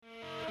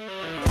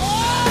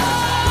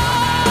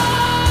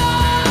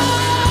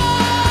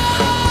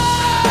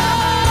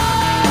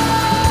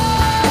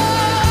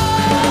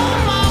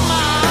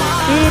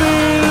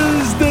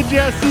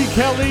Jesse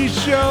Kelly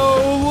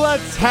Show.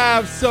 Let's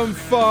have some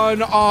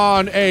fun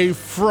on a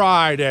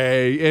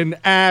Friday and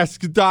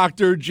Ask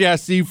Dr.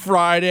 Jesse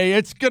Friday.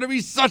 It's going to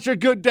be such a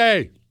good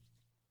day.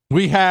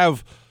 We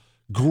have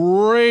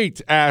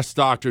great Ask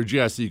Dr.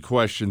 Jesse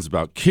questions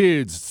about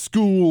kids,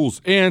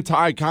 schools,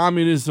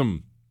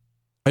 anti-communism.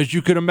 As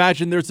you can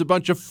imagine, there's a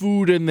bunch of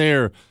food in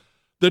there.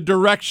 The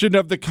direction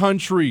of the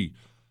country.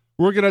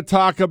 We're going to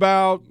talk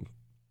about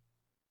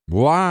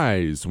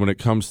lies when it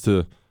comes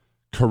to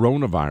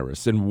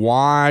coronavirus and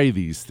why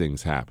these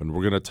things happen.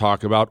 We're going to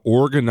talk about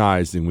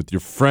organizing with your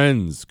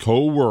friends,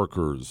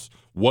 co-workers.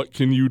 What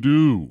can you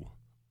do?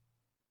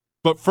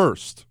 But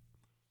first,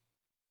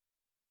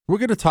 we're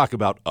going to talk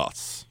about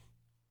us.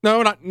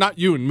 No, not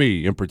you and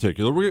me in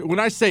particular. When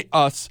I say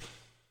us,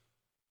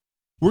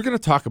 we're going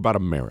to talk about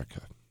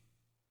America.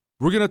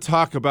 We're going to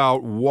talk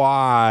about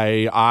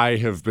why I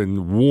have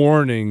been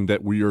warning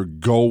that we are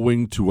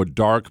going to a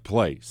dark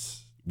place.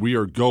 We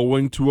are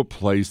going to a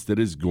place that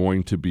is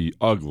going to be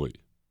ugly.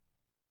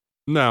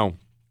 Now,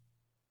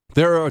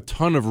 there are a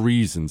ton of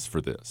reasons for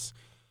this.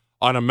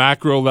 On a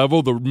macro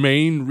level, the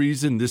main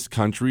reason this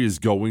country is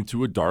going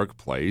to a dark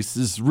place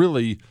is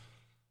really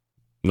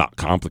not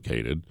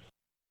complicated.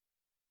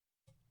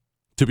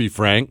 To be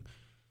frank,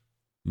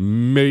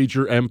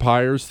 major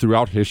empires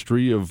throughout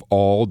history have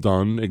all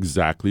done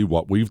exactly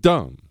what we've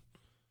done.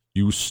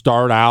 You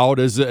start out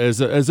as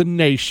a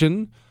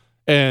nation,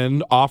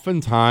 and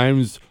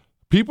oftentimes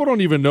people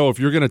don't even know if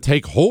you're going to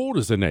take hold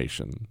as a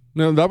nation.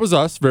 Now, that was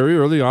us very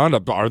early on.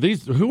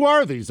 Who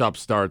are these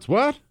upstarts?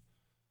 What?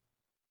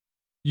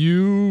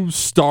 You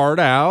start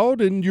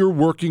out and you're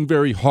working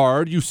very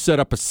hard. You set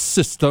up a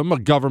system, a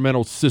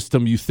governmental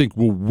system you think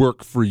will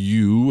work for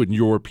you and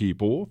your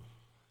people,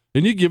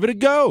 and you give it a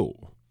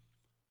go.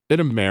 In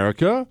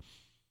America,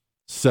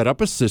 set up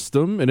a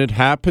system, and it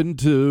happened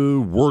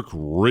to work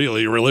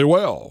really, really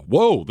well.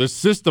 Whoa, this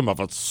system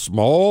of a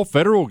small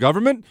federal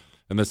government,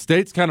 and the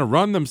states kind of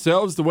run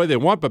themselves the way they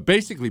want, but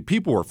basically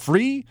people are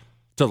free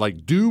to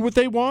do what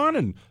they want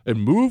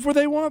and move where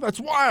they want. That's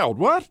wild.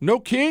 What? No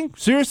king?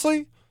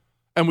 Seriously?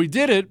 And we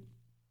did it,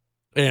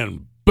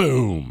 and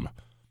boom,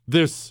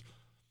 this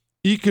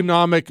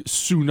economic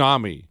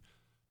tsunami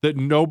that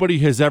nobody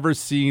has ever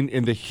seen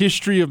in the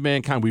history of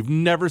mankind. We've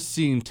never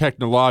seen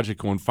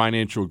technological and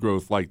financial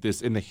growth like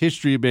this in the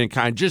history of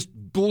mankind. Just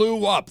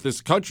blew up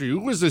this country. Who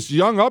was this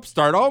young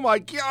upstart? Oh my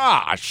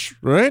gosh,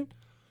 right?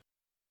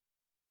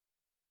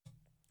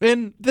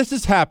 And this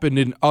has happened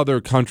in other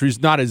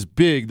countries, not as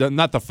big,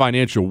 not the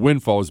financial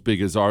windfall as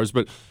big as ours,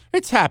 but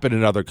it's happened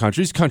in other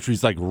countries.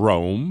 Countries like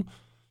Rome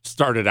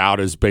started out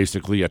as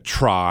basically a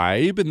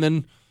tribe and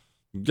then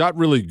got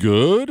really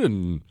good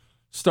and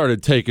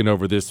started taking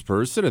over this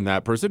person and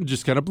that person and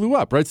just kind of blew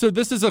up, right? So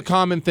this is a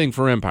common thing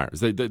for empires.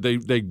 They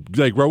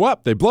grow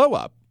up, they blow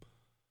up.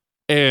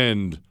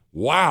 And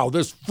wow,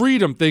 this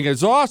freedom thing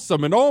is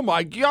awesome. And oh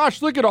my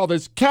gosh, look at all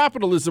this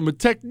capitalism and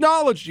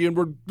technology, and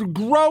we're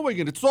growing,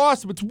 and it's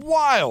awesome. It's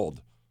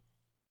wild.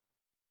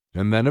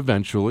 And then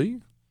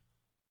eventually,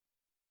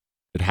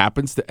 it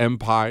happens to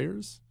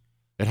empires.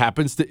 It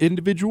happens to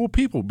individual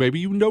people. Maybe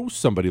you know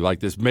somebody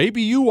like this.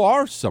 Maybe you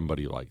are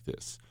somebody like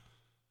this.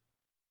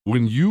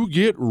 When you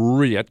get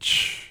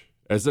rich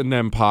as an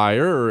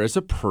empire or as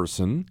a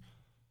person,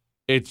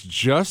 it's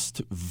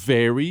just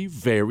very,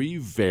 very,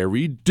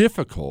 very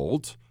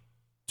difficult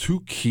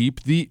to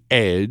keep the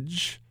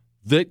edge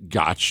that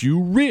got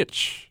you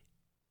rich.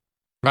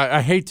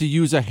 I hate to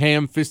use a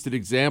ham-fisted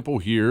example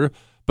here,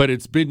 but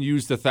it's been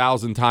used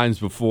 1,000 times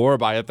before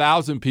by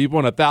 1,000 people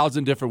in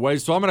 1,000 different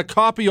ways, so I'm going to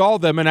copy all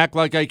of them and act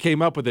like I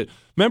came up with it.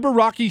 Remember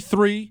Rocky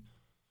III?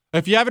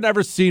 If you haven't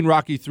ever seen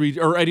Rocky III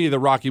or any of the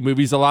Rocky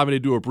movies, allow me to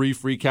do a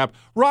brief recap.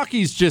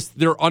 Rocky's just,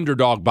 they're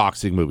underdog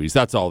boxing movies.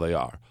 That's all they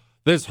are.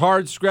 This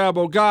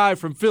hard-scrabble guy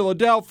from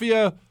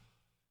Philadelphia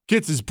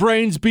gets his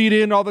brains beat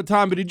in all the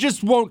time, but he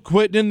just won't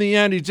quit. And in the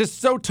end, he's just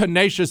so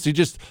tenacious, he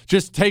just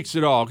takes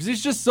it all. Because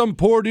he's just some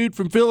poor dude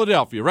from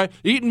Philadelphia, right?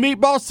 Eating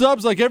meatball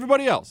subs like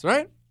everybody else,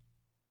 right?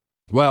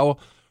 Well,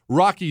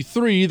 Rocky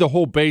III, the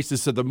whole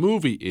basis of the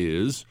movie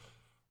is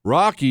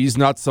Rocky's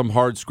not some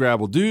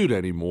hard-scrabble dude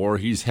anymore.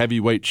 He's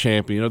heavyweight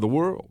champion of the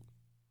world.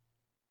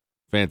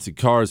 Fancy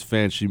cars,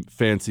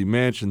 fancy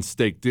mansions,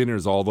 steak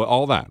dinners,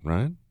 all that,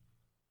 right?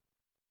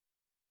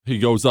 He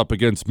goes up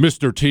against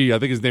Mr. T. I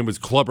think his name was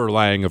Clubber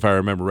Lang, if I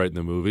remember right in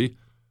the movie.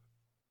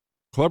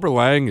 Clubber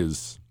Lang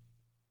is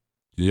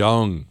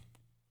young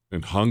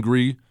and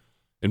hungry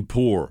and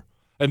poor.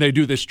 And they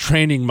do this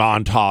training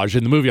montage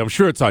in the movie. I'm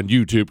sure it's on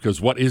YouTube, because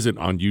what isn't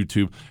on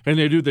YouTube? And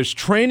they do this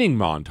training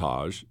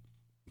montage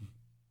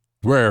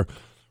where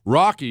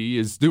Rocky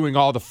is doing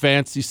all the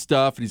fancy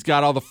stuff, and he's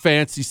got all the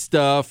fancy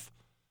stuff.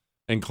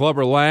 And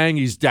Clubber Lang,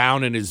 he's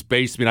down in his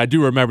basement. I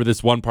do remember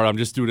this one part. I'm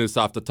just doing this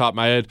off the top of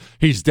my head.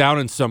 He's down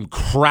in some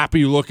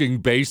crappy-looking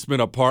basement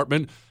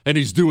apartment, and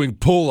he's doing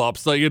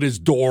pull-ups like in his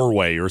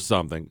doorway or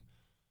something.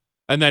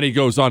 And then he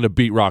goes on to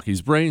beat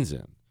Rocky's brains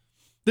in.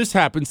 This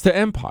happens to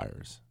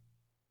empires.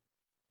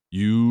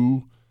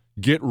 You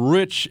get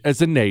rich as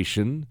a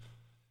nation,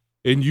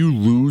 And you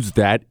lose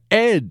that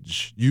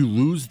edge. You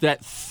lose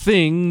that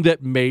thing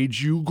that made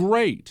you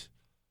great.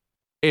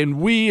 And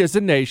we as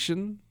a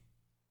nation,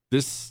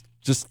 this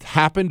just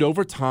happened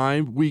over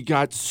time. We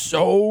got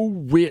so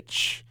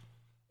rich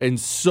and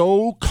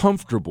so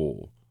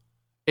comfortable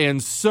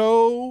and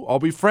so, I'll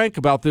be frank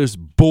about this,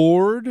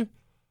 bored.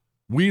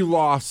 We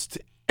lost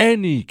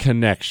any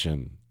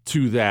connection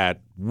to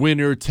that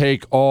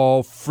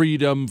winner-take-all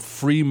freedom,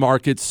 free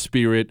market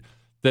spirit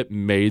that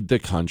made the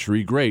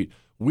country great.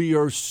 We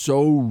are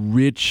so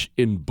rich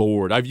and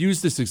bored. I've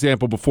used this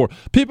example before.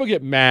 People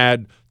get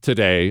mad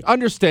today,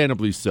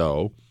 understandably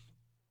so,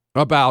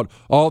 about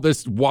all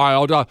this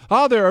wild,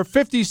 there are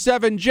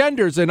 57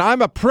 genders and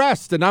I'm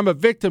oppressed and I'm a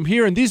victim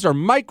here and these are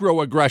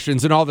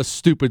microaggressions and all the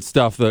stupid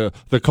stuff the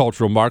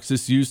cultural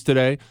Marxists use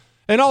today.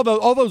 And all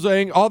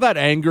that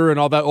anger and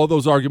all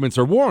those arguments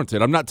are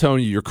warranted. I'm not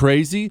telling you you're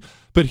crazy,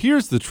 but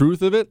here's the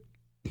truth of it.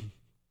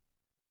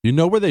 You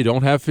know where they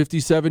don't have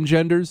 57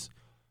 genders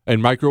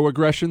and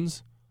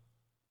microaggressions?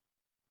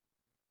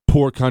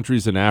 Poor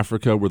countries in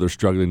Africa where they're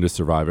struggling to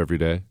survive every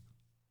day.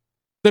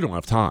 They don't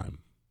have time.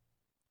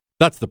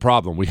 That's the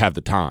problem. We have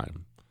the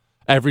time.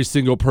 Every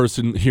single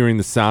person hearing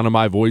the sound of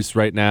my voice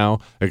right now,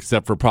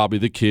 except for probably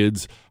the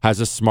kids, has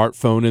a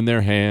smartphone in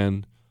their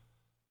hand.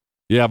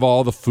 You have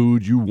all the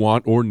food you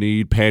want or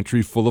need,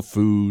 pantry full of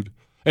food.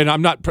 And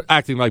I'm not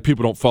acting like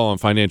people don't fall in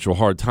financial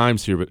hard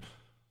times here, but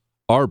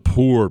our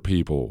poor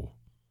people,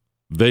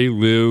 they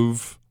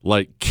live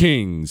like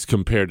kings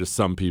compared to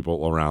some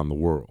people around the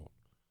world.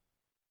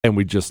 And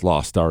we just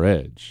lost our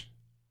edge.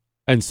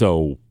 And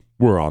so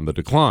we're on the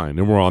decline,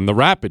 and we're on the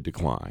rapid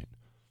decline.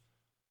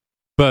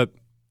 But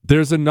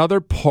there's another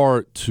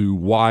part to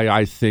why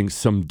I think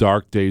some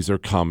dark days are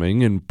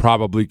coming, and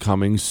probably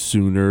coming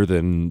sooner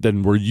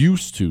than we're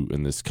used to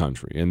in this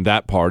country. And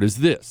that part is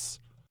this.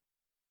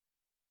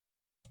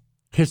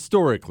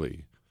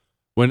 Historically,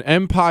 when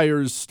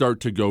empires start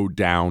to go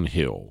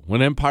downhill,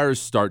 when empires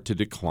start to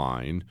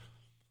decline,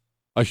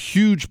 a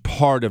huge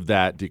part of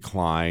that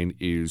decline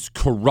is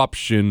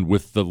corruption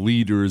with the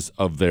leaders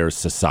of their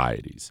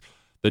societies.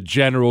 The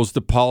generals,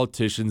 the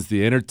politicians,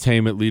 the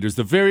entertainment leaders,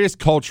 the various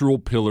cultural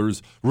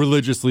pillars,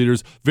 religious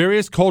leaders,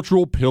 various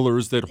cultural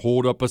pillars that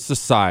hold up a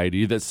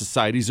society, that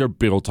societies are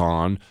built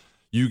on.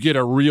 You get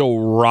a real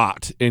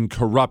rot and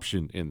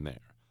corruption in there.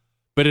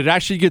 But it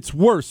actually gets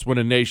worse when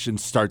a nation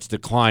starts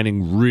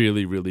declining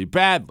really, really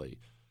badly.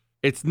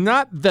 It's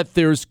not that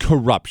there's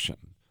corruption.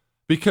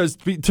 Because,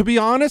 to be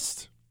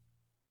honest,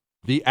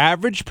 the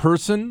average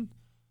person,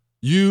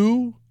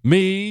 you,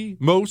 me,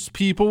 most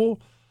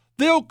people,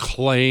 they'll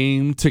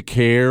claim to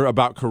care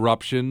about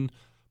corruption,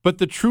 but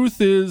the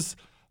truth is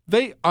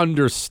they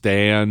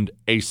understand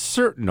a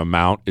certain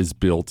amount is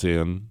built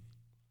in.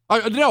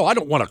 I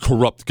don't want a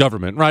corrupt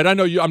government, right? I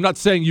know you. I'm not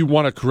saying you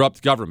want a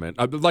corrupt government.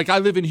 Like, I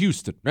live in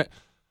Houston, right?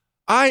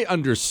 I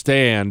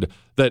understand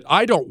that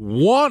I don't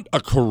want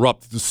a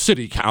corrupt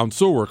city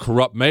council or a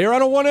corrupt mayor. I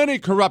don't want any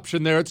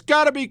corruption there. It's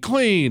got to be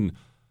clean.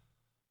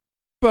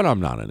 But I'm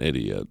not an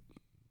idiot.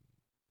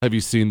 Have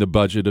you seen the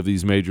budget of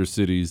these major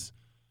cities?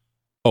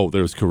 Oh,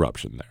 there's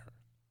corruption there.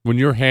 When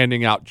you're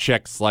handing out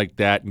checks like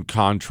that and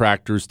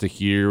contractors to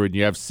here, and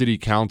you have city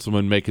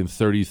councilmen making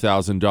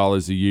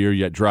 $30,000 a year,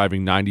 yet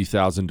driving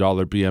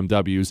 $90,000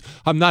 BMWs,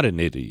 I'm not an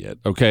idiot,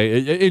 okay?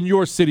 In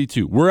your city,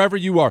 too, wherever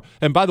you are.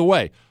 And by the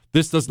way,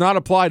 this does not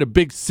apply to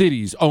big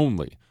cities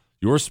only.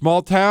 Your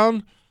small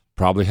town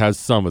probably has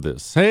some of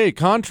this. Hey,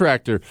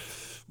 contractor,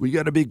 we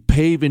got a big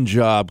paving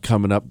job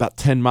coming up about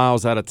 10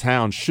 miles out of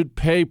town. Should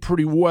pay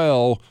pretty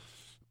well.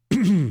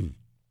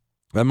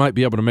 I might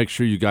be able to make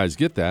sure you guys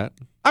get that.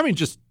 I mean,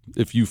 just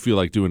if you feel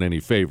like doing any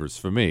favors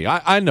for me.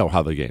 I know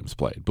how the game's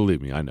played.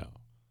 Believe me, I know.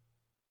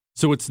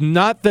 So it's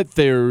not that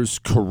there's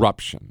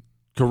corruption.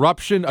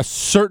 Corruption, a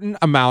certain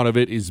amount of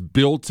it is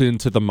built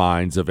into the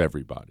minds of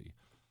everybody.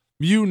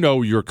 You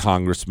know your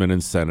congressman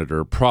and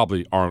senator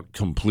probably aren't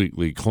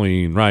completely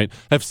clean, right?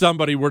 If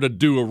somebody were to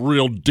do a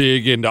real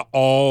dig into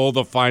all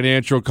the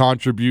financial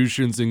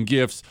contributions and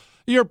gifts,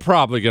 you're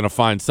probably going to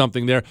find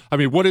something there. I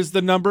mean, what is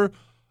the number?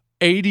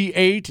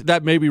 88?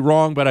 That may be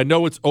wrong, but I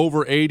know it's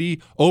over 80.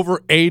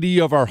 Over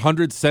 80 of our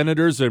 100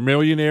 senators are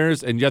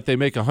millionaires, and yet they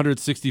make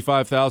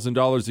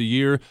 $165,000 a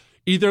year.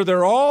 Either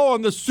they're all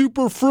on the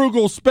super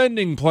frugal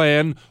spending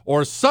plan,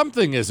 or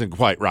something isn't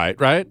quite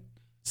right?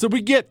 So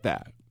we get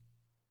that.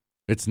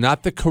 It's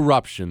not the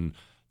corruption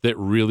that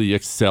really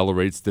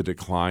accelerates the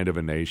decline of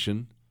a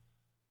nation.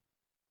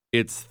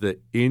 It's the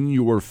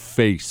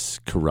in-your-face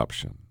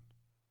corruption.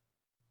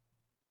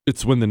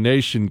 It's when the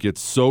nation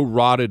gets so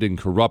rotted and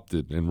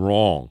corrupted and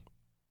wrong.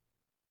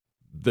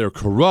 They're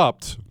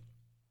corrupt,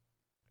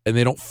 and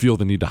they don't feel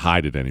the need to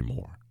hide it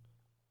anymore.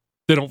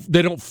 They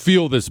don't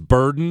feel this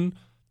burden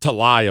to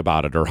lie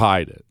about it or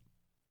hide it.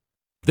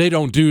 They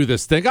don't do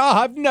this thing. Oh,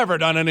 I've never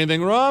done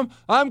anything wrong.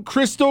 I'm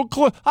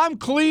I'm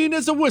clean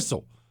as a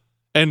whistle.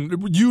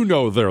 And you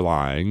know they're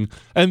lying,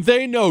 and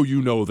they know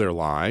you know they're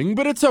lying,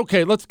 but it's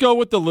okay. Let's go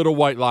with the little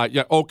white lie.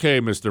 Yeah,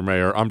 okay, Mr.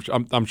 Mayor,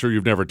 I'm sure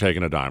you've never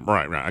taken a dime.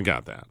 Right, I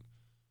got that.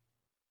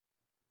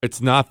 It's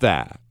not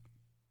that.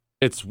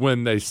 It's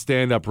when they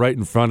stand up right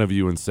in front of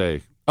you and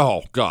say,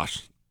 oh,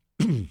 gosh,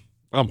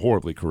 I'm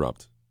horribly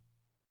corrupt.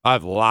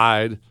 I've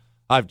lied.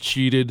 I've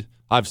cheated.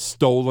 I've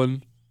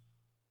stolen.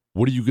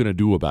 What are you going to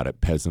do about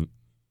it, peasant?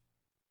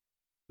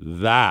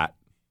 That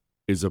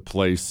is a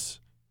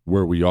place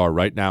where we are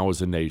right now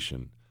as a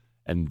nation,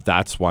 and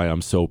that's why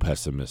I'm so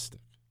pessimistic.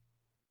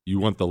 You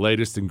want the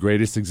latest and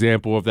greatest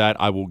example of that?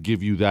 I will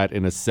give you that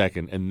in a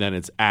second, and then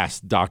it's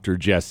Ask Dr.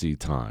 Jesse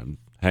time.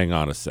 Hang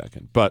on a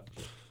second. But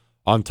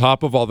on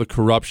top of all the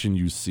corruption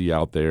you see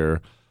out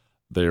there,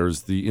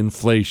 there's the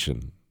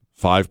inflation,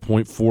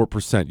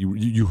 5.4%.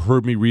 You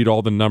heard me read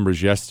all the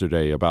numbers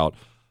yesterday about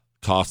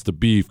cost of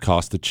beef,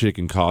 cost of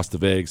chicken, cost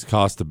of eggs,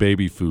 cost of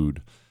baby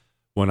food.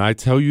 When I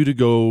tell you to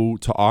go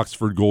to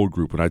Oxford Gold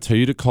Group, when I tell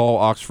you to call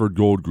Oxford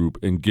Gold Group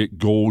and get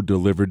gold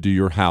delivered to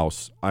your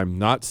house, I'm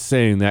not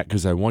saying that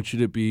because I want you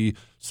to be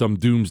some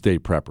doomsday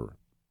prepper.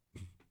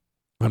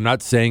 I'm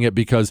not saying it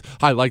because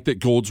I like that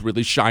gold's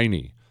really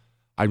shiny.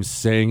 I'm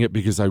saying it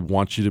because I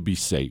want you to be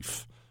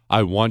safe.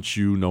 I want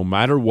you, no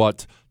matter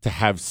what, to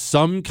have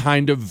some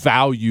kind of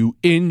value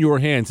in your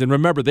hands. And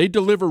remember, they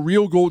deliver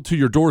real gold to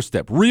your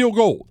doorstep. Real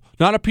gold.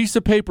 Not a piece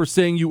of paper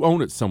saying you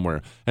own it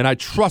somewhere. And I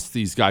trust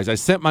these guys. I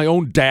sent my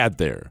own dad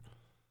there.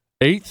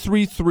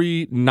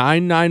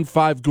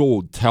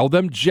 833-995-GOLD. Tell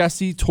them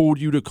Jesse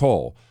told you to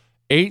call.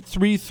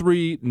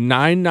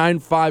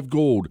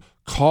 833-995-GOLD.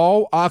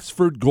 Call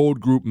Oxford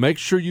Gold Group. Make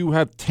sure you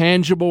have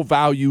tangible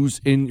value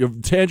in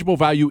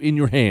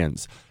your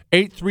hands.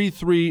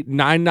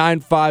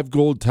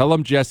 833-995-GOLD. Tell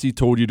them Jesse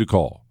told you to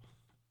call.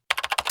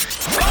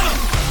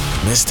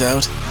 Missed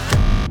out?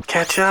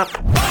 Catch up.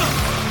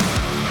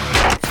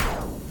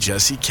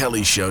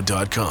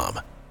 JesseKellyShow.com.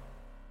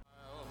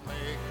 I'll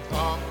make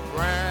a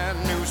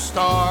brand new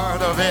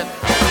start of it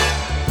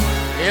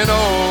in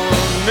old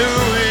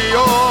New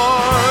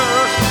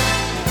York.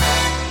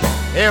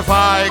 If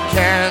I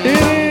can.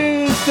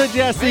 It is the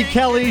Jesse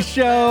Kelly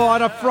Show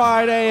on a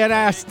Friday and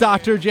Ask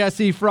Dr.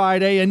 Jesse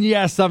Friday. And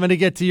yes, I'm going to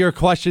get to your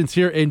questions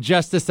here in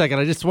just a second.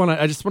 I just want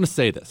to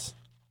say this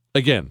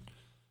again.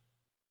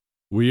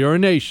 We are a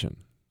nation.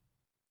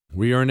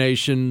 We are a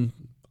nation.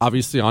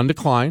 Obviously on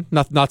decline,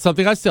 not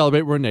something I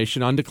celebrate. We're a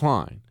nation on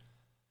decline.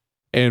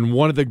 And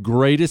one of the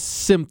greatest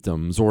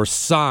symptoms or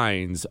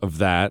signs of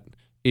that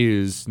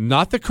is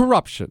not the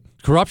corruption.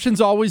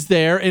 Corruption's always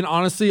there and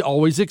honestly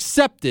always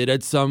accepted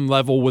at some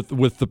level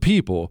with the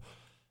people.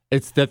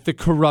 It's that the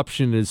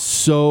corruption is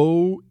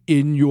so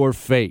in your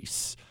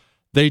face.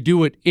 They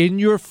do it in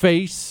your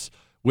face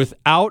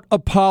without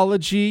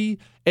apology.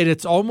 And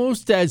it's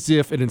almost as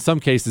if, and in some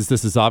cases,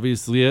 this is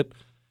obviously it.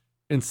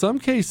 In some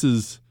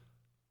cases,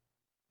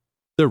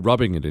 they're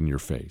rubbing it in your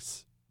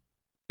face.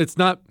 It's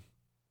not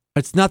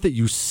that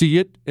you see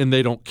it and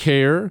they don't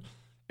care.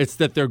 It's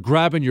that they're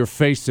grabbing your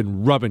face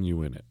and rubbing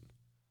you in it.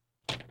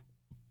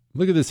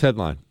 Look at this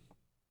headline.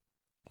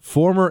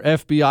 Former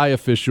FBI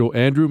official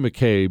Andrew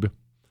McCabe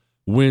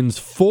wins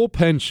full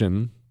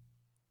pension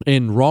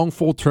in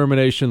wrongful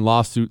termination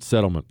lawsuit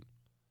settlement.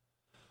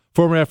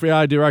 Former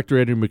FBI Director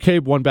Andrew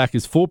McCabe won back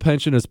his full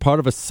pension as part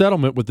of a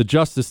settlement with the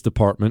Justice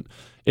Department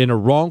in a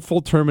wrongful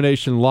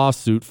termination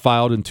lawsuit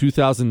filed in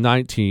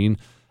 2019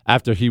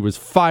 after he was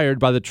fired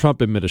by the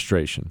Trump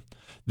administration.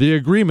 The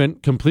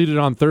agreement, completed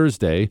on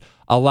Thursday,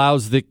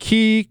 allows the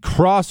key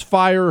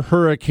Crossfire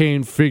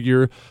Hurricane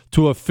figure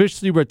to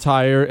officially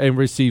retire and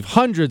receive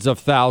hundreds of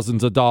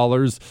thousands of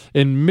dollars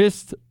in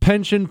missed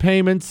pension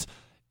payments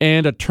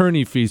and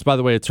attorney fees. By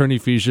the way, attorney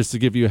fees, just to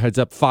give you a heads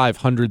up,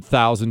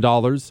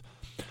 $500,000.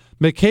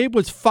 McCabe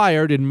was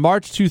fired in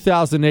March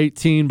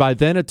 2018 by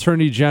then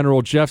Attorney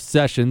General Jeff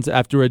Sessions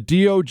after a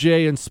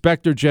DOJ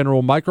Inspector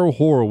General Michael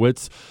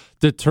Horowitz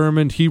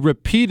determined he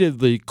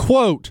repeatedly,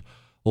 quote,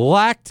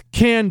 lacked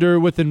candor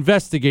with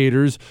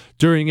investigators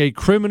during a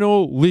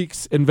criminal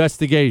leaks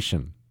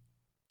investigation.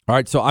 All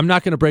right, so I'm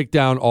not going to break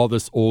down all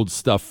this old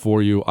stuff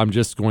for you. I'm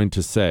just going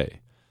to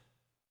say,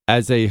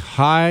 as a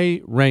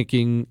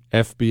high-ranking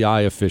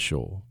FBI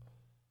official,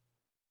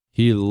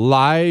 he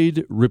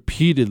lied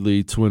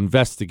repeatedly to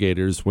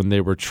investigators when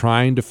they were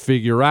trying to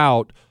figure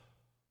out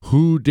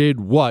who did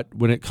what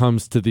when it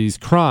comes to these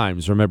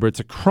crimes. Remember,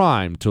 it's a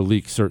crime to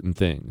leak certain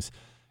things.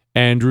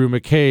 Andrew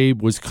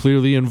McCabe was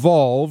clearly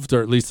involved,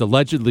 or at least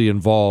allegedly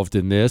involved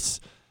in this,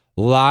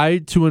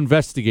 lied to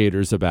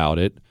investigators about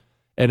it,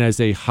 and as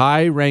a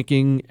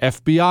high-ranking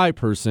FBI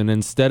person,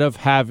 instead of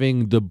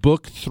having the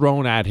book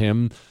thrown at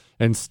him,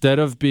 instead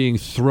of being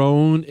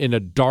thrown in a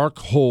dark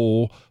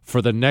hole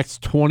for the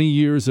next 20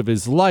 years of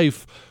his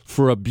life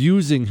for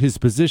abusing his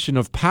position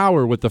of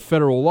power with the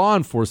federal law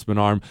enforcement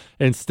arm,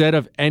 instead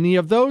of any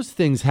of those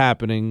things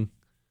happening,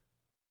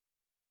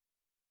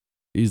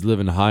 he's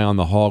living high on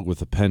the hog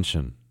with a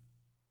pension.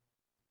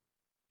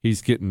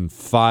 He's getting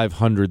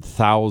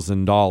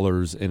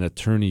 $500,000 in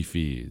attorney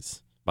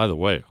fees. By the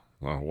way,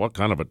 what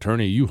kind of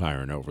attorney are you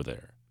hiring over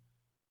there?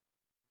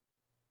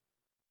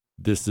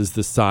 This is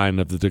the sign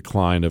of the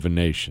decline of a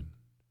nation.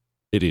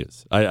 It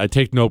is. I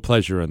take no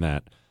pleasure in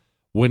that.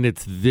 When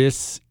it's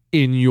this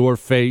in your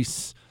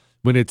face,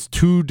 when it's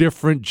two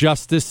different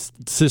justice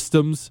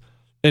systems,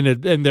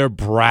 and they're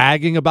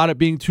bragging about it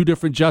being two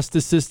different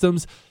justice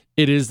systems,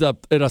 it is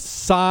a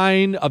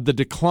sign of the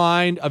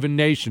decline of a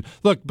nation.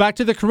 Look, back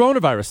to the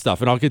coronavirus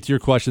stuff, and I'll get to your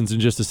questions in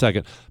just a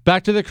second.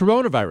 Back to the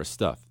coronavirus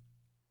stuff.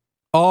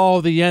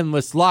 All the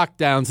endless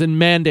lockdowns and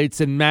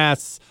mandates and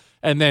masks,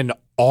 and then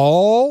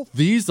all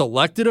these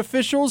elected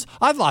officials,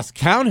 I've lost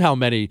count how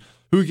many,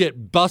 who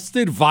get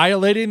busted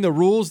violating the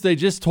rules they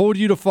just told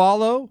you to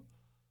follow,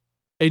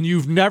 and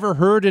you've never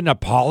heard an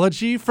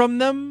apology from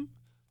them?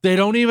 They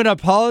don't even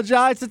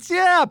apologize? It's,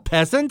 yeah,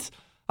 peasant.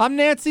 I'm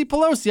Nancy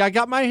Pelosi. I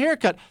got my hair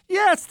cut.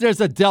 Yes, there's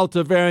a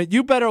Delta variant.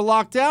 You better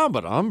lock down,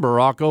 but I'm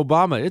Barack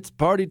Obama. It's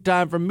party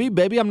time for me,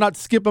 baby. I'm not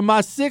skipping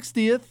my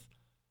 60th.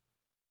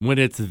 When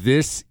it's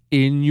this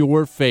in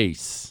your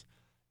face,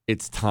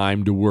 it's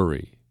time to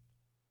worry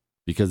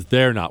because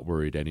they're not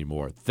worried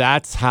anymore.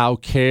 That's how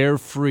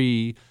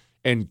carefree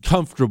and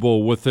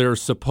comfortable with their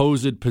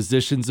supposed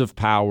positions of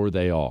power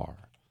they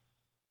are.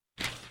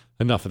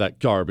 Enough of that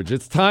garbage.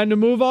 It's time to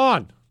move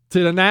on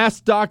to an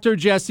Ask Dr.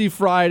 Jesse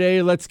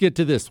Friday. Let's get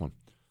to this one.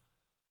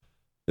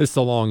 This is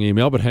a long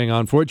email, but hang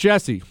on for it.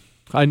 Jesse,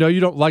 I know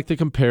you don't like the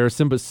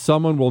comparison, but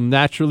someone will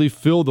naturally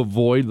fill the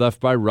void left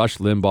by Rush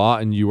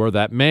Limbaugh, and you are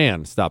that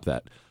man. Stop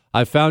that.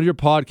 I found your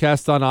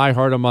podcast on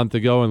iHeart a month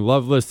ago and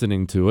love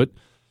listening to it.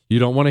 You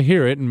don't want to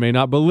hear it and may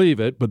not believe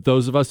it, but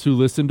those of us who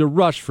listened to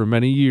Rush for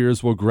many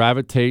years will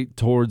gravitate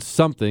towards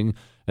something,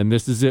 and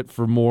this is it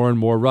for more and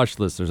more Rush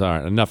listeners. All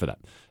right, enough of that.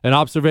 An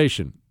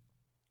observation.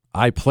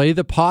 I play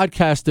the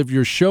podcast of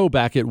your show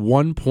back at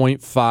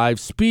 1.5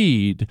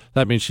 speed.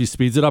 That means she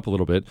speeds it up a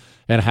little bit.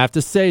 And I have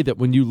to say that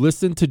when you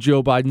listen to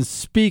Joe Biden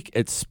speak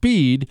at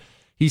speed,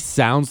 he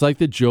sounds like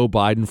the Joe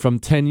Biden from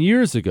 10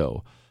 years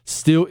ago.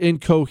 Still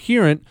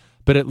incoherent,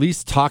 but at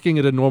least talking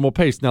at a normal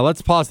pace. Now,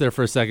 let's pause there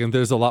for a second.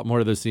 There's a lot more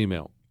to this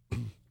email.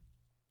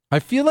 I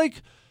feel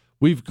like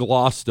we've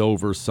glossed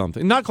over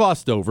something. Not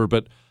glossed over,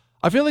 but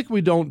I feel like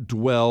we don't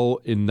dwell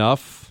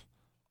enough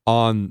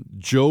on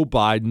Joe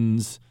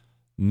Biden's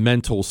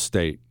mental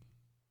state.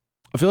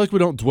 I feel like we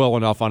don't dwell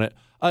enough on it.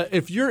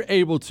 If you're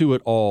able to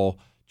at all,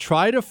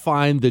 try to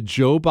find the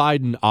Joe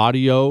Biden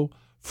audio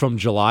from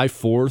July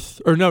 4th,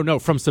 or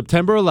from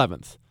September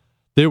 11th.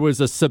 There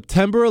was a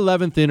September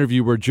 11th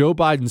interview where Joe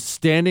Biden's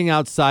standing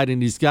outside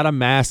and he's got a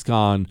mask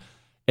on,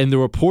 and the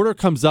reporter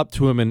comes up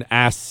to him and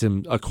asks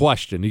him a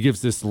question. He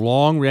gives this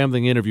long,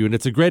 rambling interview, and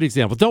it's a great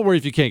example. Don't worry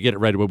if you can't get it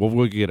right away.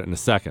 We'll get it in a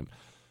second.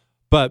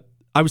 But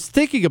I was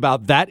thinking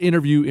about that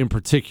interview in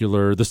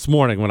particular this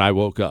morning when I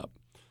woke up.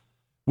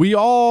 We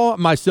all,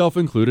 myself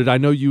included, I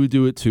know you would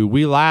do it too,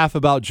 we laugh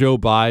about Joe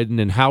Biden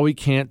and how he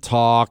can't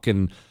talk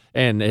and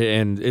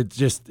it's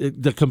just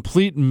the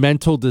complete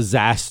mental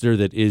disaster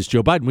that is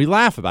Joe Biden. We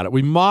laugh about it.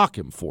 We mock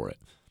him for it.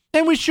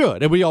 And we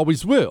should, and we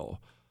always will.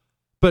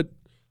 But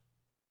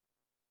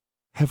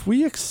have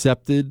we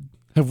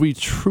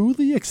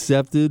truly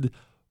accepted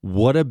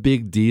what a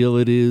big deal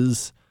it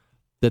is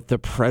that the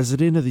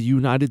president of the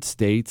United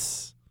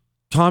States,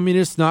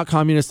 communist, not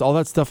communist, all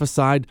that stuff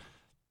aside,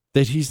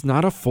 that he's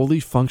not a fully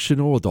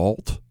functional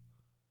adult?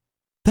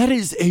 That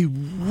is a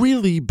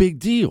really big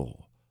deal.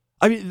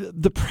 I mean,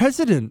 the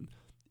president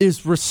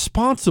is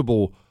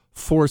responsible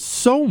for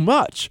so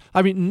much.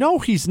 I mean, no,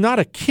 he's not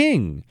a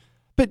king.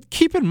 But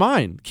keep in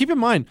mind,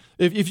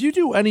 if you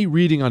do any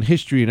reading on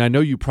history, and I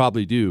know you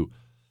probably do,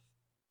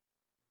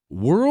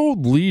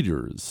 world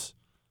leaders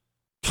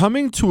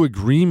coming to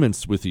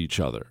agreements with each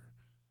other,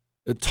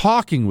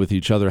 talking with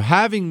each other,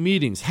 having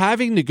meetings,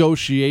 having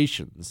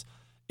negotiations,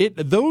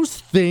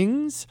 those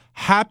things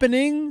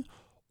happening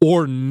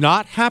or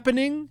not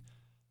happening,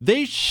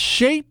 they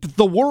shape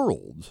the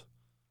world.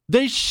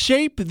 They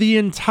shape the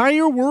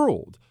entire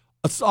world.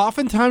 It's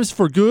oftentimes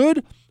for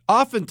good,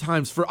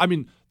 oftentimes for,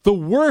 the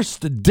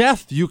worst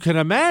death you can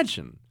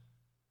imagine.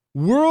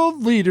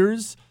 World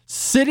leaders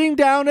sitting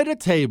down at a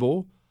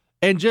table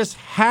and just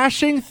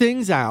hashing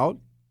things out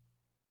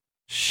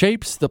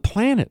shapes the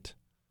planet.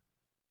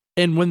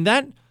 And when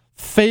that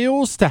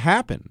fails to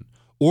happen,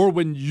 or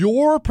when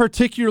your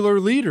particular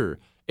leader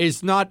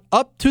is not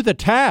up to the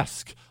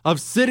task of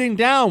sitting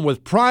down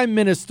with prime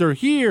minister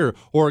here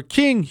or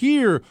king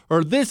here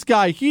or this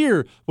guy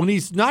here, when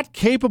he's not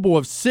capable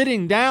of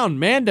sitting down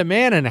man to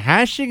man and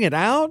hashing it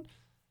out,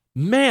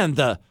 man,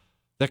 the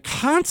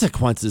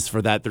consequences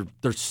for that,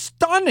 they're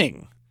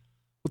stunning.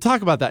 We'll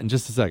talk about that in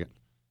just a second.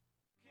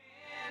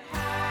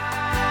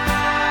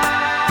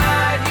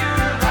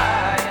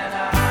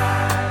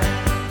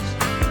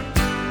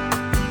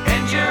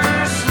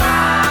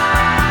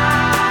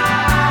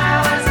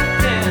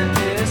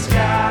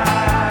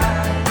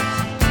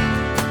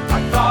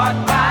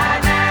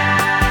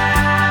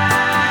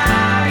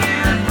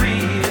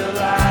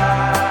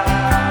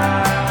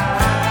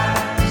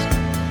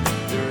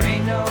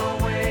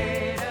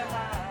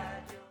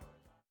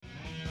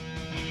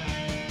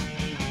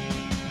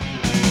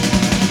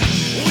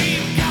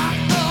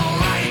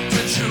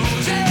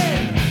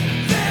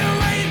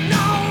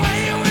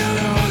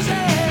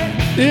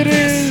 It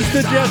is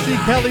the Jesse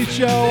Kelly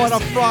Show on a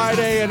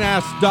Friday and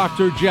Ask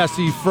Dr.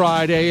 Jesse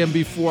Friday. And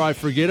before I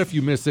forget, if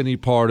you miss any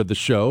part of the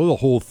show, the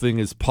whole thing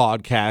is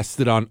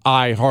podcasted on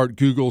iHeart,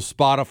 Google,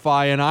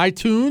 Spotify, and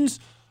iTunes.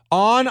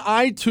 On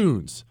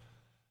iTunes,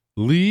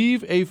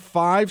 leave a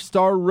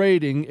 5-star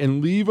rating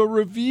and leave a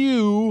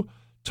review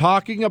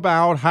talking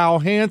about how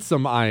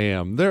handsome I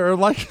am. There are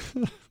like...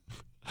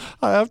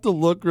 I have to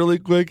look really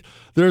quick.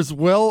 There's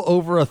well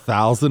over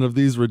 1,000 of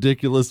these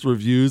ridiculous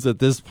reviews at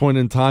this point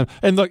in time.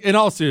 And look, in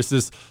all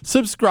seriousness,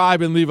 subscribe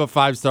and leave a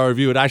 5-star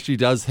review. It actually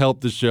does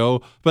help the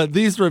show. But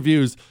these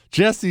reviews,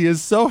 Jesse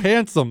is so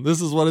handsome.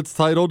 This is what it's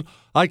titled.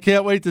 I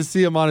can't wait to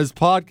see him on his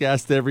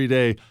podcast every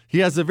day. He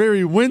has a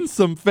very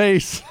winsome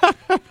face.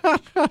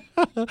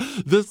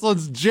 This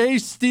one's J.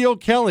 Steele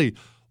Kelly.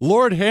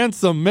 Lord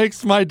Handsome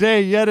makes my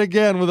day yet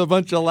again, with a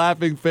bunch of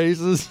laughing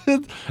faces.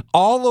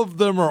 All of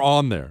them are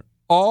on there.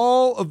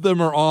 All of them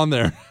are on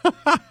there.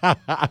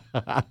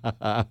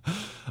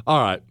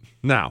 All right.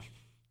 Now,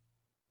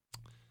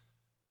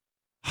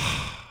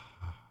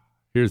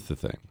 here's the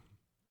thing.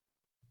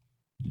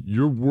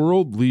 Your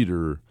world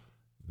leader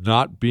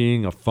not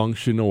being a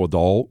functional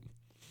adult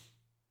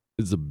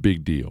is a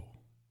big deal.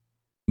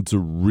 It's a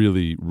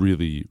really,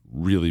 really,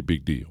 really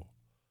big deal.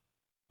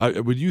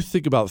 When you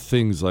think about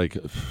things like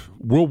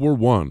World War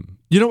I,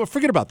 you know what?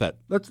 Forget about that.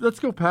 Let's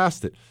go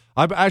past it.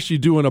 I'm actually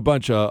doing a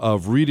bunch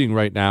of reading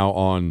right now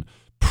on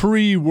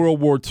pre-World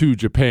War II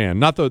Japan,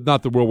 not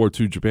the World War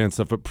II Japan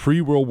stuff, but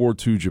pre-World War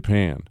II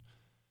Japan.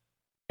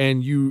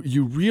 And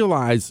you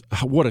realize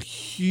what a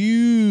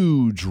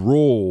huge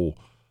role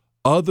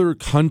other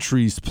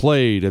countries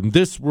played, and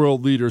this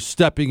world leader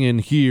stepping in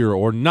here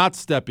or not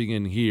stepping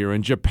in here,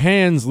 and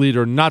Japan's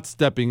leader not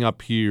stepping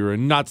up here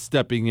and not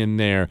stepping in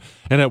there.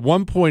 And at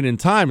one point in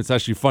time, it's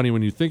actually funny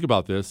when you think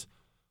about this.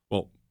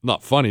 Well,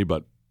 not funny,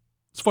 but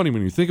it's funny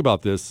when you think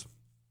about this.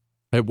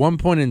 At one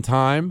point in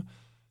time,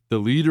 the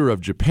leader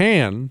of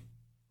Japan,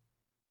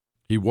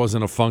 he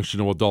wasn't a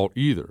functional adult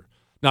either.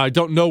 Now, I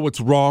don't know what's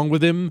wrong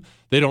with him.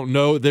 They don't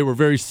know. They were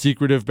very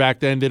secretive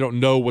back then. They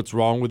don't know what's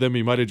wrong with him.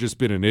 He might have just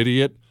been an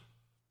idiot.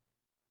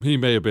 He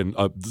may have been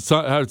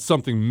had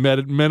something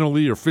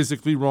mentally or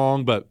physically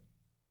wrong, but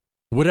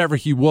whatever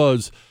he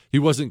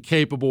wasn't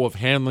capable of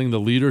handling the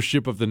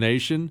leadership of the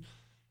nation.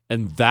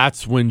 And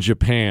that's when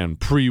Japan,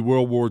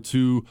 pre-World War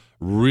II,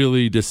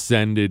 really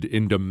descended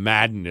into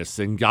madness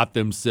and got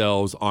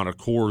themselves on a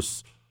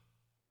course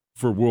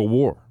for World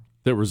War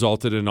that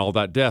resulted in all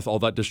that death, all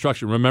that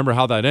destruction. Remember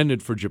how that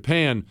ended for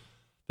Japan?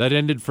 That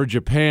ended for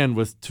Japan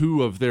with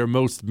 2 of their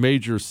most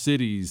major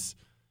cities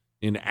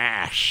in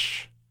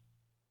ash.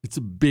 It's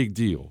a big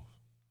deal.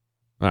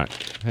 All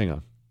right, hang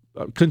on.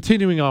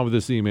 Continuing on with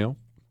this email.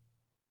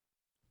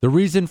 The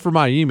reason for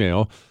my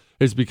email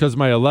is because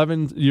my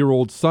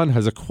 11-year-old son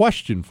has a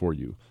question for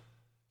you.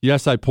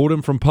 Yes, I pulled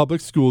him from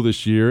public school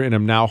this year and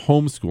am now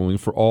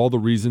homeschooling for all the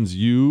reasons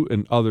you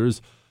and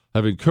others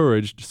have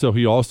encouraged, so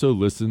he also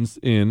listens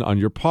in on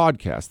your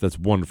podcast. That's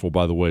wonderful,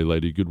 by the way,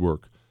 lady. Good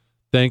work.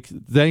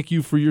 Thank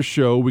you for your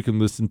show. We can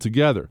listen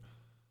together.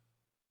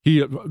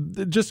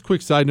 Just a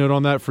quick side note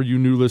on that for you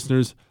new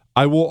listeners.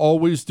 I will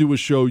always do a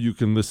show you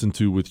can listen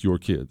to with your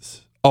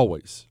kids.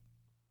 Always.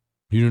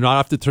 You do not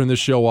have to turn this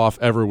show off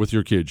ever with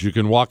your kids. You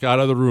can walk out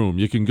of the room.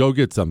 You can go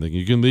get something.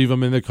 You can leave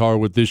them in the car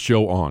with this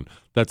show on.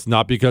 That's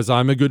not because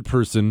I'm a good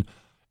person.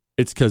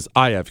 It's because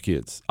I have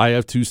kids. I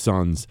have 2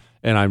 sons,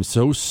 and I'm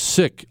so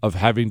sick of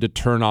having to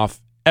turn off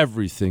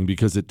everything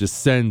because it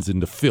descends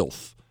into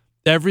filth.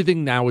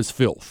 Everything now is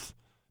filth.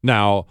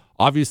 Now,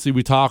 obviously,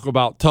 we talk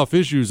about tough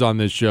issues on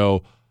this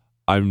show.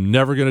 I'm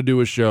never going to do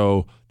a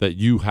show that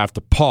you have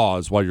to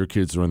pause while your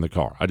kids are in the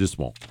car. I just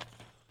won't.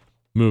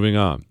 Moving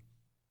on.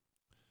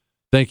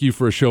 Thank you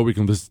for a show we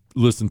can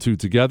listen to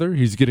together.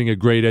 He's getting a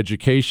great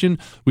education.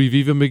 We've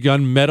even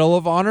begun Medal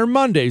of Honor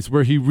Mondays,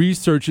 where he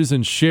researches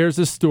and shares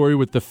a story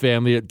with the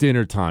family at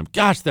dinner time.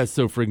 Gosh, that's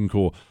so freaking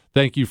cool.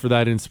 Thank you for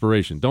that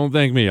inspiration. Don't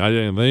thank me.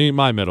 They ain't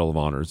my Medal of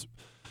Honors.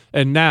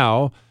 And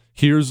now,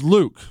 here's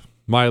Luke.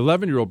 My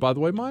 11-year-old, by the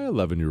way, my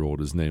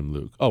 11-year-old is named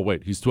Luke. Oh,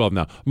 wait, he's 12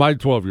 now. My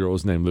 12-year-old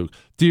is named Luke.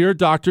 Dear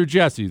Dr.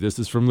 Jesse, this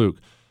is from Luke.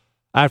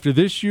 After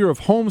this year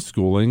of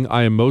homeschooling,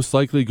 I am most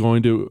likely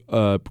going to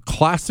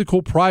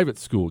classical private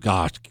school.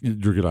 Gosh,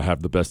 you're going to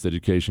have the best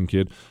education,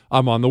 kid.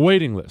 I'm on the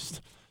waiting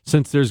list.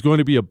 Since there's going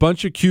to be a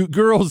bunch of cute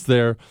girls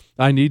there,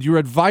 I need your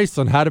advice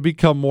on how to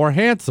become more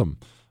handsome.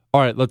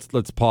 All right,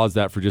 let's pause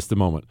that for just a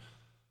moment.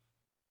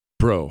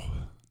 Bro,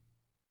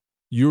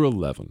 you're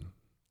 11.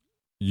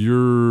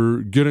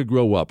 You're going to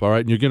grow up, all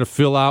right? And you're going to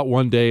fill out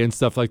one day and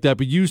stuff like that.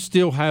 But you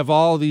still have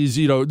all these,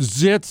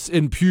 zits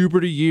and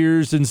puberty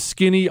years and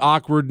skinny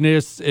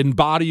awkwardness and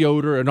body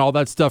odor and all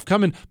that stuff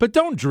coming. But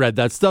don't dread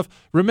that stuff.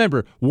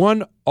 Remember,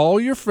 1, all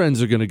your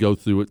friends are going to go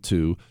through it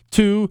too.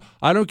 2,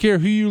 I don't care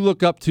who you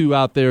look up to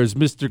out there as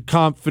Mr.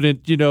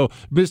 Confident,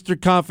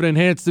 Mr. Confident,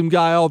 handsome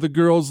guy all the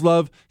girls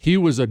love. He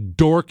was a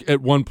dork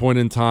at one point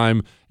in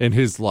time in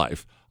his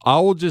life.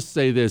 I will just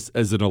say this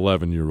as an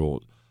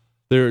 11-year-old.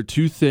 There are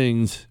two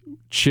things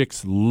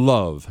chicks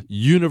love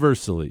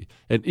universally.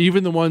 And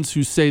even the ones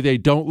who say they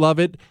don't love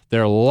it,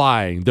 they're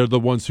lying. They're the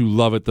ones who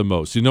love it the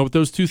most. You know what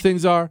those two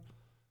things are?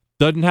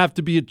 Doesn't have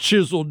to be a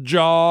chiseled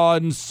jaw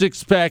and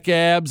six-pack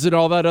abs and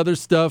all that other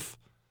stuff.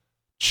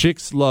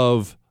 Chicks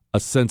love a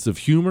sense of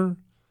humor,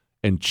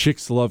 and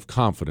chicks love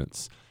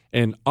confidence.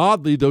 And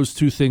oddly, those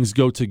two things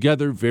go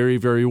together very,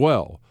 very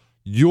well.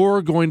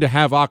 You're going to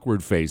have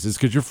awkward phases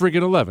because you're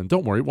friggin' 11.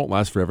 Don't worry, it won't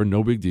last forever.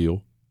 No big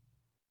deal.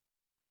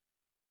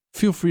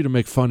 Feel free to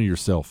make fun of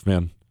yourself,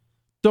 man.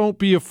 Don't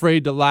be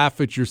afraid to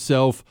laugh at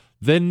yourself.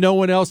 Then no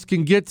one else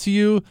can get to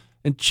you,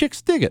 and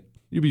chicks dig it.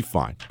 You'll be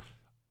fine.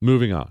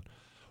 Moving on.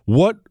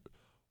 What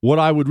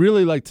I would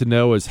really like to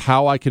know is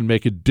how I can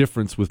make a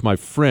difference with my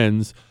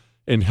friends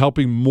in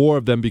helping more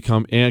of them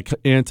become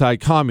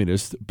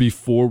anti-communist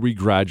before we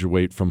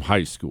graduate from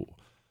high school.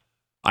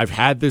 I've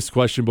had this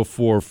question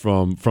before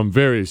from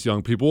various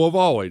young people of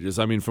all ages.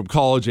 I mean, from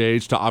college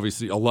age to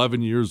obviously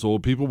 11 years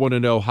old. People want to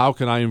know, how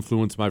can I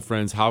influence my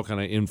friends? How can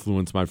I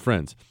influence my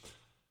friends?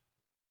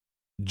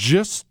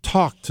 Just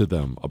talk to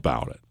them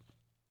about it.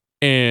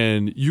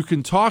 And you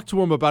can talk to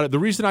them about it. The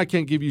reason I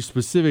can't give you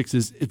specifics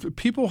is if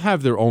people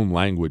have their own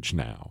language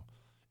now.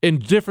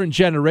 And different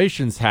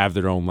generations have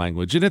their own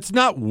language. And it's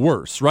not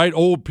worse, right?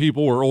 Old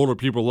people or older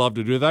people love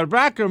to do that.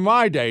 Back in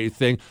my day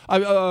thing,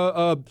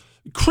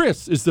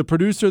 Chris is the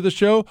producer of the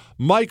show.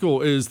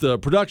 Michael is the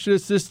production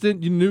assistant.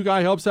 New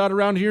guy helps out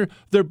around here.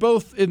 They're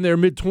both in their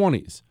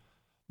mid-20s.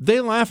 They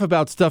laugh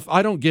about stuff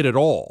I don't get at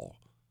all.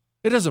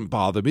 It doesn't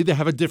bother me. They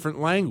have a different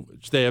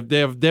language. They have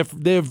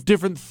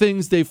different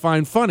things they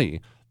find funny.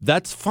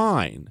 That's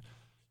fine.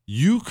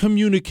 You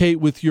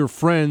communicate with your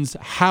friends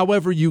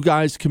however you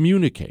guys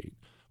communicate.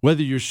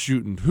 Whether you're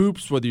shooting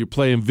hoops, whether you're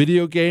playing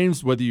video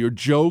games, whether you're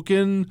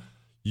joking,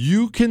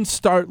 you can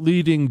start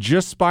leading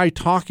just by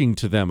talking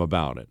to them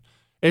about it.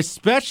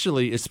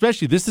 Especially,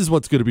 this is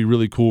what's going to be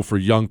really cool for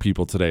young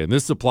people today. And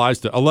this applies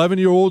to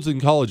 11-year-olds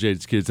and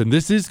college-age kids. And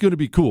this is going to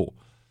be cool.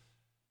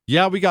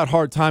 Yeah, we got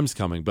hard times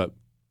coming, but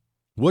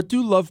what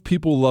do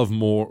people love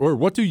more, or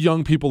what do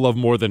young people love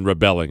more than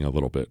rebelling a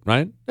little bit,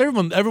 right?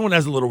 Everyone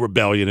has a little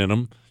rebellion in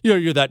them. You know,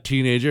 you're that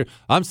teenager.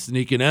 I'm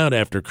sneaking out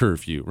after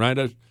curfew,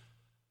 right?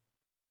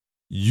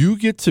 You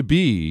get to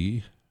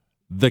be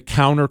the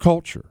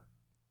counterculture.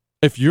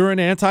 If you're an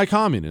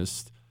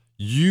anti-communist,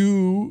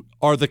 you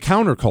are the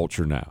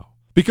counterculture now.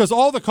 Because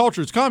all the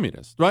culture is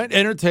communist, right?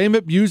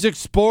 Entertainment, music,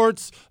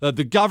 sports,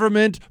 the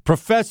government,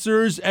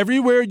 professors,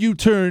 everywhere you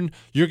turn,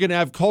 you're going to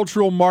have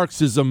cultural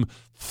Marxism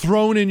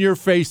thrown in your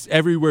face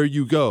everywhere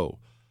you go.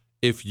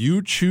 If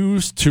you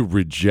choose to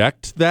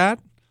reject that,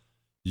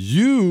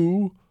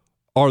 you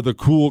are the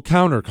cool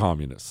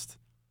counter-communist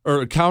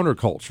or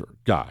counterculture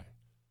guy.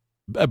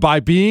 By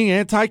being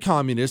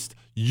anti-communist,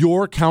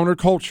 you're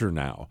counterculture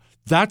now.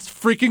 That's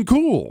freaking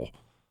cool.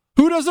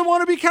 Who doesn't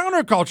want to be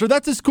counterculture?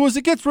 That's as cool as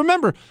it gets.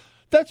 Remember,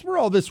 that's where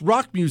all this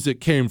rock music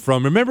came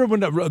from. Remember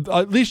when,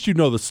 at least you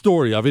know the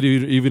story of it,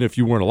 even if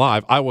you weren't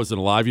alive. I wasn't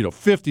alive,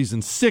 50s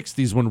and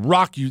 60s when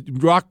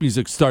rock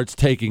music starts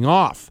taking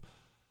off.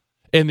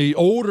 And the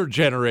older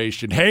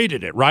generation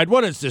hated it, right?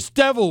 What is this?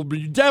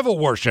 Devil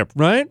worship,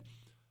 right?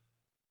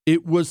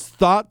 It was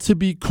thought to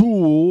be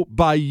cool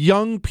by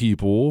young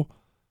people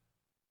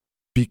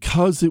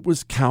because it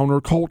was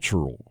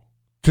countercultural,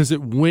 because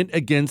it went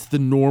against the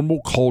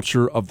normal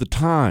culture of the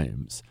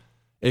times.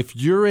 If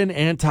you're an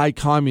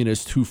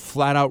anti-communist who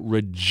flat out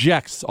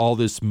rejects all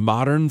this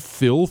modern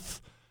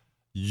filth,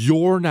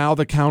 you're now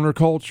the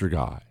counterculture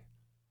guy.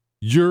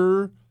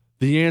 You're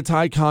the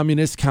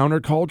anti-communist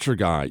counterculture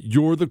guy.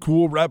 You're the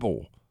cool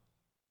rebel.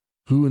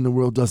 Who in the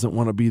world doesn't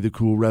want to be the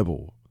cool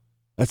rebel?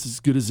 That's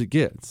as good as it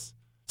gets.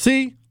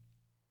 See?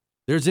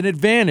 There's an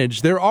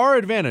advantage. There are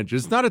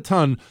advantages, not a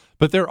ton,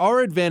 but there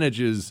are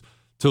advantages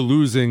to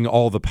losing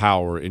all the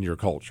power in your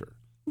culture.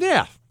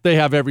 Yeah, they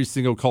have every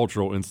single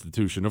cultural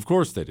institution. Of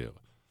course they do.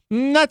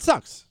 That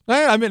sucks.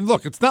 I mean,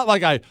 look, it's not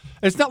like I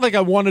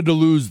wanted to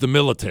lose the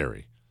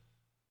military,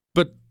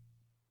 but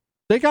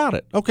they got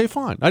it. Okay,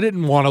 fine. I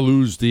didn't want to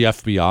lose the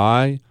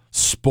FBI,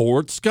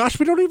 sports. Gosh,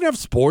 we don't even have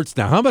sports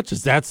now. How much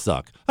does that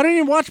suck? I don't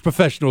even watch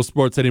professional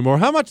sports anymore.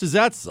 How much does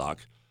that suck?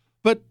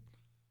 But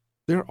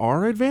there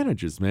are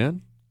advantages,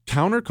 man.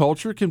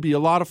 Counterculture can be a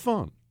lot of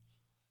fun.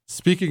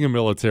 Speaking of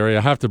military,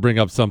 I have to bring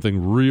up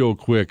something real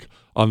quick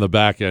on the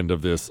back end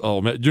of this. Oh,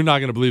 man, you're not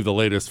going to believe the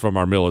latest from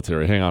our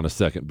military. Hang on a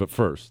second. But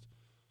first,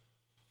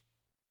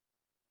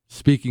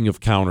 speaking of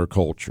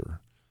counterculture,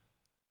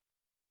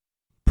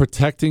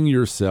 protecting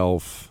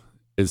yourself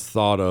is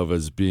thought of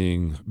as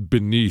being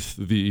beneath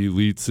the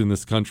elites in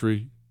this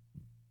country.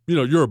 You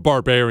know, you're a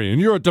barbarian.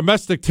 You're a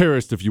domestic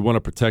terrorist if you want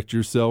to protect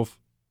yourself.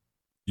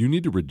 You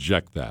need to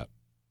reject that.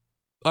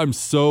 I'm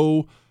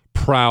so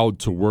proud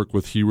to work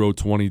with Hero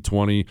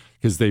 2020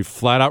 because they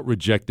flat out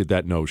rejected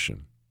that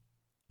notion.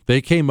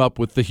 They came up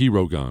with the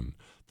Hero gun,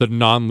 the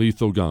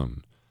non-lethal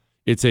gun.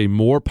 It's a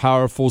more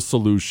powerful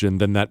solution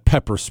than that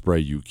pepper spray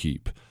you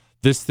keep.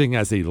 This thing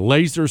has a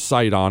laser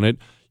sight on it.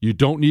 You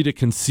don't need a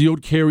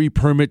concealed carry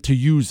permit to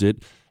use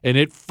it, and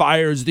it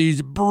fires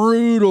these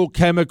brutal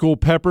chemical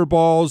pepper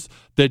balls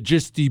that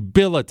just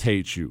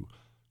debilitate you.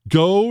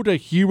 Go to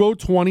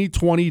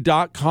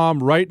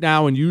Hero2020.com right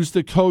now and use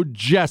the code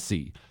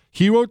Jesse.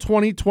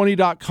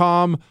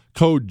 Hero2020.com,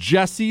 code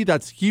Jesse.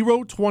 That's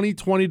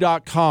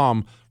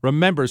Hero2020.com.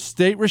 Remember,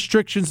 state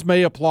restrictions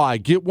may apply.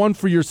 Get one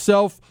for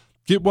yourself,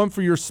 get one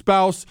for your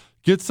spouse,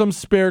 get some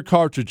spare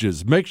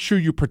cartridges. Make sure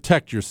you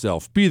protect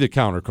yourself. Be the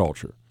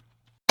counterculture.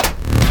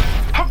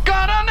 I've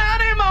got an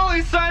animal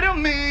inside of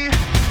me.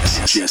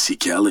 Jesse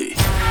Kelly.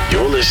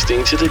 You're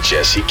listening to The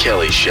Jesse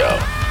Kelly Show.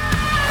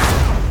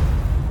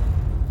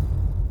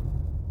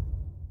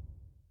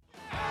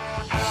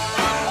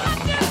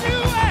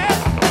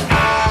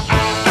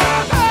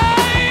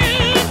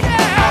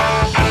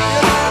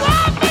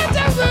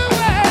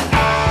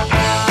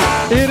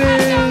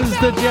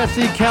 The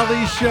Jesse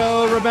Kelly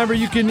Show. Remember,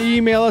 you can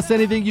email us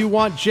anything you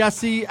want.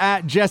 Jesse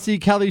at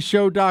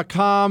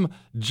jessekellyshow.com.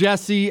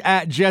 Jesse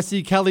at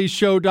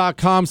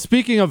jessekellyshow.com.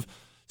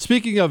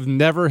 Speaking of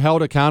never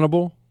held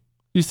accountable,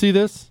 you see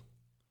this?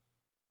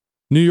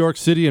 New York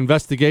City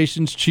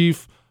Investigations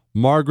Chief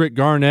Margaret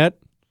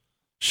Garnett.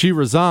 She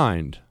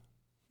resigned.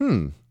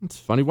 It's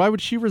funny. Why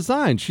would she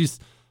resign? She's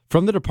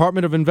from the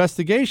Department of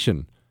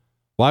Investigation.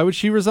 Why would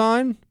she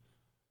resign?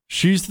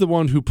 She's the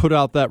one who put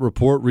out that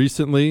report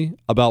recently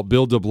about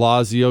Bill de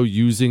Blasio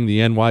using the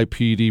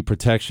NYPD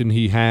protection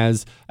he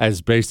has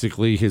as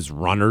basically his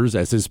runners,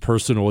 as his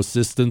personal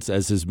assistants,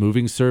 as his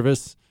moving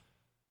service.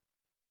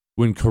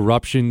 When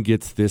corruption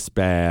gets this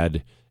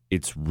bad,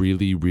 it's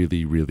really,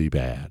 really, really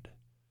bad.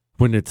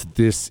 When it's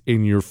this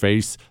in your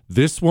face,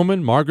 this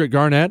woman, Margaret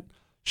Garnett,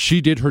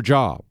 she did her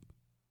job.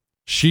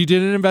 She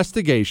did an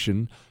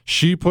investigation.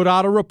 She put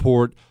out a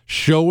report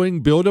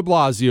showing Bill de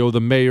Blasio, the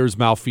mayor's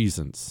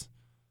malfeasance.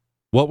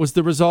 What was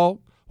the result?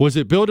 Was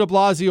it Bill de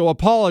Blasio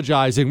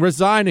apologizing,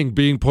 resigning,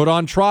 being put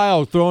on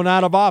trial, thrown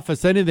out of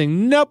office,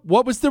 anything? Nope.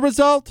 What was the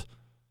result?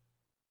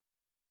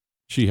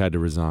 She had to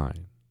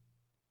resign.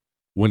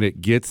 When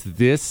it gets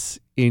this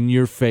in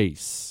your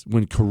face,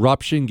 when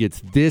corruption gets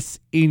this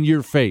in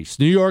your face,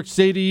 New York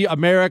City,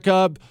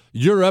 America,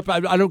 Europe,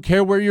 I don't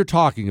care where you're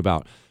talking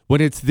about.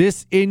 When it's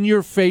this in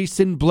your face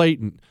and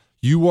blatant,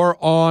 you are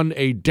on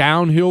a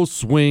downhill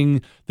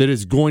swing that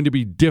is going to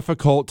be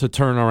difficult to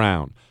turn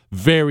around.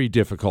 Very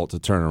difficult to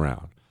turn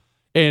around.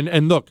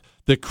 And look,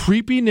 the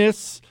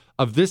creepiness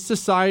of this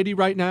society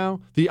right now,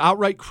 the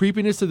outright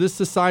creepiness of this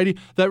society,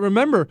 that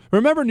remember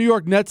New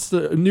York Nets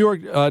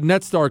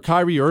star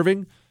Kyrie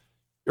Irving,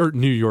 or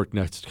New York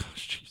Nets,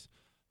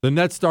 the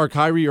Nets star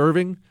Kyrie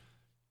Irving,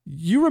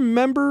 you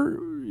remember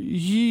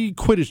he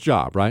quit his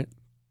job, right?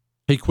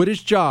 He quit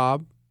his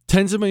job,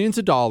 tens of millions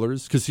of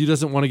dollars, because he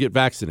doesn't want to get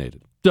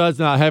vaccinated. Does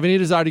not have any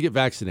desire to get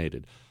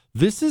vaccinated.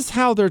 This is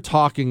how they're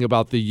talking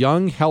about the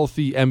young,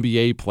 healthy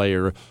NBA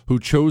player who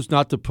chose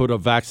not to put a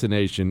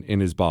vaccination in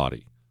his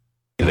body.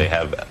 They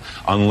have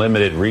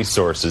unlimited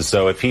resources.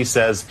 So if he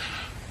says,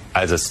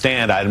 as a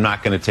stand, I'm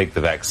not going to take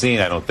the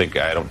vaccine, I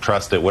don't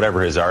trust it,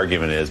 whatever his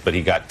argument is, but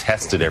he got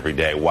tested every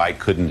day, why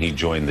couldn't he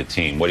join the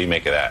team? What do you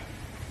make of that?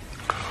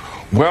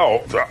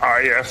 Well,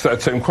 I asked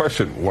that same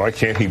question. Why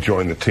can't he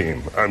join the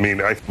team? I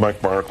mean,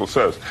 Mike Markle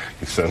says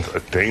he sends a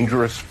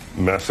dangerous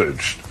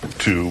message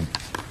to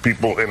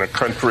people in a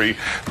country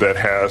that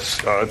has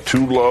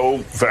too low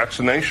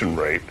vaccination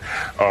rate.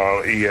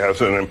 He has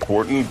an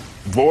important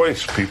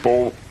voice.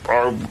 People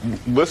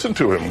listen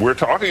to him. We're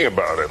talking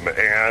about him,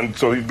 and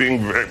so he's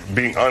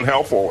being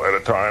unhelpful at a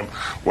time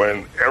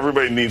when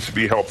everybody needs to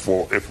be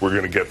helpful if we're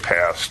going to get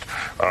past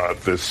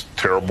this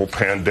terrible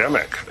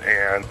pandemic.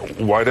 And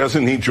why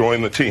doesn't he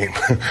join the team?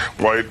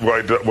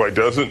 Why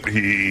doesn't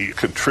he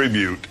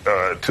contribute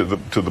to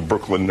the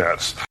Brooklyn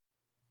Nets?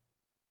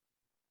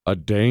 A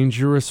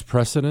dangerous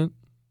precedent?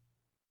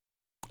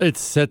 It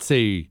sets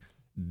a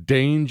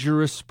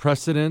dangerous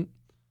precedent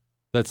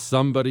that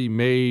somebody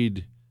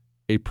made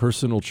a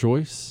personal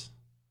choice?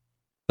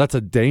 That's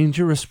a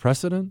dangerous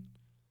precedent?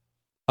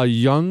 A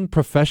young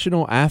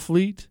professional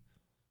athlete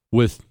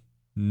with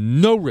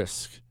no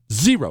risk,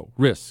 zero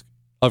risk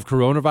of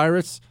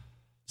coronavirus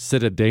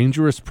set a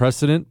dangerous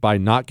precedent by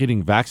not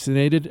getting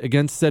vaccinated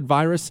against said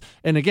virus?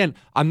 And again,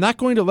 I'm not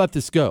going to let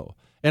this go.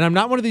 And I'm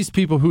not one of these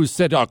people who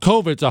said, "Oh,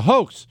 COVID's a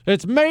hoax.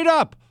 It's made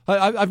up."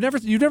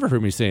 You've never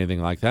heard me say anything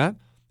like that.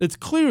 It's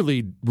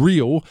clearly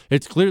real.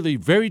 It's clearly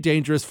very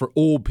dangerous for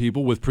old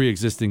people with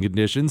pre-existing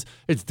conditions.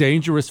 It's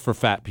dangerous for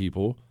fat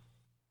people.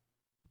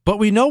 But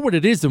we know what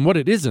it is and what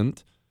it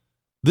isn't.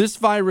 This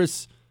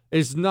virus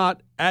is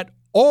not at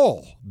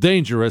all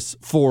dangerous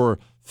for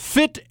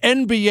fit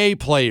NBA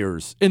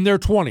players in their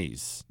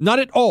 20s. Not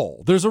at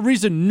all. There's a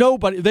reason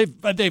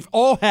they've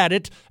all had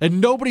it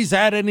and nobody's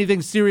had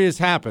anything serious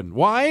happen.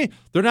 Why?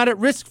 They're not at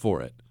risk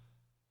for it.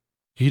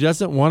 He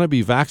doesn't want to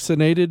be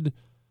vaccinated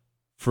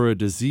for a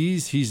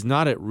disease he's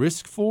not at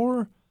risk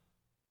for,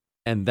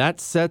 and that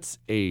sets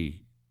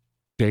a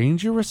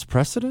dangerous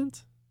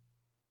precedent?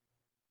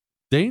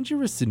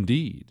 Dangerous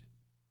indeed.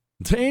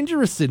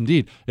 Dangerous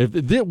indeed.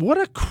 What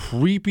a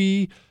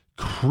creepy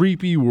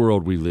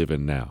world we live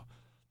in now.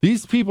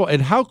 These people,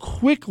 and how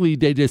quickly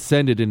they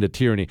descended into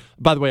tyranny.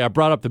 By the way, I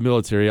brought up the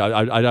military.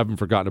 I haven't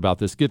forgotten about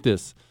this. Get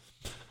this.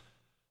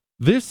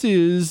 This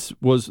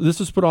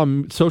was put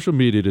on social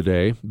media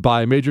today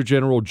by Major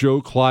General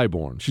Joe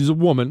Clyburn. She's a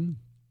woman.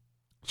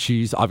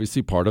 She's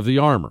obviously part of the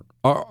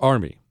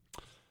Army.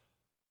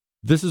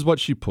 This is what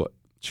she put.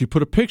 She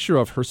put a picture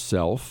of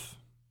herself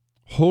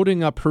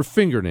holding up her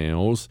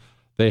fingernails.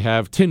 They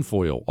have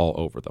tinfoil all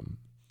over them.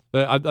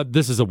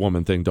 This is a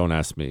woman thing, don't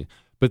ask me.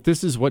 But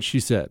this is what she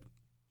said.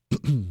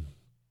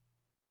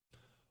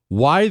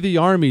 Why the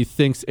Army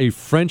thinks a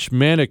French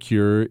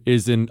manicure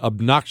is an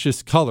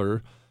obnoxious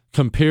color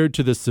compared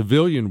to the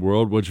civilian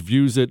world, which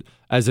views it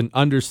as an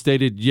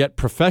understated yet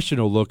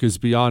professional look, is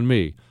beyond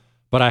me.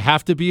 But I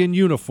have to be in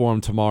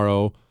uniform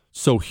tomorrow,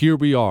 so here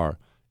we are.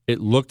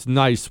 It looked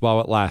nice while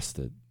it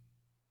lasted.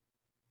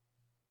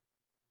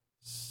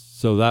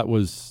 So that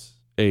was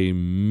a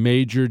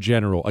major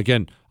general.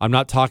 Again, I'm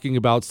not talking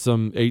about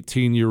some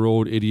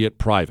 18-year-old idiot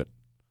private.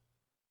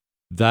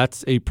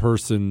 That's a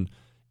person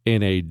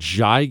in a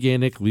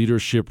gigantic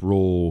leadership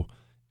role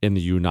in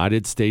the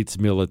United States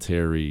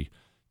military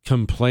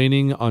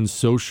complaining on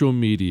social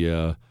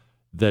media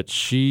that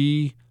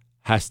she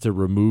has to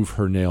remove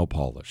her nail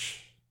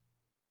polish.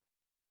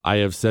 I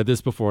have said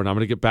this before, and I'm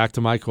going to get back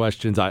to my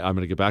questions. I'm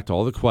going to get back to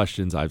all the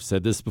questions. I've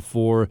said this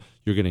before.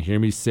 You're going to hear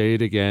me say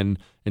it again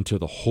until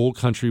the whole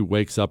country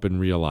wakes up and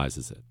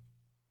realizes it.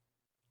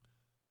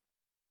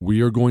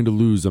 We are going to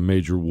lose a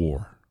major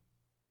war.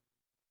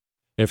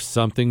 If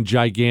something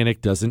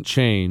gigantic doesn't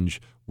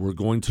change, we're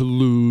going to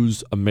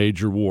lose a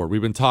major war.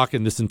 We've been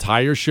talking this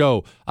entire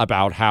show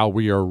about how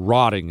we are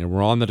rotting and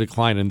we're on the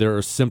decline, and there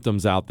are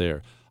symptoms out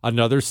there.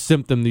 Another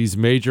symptom these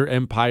major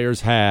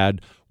empires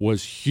had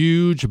was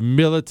huge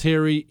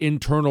military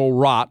internal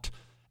rot,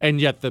 and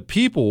yet the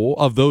people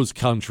of those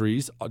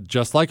countries,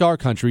 just like our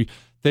country,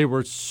 they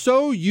were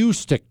so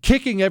used to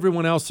kicking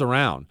everyone else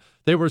around.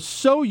 They were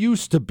so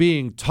used to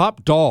being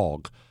top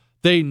dog.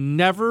 They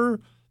never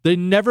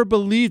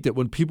believed it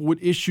when people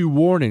would issue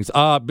warnings.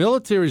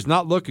 Military's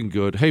not looking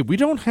good. Hey, we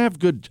don't have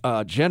good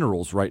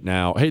generals right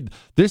now. Hey,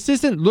 this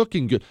isn't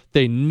looking good.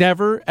 They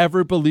never,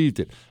 ever believed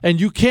it. And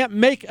you can't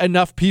make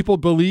enough people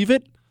believe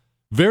it,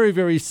 very,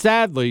 very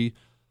sadly,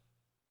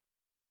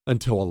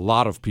 until a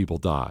lot of people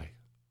die.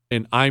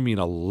 And I mean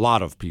a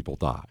lot of people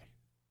die.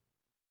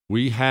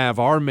 We have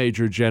our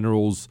major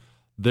generals,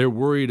 they're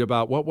worried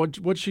about,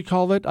 what'd she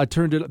call it? I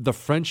turned it, the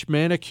French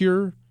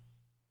manicure.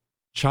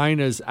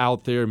 China's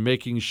out there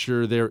making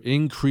sure they're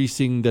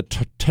increasing the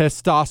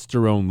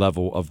testosterone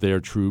level of their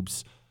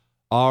troops.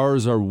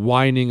 Ours are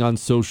whining on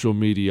social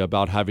media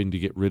about having to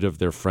get rid of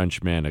their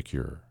French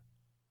manicure.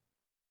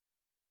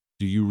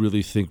 Do you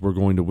really think we're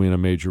going to win a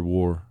major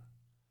war?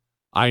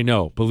 I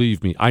know,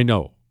 believe me, I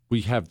know.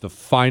 We have the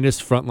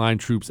finest frontline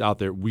troops out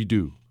there. We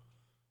do.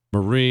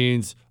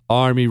 Marines,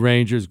 Army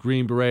Rangers,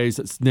 Green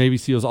Berets, Navy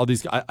SEALs, all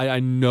these guys. I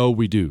know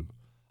we do.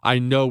 I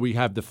know we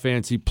have the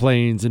fancy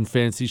planes and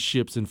fancy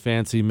ships and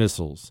fancy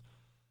missiles.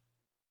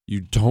 You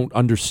don't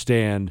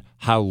understand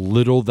how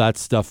little that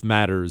stuff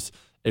matters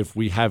if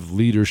we have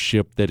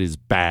leadership that is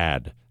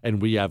bad,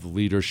 and we have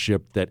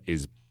leadership that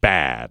is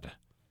bad.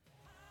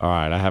 All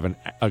right, I have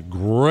a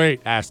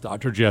great Ask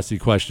Dr. Jesse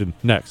question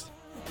next.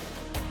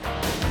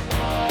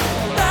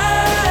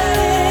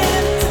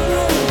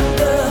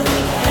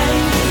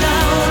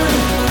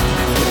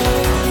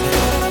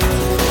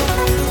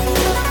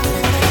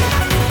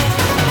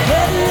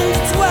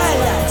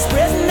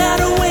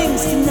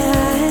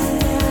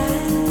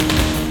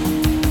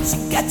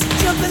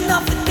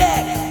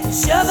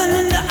 Shoving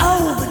into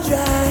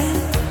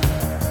overdrive.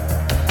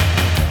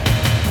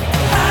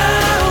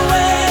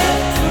 Highway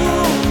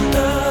through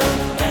the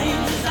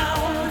danger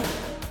zone.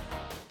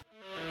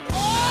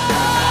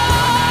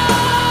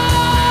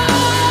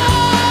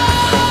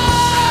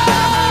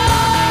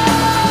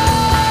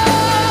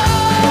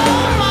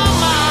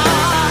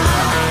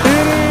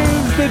 It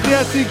is the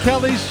Jesse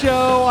Kelly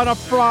Show on a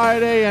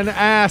Friday, and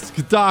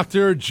Ask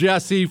Dr.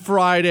 Jesse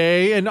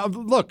Friday. And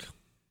look,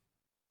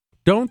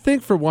 don't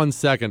think for one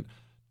second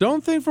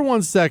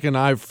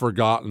I've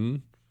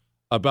forgotten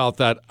about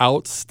that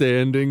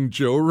outstanding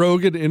Joe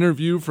Rogan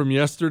interview from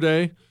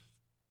yesterday.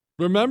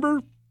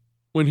 Remember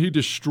when he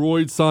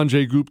destroyed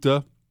Sanjay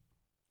Gupta?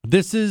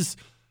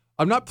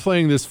 I'm not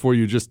playing this for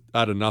you just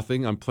out of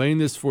nothing. I'm playing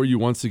this for you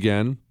once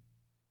again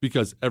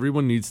because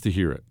everyone needs to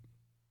hear it.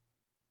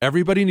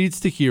 Everybody needs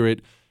to hear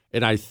it,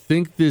 and I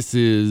think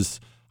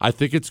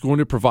it's going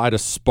to provide a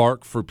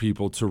spark for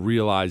people to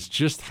realize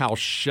just how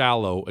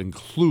shallow and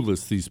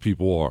clueless these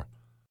people are.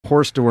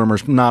 Horse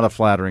dewormer's not a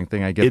flattering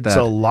thing. I get that. It's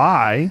a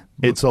lie.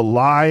 It's a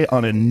lie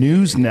on a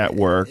news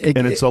network,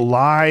 and it's a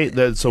lie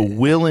that's a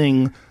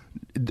willing.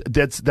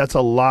 That's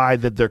a lie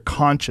that they're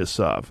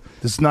conscious of.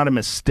 This is not a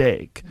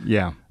mistake.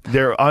 Yeah.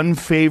 They're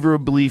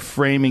unfavorably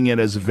framing it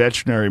as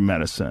veterinary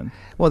medicine.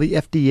 Well, the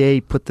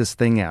FDA put this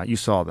thing out. You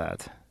saw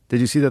that. Did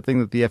you see that thing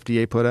that the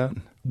FDA put out?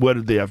 What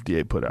did the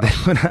FDA put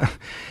out?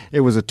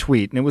 It was a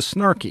tweet, and it was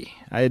snarky.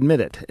 I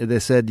admit it. They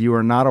said, "You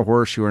are not a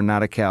horse. You are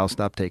not a cow.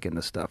 Stop taking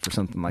this stuff," or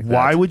something like that.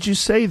 Why would you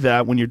say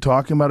that when you're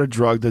talking about a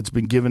drug that's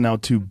been given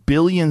out to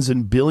billions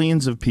and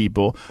billions of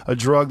people, a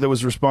drug that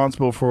was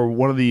responsible for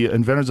one of the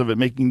inventors of it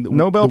making the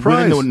Nobel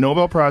Prize. winning the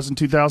Nobel Prize in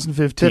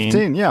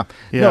 2015? Yeah.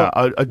 Yeah,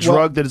 No, a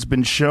drug that has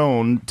been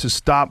shown to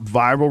stop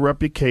viral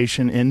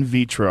replication in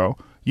vitro.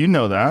 You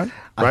know that,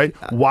 right?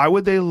 Why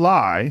would they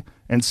lie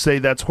and say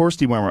that's horse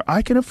dewormer?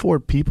 I can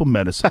afford people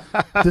medicine.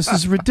 This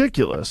is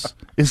ridiculous.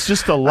 It's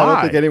just a lie. I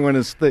don't think anyone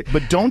is.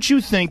 But don't you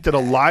think that a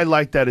lie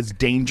like that is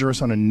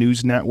dangerous on a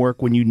news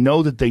network when you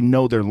know that they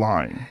know they're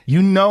lying?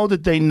 You know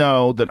that they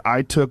know that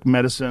I took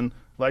medicine.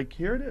 Like,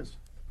 here it is.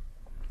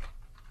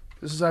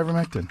 This is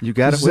ivermectin. You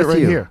got this it is with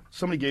right you. here.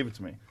 Somebody gave it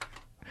to me.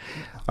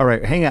 All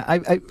right, hang on.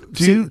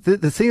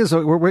 The thing is,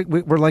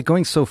 we're like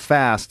going so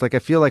fast. Like I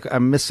feel like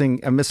I'm missing.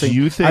 Do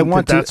you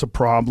think that's a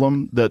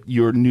problem that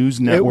your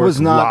news network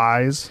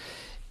lies?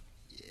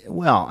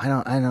 Well, I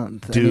don't.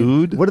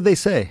 Dude, I mean, what did they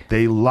say?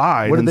 They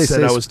lied What did and they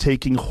said say? I was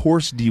taking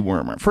horse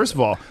dewormer. First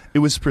of all, it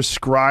was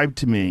prescribed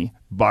to me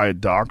by a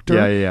doctor.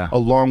 Yeah.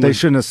 Along They with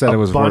shouldn't have said a it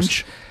was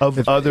bunch horse.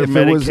 of other it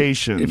was-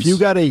 medications. if you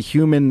got a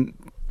human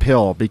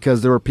pill,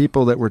 because there were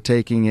people that were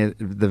taking it,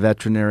 the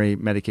veterinary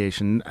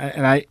medication,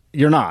 and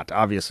you're not,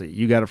 obviously.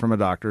 You got it from a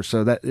doctor,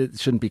 so that it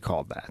shouldn't be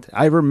called that.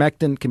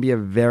 Ivermectin can be a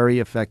very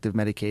effective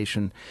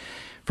medication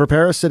for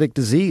parasitic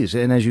disease,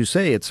 and as you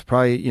say, it's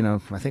probably,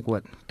 I think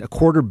a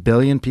 250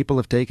 million people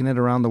have taken it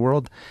around the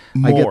world.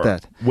 More, I get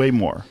that. way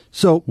more.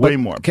 So way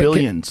more.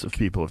 Billions of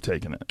people have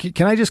taken it.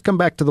 Can I just come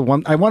back to the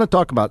one I want to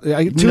talk about? Two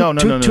things on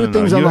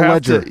You the have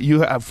ledger.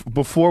 You have,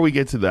 before we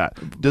get to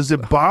that, does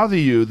it bother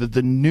you that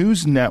the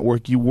news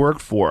network you work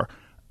for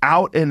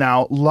out and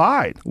out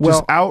lied,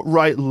 just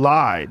outright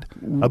lied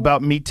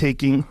about me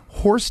taking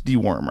horse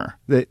dewormer?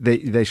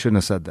 They shouldn't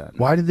have said that.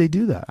 Why did they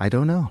do that? I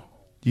don't know.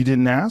 You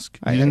didn't ask?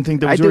 You didn't think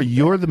that was yours?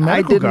 You're the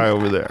medical guy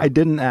over there. I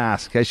didn't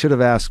ask. I should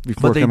have asked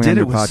before But they coming did on it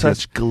your with podcast.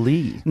 such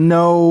glee.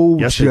 No,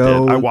 Yes,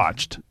 Joe. they did. I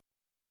watched.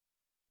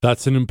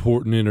 That's an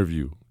important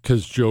interview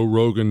because Joe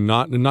Rogan,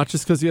 not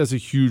just because he has a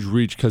huge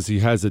reach, because he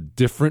has a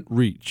different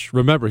reach.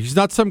 Remember, he's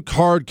not some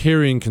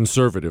card-carrying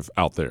conservative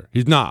out there.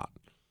 He's not.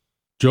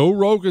 Joe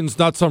Rogan's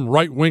not some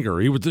right-winger.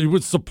 He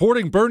was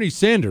supporting Bernie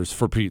Sanders,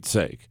 for Pete's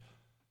sake.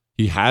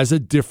 He has a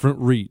different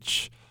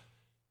reach.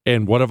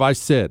 And what have I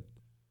said?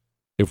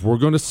 If we're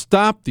going to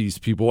stop these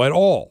people at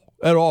all,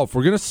 if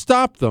we're going to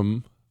stop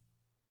them,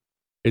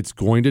 it's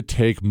going to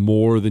take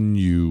more than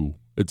you.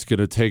 It's going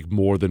to take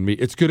more than me.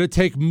 It's going to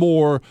take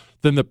more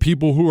than the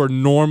people who are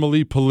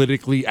normally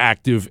politically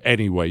active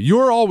anyway.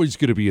 You're always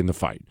going to be in the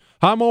fight.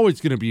 I'm always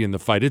going to be in the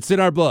fight. It's in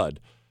our blood.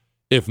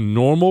 If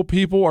normal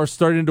people are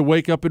starting to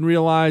wake up and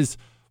realize,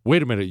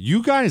 wait a minute,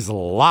 you guys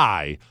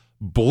lie,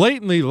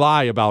 blatantly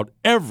lie about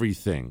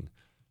everything,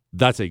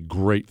 that's a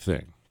great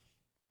thing.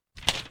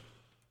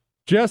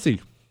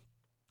 Jesse,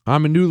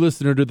 I'm a new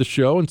listener to the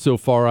show, and so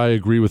far I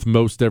agree with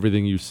most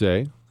everything you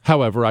say.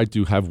 However, I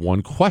do have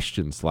one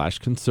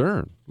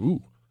question/concern.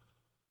 Ooh.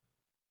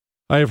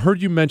 I have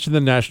heard you mention the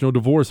national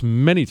divorce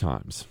many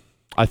times.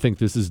 I think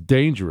this is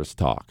dangerous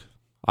talk.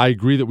 I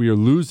agree that we are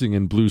losing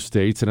in blue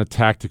states and a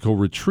tactical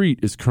retreat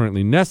is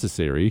currently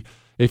necessary.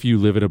 If you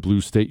live in a blue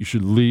state, you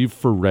should leave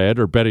for red,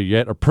 or better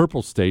yet, a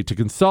purple state to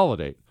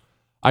consolidate.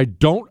 I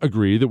don't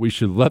agree that we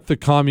should let the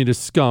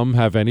communist scum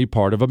have any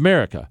part of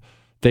America.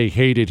 They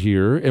hate it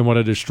here and want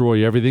to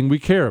destroy everything we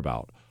care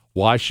about.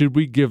 Why should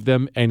we give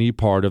them any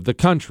part of the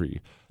country?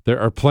 There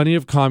are plenty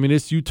of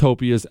communist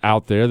utopias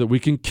out there that we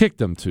can kick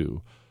them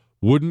to.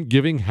 Wouldn't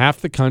giving half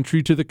the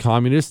country to the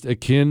communists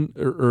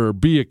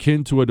be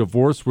akin to a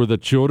divorce where the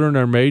children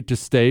are made to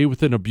stay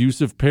with an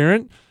abusive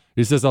parent?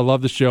 He says, I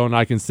love the show, and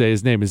I can say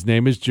his name. His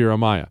name is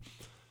Jeremiah.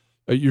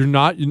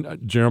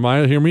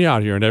 Jeremiah, hear me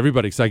out here, and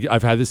everybody, because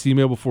I've had this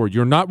email before.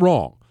 You're not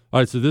wrong. All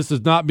right, so this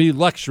is not me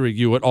lecturing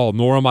you at all,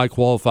 nor am I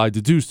qualified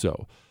to do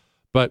so.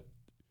 But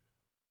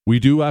we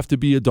do have to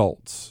be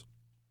adults.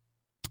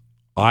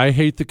 I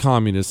hate the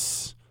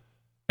communists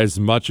as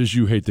much as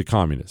you hate the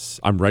communists.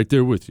 I'm right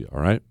there with you,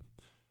 all right?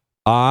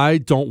 I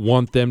don't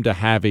want them to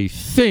have a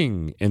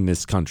thing in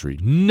this country.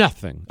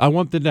 Nothing. I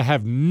want them to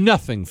have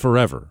nothing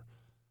forever,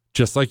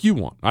 just like you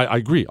want. I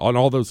agree on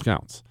all those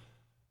counts.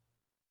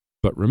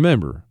 But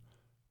remember,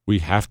 we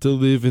have to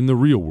live in the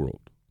real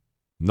world.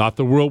 Not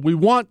the world we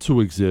want to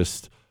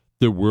exist,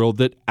 the world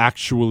that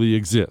actually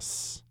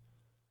exists.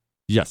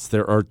 Yes,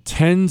 there are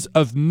tens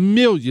of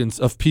millions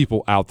of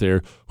people out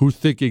there who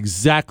think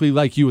exactly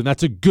like you, and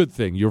that's a good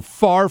thing. You're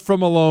far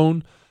from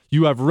alone.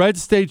 You have red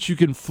states you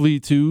can flee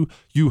to.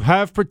 You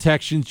have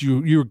protections.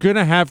 You're going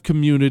to have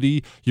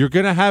community. You're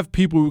going to have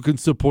people who can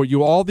support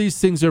you. All these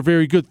things are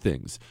very good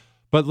things.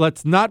 But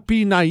let's not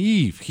be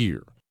naive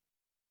here.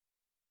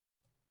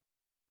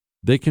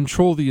 They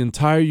control the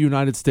entire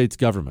United States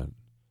government.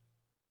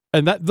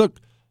 And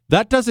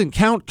that doesn't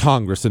count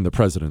Congress and the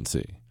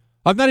presidency.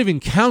 I'm not even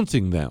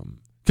counting them,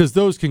 because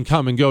those can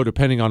come and go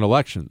depending on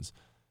elections.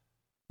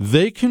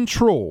 They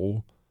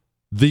control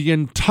the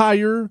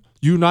entire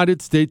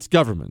United States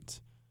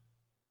government.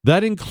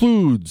 That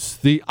includes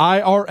the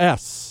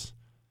IRS,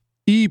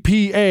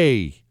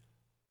 EPA,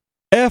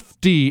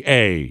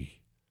 FDA.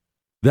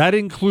 That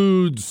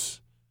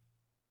includes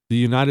the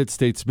United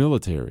States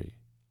military.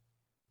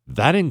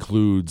 That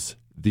includes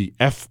the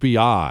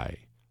FBI,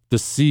 the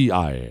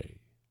CIA.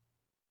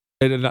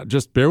 And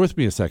just bear with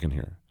me a second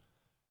here.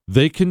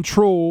 They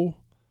control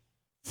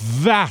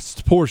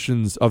vast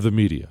portions of the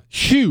media,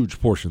 huge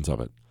portions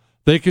of it.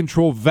 They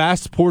control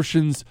vast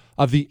portions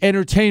of the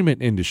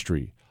entertainment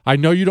industry. I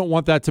know you don't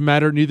want that to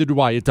matter, neither do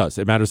I. It does.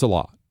 It matters a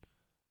lot.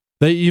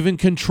 They even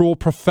control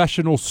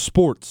professional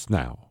sports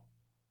now.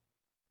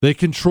 They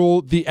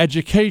control the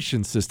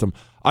education system.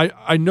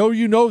 I know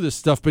you know this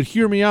stuff, but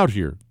hear me out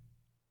here.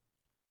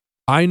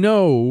 I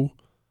know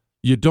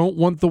you don't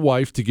want the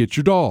wife to get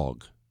your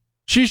dog.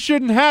 She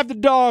shouldn't have the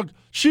dog.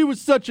 She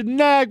was such a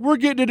nag. We're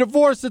getting a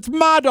divorce. It's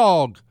my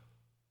dog.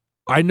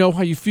 I know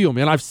how you feel,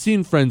 man. I've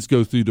seen friends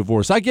go through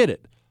divorce. I get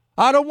it.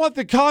 I don't want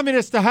the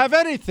communists to have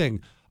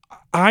anything.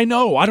 I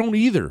know. I don't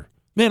either.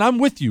 Man, I'm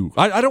with you.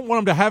 I don't want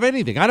them to have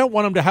anything. I don't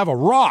want them to have a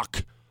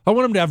rock. I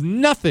want them to have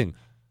nothing.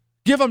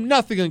 Give them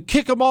nothing and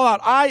kick them all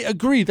out. I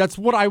agree. That's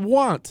what I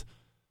want.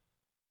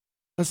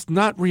 That's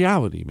not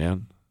reality,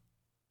 man.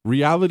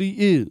 Reality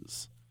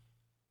is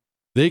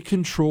they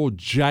control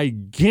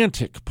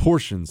gigantic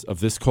portions of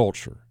this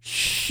culture.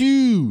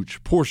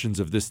 Huge portions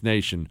of this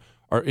nation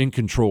are in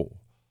control.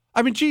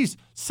 I mean, geez,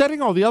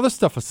 setting all the other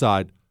stuff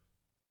aside,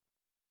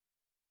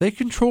 they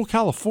control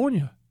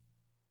California.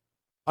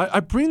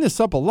 I bring this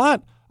up a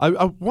lot.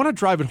 I want to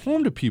drive it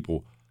home to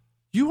people.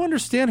 You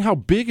understand how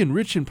big and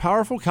rich and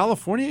powerful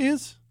California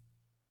is?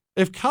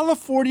 If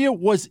California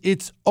was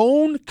its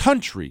own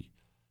country,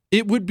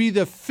 it would be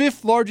the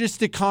 5th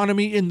largest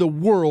economy in the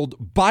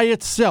world by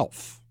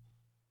itself.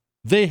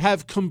 They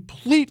have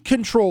complete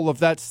control of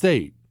that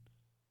state.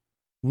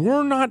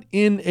 We're not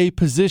in a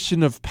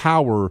position of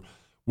power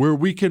where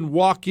we can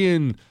walk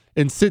in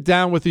and sit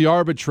down with the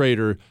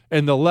arbitrator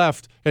and the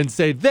left and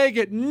say, they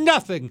get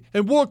nothing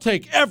and we'll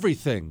take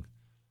everything.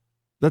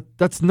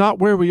 That's not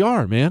where we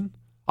are, man.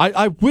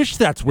 I wish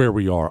that's where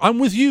we are. I'm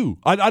with you.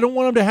 I don't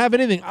want them to have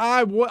anything.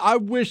 I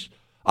wish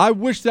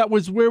that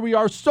was where we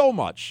are so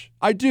much.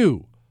 I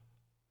do.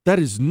 That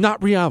is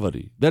not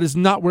reality. That is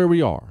not where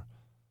we are.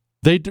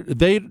 They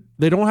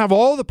don't have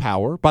all the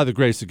power, by the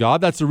grace of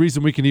God. That's the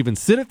reason we can even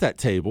sit at that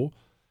table,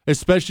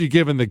 especially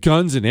given the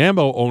guns and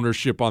ammo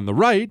ownership on the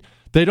right.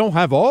 They don't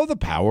have all the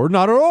power,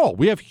 not at all.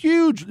 We have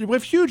huge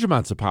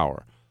amounts of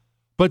power,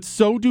 but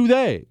so do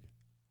they.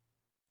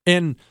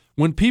 And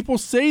when people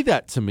say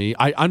that to me,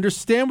 I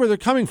understand where they're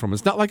coming from.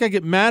 It's not like I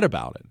get mad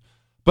about it,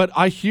 but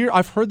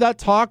I've heard that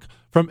talk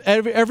from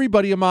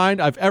everybody of mine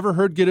I've ever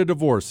heard get a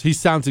divorce. He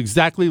sounds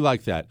exactly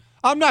like that.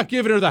 I'm not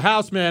giving her the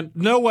house, man.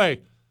 No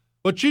way.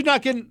 But she's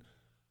not getting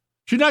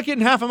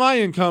half of my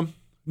income.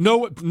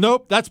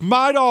 Nope. That's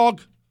my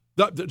dog.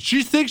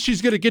 She thinks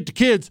she's going to get the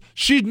kids.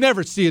 She's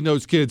never seeing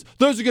those kids.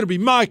 Those are going to be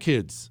my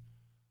kids.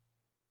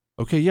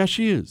 Okay, yeah,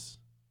 she is.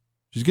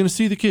 She's going to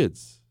see the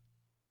kids.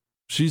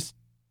 She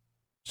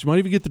might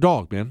even get the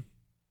dog, man.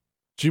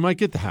 She might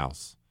get the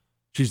house.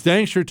 She's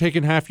dang sure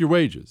taking half your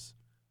wages.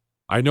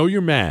 I know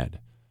you're mad,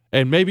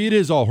 and maybe it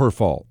is all her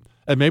fault,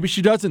 and maybe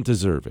she doesn't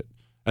deserve it.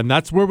 And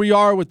that's where we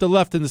are with the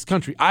left in this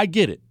country. I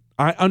get it.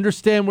 I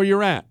understand where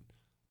you're at,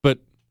 but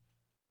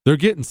they're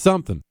getting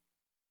something.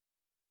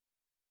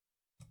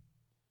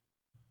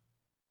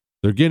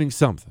 They're getting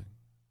something.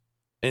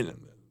 And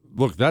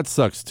look, that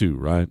sucks too,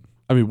 right?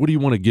 I mean, what do you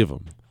want to give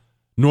them?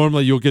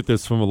 Normally you'll get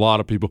this from a lot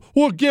of people.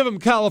 We'll give them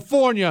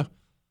California.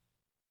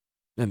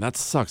 And that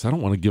sucks. I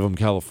don't want to give them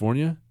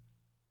California.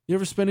 You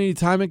ever spend any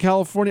time in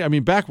California? I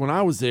mean, back when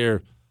I was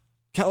there,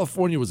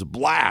 California was a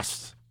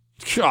blast.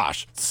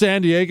 Gosh,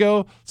 San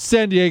Diego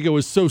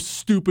is so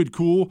stupid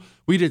cool.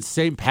 We did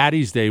St.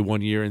 Patty's Day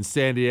one year in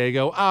San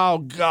Diego. Oh,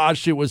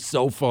 gosh, it was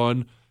so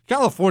fun.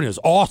 California is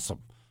awesome.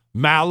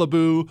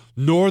 Malibu,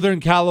 Northern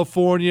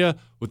California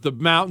with the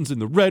mountains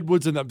and the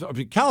redwoods.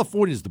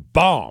 California is the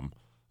bomb.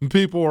 And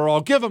people are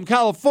all, give them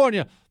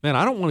California. Man,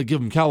 I don't want to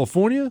give them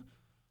California.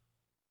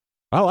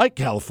 I like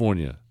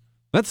California.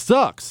 That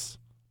sucks.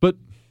 But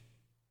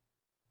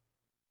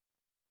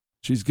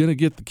she's going to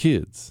get the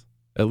kids,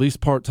 at least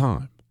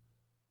part-time.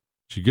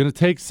 She's going to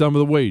take some of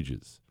the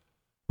wages.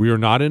 We are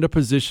not in a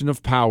position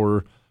of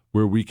power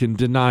where we can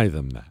deny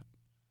them that.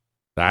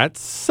 That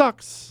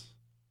sucks,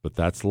 but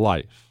that's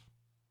life.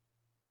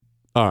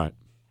 All right.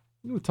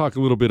 I'm going to talk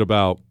a little bit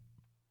about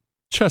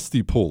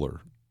Chesty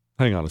Puller.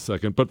 Hang on a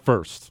second. But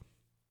first,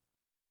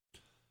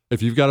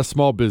 if you've got a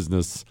small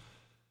business,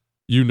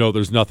 you know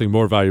there's nothing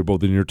more valuable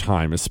than your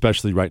time,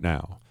 especially right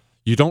now.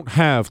 You don't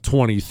have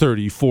 20,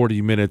 30,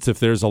 40 minutes if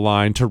there's a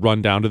line to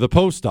run down to the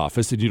post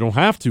office, and you don't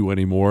have to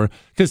anymore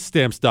because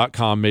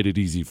Stamps.com made it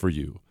easy for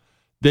you.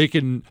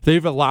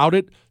 They've allowed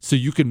it so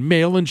you can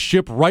mail and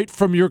ship right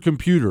from your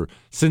computer.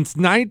 Since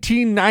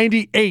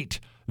 1998,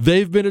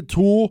 they've been a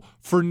tool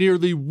for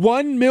nearly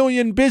 1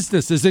 million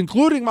businesses,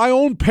 including my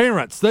own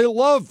parents. They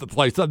love the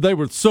place. They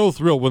were so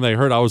thrilled when they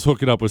heard I was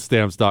hooking up with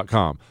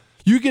Stamps.com.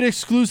 You get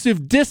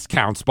exclusive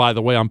discounts, by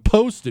the way, on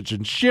postage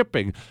and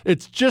shipping.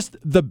 It's just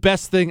the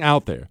best thing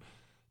out there.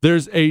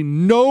 There's a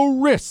no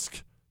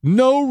risk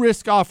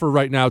offer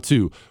right now,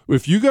 too.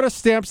 If you go to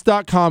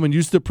Stamps.com and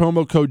use the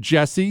promo code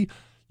Jesse,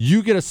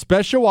 you get a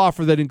special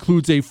offer that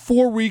includes a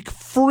 4-week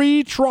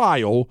free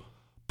trial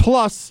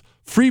plus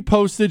free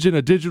postage and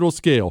a digital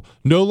scale.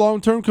 No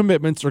long-term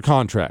commitments or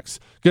contracts.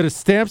 Go to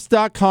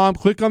Stamps.com,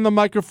 click on the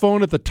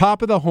microphone at the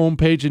top of the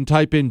homepage and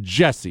type in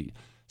Jesse.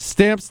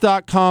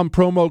 Stamps.com,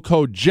 promo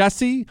code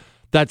Jesse.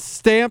 That's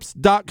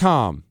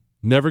Stamps.com.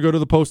 Never go to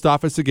the post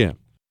office again.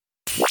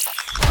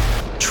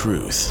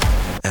 Truth,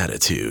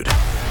 attitude,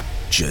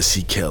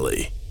 Jesse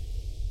Kelly.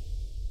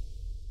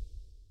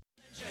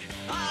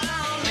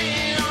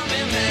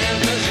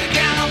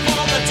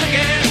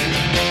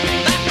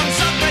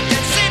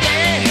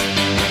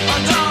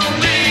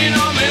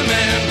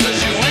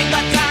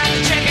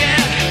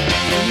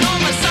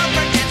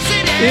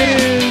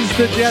 It is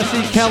the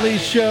Jesse Kelly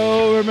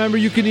Show. Remember,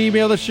 you can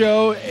email the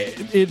show at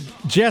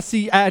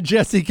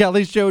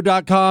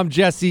jesse@jessekellyshow.com,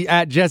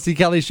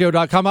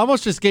 jesse@jessekellyshow.com. I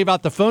almost just gave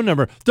out the phone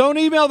number. Don't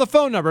email the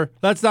phone number.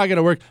 That's not going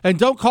to work. And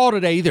don't call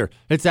today either.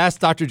 It's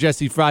Ask Dr.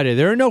 Jesse Friday.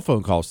 There are no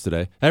phone calls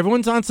today.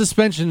 Everyone's on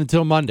suspension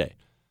until Monday.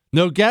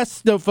 No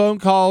guests, no phone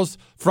calls.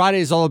 Friday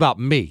is all about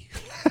me.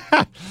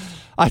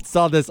 I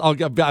saw this. I'll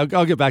get back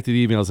to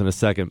the emails in a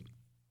second.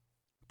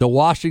 The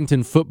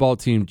Washington football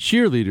team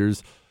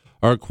cheerleaders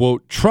are,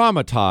 quote,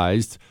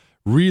 traumatized,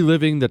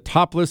 reliving the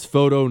topless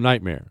photo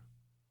nightmare.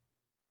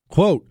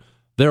 Quote,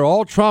 they're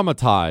all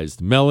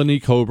traumatized, Melanie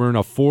Coburn,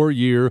 a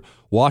 4-year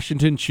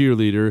Washington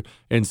cheerleader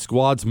and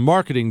squad's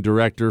marketing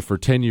director for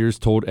 10 years,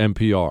 told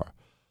NPR.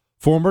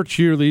 Former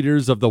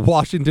cheerleaders of the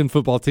Washington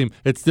football team,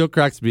 it still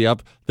cracks me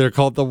up. They're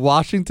called the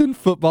Washington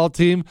football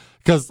team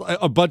because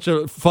a bunch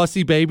of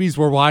fussy babies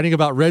were whining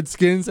about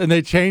Redskins and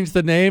they changed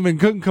the name and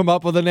couldn't come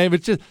up with a name.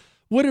 It's just...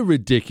 what a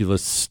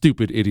ridiculous,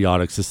 stupid,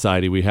 idiotic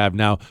society we have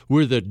now.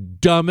 We're the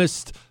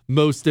dumbest,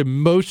 most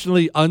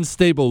emotionally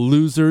unstable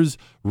losers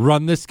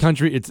run this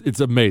country. It's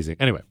amazing.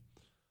 Anyway,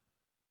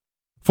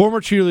 former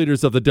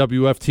cheerleaders of the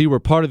WFT were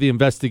part of the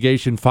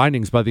investigation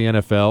findings by the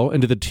NFL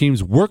into the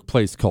team's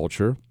workplace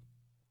culture,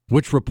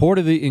 which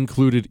reportedly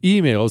included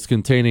emails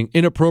containing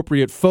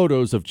inappropriate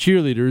photos of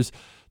cheerleaders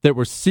that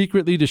were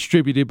secretly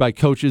distributed by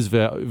coaches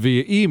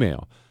via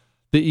email.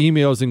 The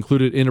emails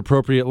included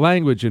inappropriate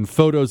language and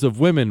photos of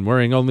women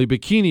wearing only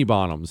bikini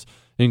bottoms,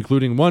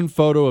 including one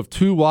photo of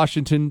 2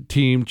 Washington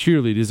team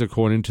cheerleaders,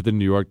 according to the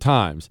New York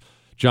Times.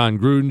 John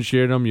Gruden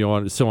shared them,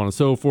 so on and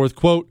so forth.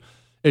 Quote,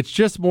 it's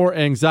just more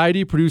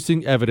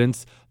anxiety-producing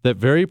evidence that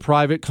very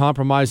private,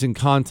 compromising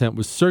content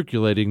was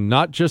circulating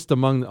not just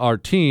among our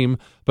team,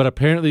 but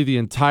apparently the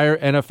entire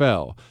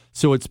NFL.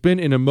 So it's been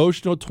an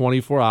emotional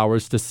 24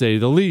 hours, to say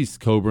the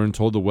least, Coburn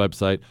told the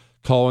website,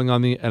 calling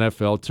on the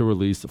NFL to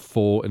release a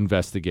full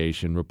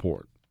investigation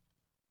report.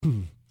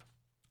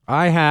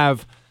 I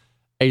have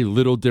a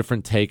little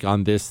different take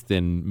on this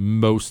than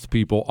most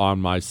people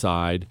on my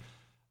side.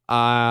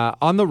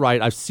 On the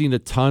right, I've seen a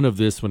ton of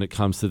this when it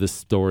comes to this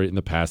story in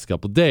the past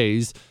couple of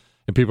days,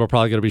 and people are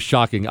probably going to be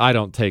shocking. I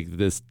don't take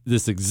this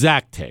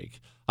exact take.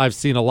 I've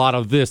seen a lot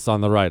of this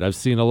on the right. I've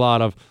seen a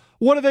lot of,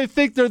 what do they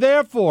think they're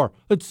there for?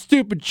 It's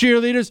stupid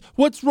cheerleaders.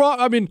 What's wrong?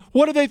 I mean,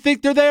 what do they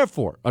think they're there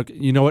for? Okay,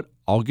 you know what?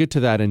 I'll get to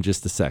that in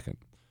just a second.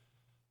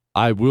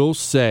 I will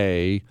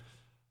say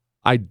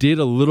I did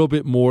a little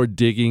bit more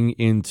digging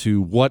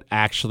into what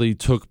actually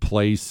took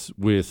place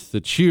with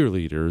the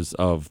cheerleaders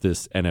of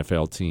this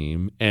NFL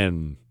team,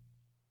 and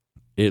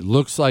it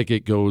looks like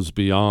it goes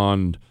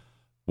beyond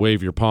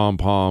wave your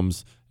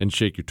pom-poms and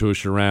shake your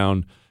tush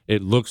around.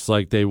 It looks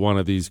like they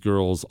wanted these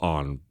girls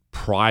on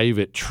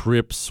private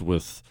trips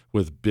with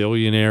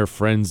billionaire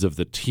friends of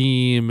the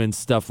team and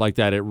stuff like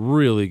that. It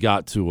really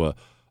got to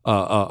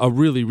a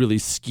really, really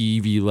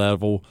skeevy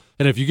level.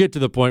 And if you get to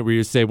the point where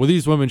you say, well,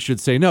 these women should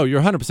say no,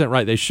 you're 100%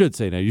 right. They should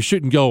say no. You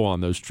shouldn't go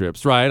on those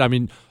trips, right? I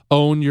mean,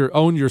 own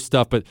your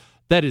stuff, but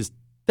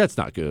that's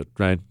not good,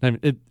 right? I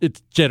mean,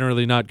 it's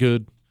generally not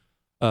good.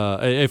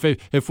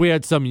 If we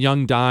had some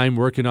young dime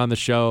working on the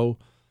show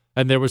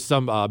and there was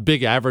some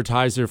big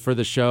advertiser for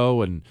the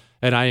show and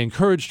I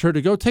encouraged her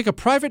to go take a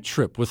private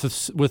trip with the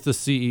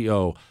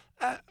CEO,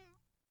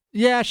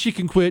 yeah, she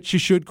can quit. She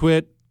should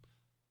quit.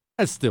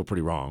 That's still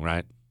pretty wrong,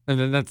 right? And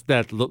then that's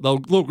that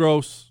little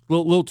gross,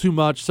 little too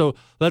much. So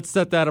let's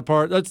set that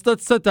apart. Let's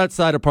set that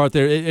side apart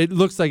there. It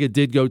looks like it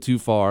did go too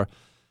far.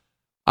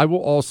 I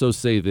will also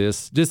say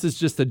this. This is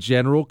just a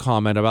general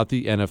comment about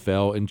the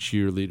NFL and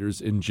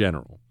cheerleaders in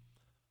general.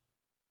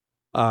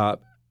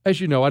 As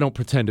you know, I don't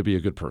pretend to be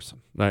a good person.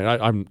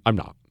 I'm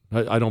not.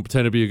 I don't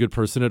pretend to be a good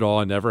person at all.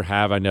 I never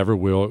have. I never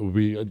will. It would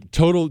be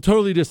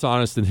totally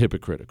dishonest and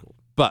hypocritical.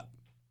 But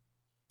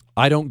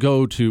I don't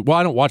watch the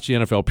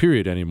NFL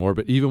period anymore,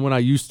 but even when I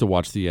used to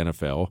watch the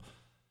NFL,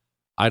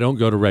 I don't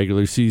go to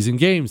regular season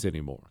games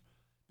anymore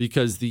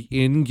because the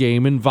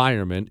in-game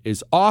environment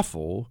is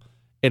awful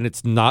and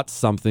it's not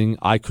something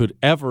I could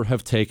ever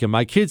have taken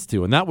my kids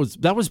to. And that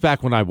was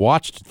back when I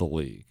watched the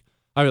league.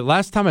 I mean,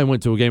 last time I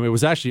went to a game, it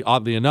was actually,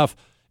 oddly enough,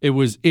 It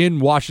was in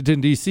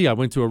Washington, D.C. I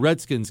went to a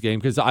Redskins game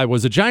because I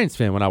was a Giants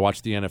fan when I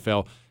watched the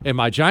NFL, and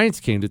my Giants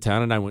came to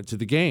town, and I went to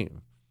the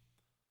game.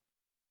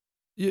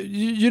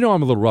 You know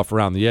I'm a little rough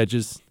around the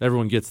edges.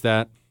 Everyone gets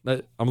that.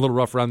 I'm a little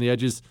rough around the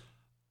edges.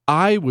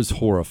 I was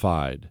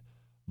horrified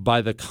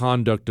by the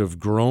conduct of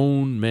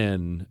grown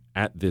men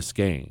at this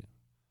game.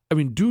 I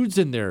mean, dudes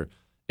in their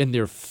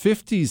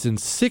 50s and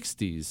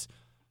 60s,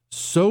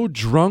 so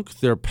drunk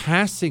they're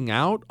passing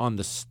out on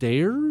the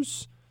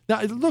stairs.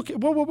 Now, look,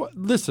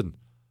 listen.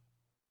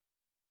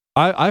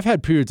 I've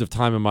had periods of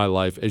time in my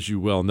life, as you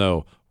well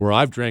know, where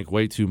I've drank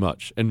way too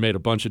much and made a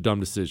bunch of dumb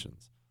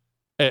decisions.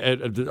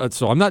 And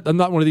so I'm not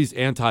one of these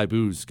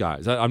anti-booze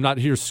guys. I'm not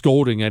here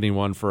scolding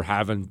anyone for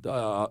having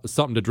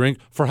something to drink,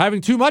 for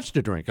having too much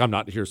to drink. I'm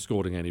not here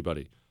scolding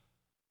anybody.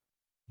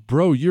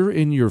 Bro, you're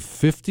in your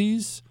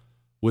 50s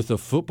with a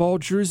football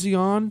jersey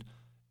on,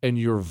 and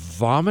you're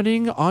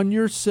vomiting on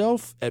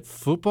yourself at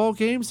football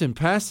games and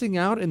passing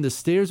out in the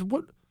stairs.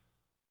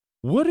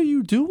 What are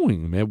you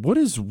doing, man? What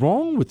is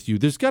wrong with you?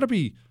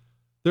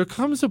 There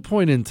comes a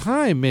point in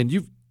time, man,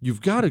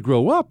 you've got to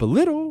grow up a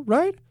little,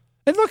 right?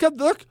 And look,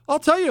 I'll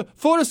tell you,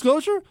 full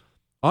disclosure,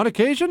 on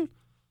occasion,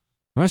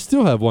 I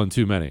still have one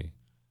too many.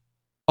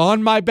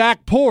 On my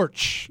back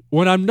porch,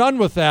 when I'm done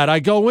with that, I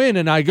go in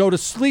and I go to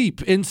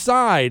sleep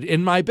inside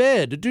in my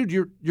bed. Dude,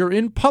 you're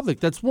in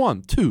public. That's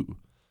one. Two,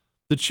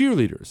 the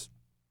cheerleaders.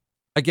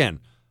 Again,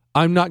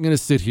 I'm not going to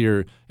sit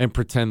here and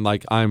pretend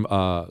like I'm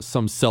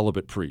some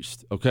celibate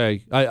priest,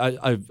 okay?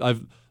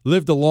 I've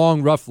lived a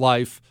long, rough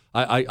life.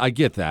 I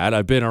get that.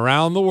 I've been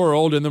around the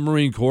world in the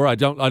Marine Corps.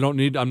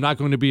 I'm not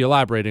going to be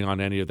elaborating on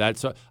any of that.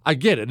 So I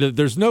get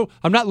it.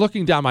 I'm not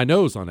looking down my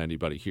nose on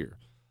anybody here.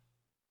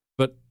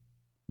 But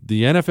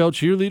the NFL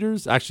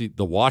cheerleaders, actually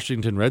the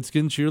Washington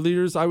Redskins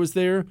cheerleaders, I was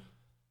there.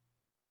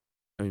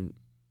 I mean,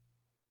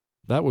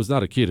 that was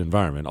not a kid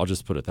environment. I'll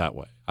just put it that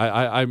way.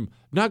 I'm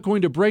not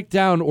going to break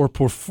down or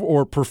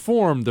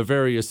perform the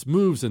various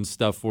moves and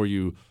stuff for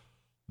you.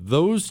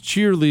 Those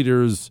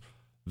cheerleaders,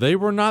 they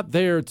were not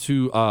there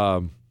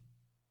to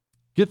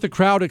get the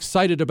crowd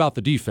excited about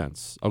the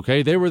defense,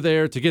 okay? They were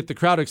there to get the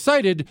crowd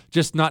excited,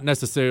 just not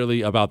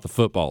necessarily about the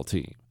football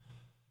team.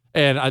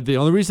 And the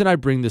only reason I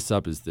bring this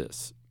up is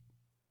this.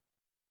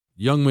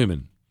 Young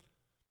women,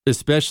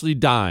 especially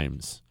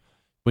dimes,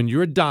 when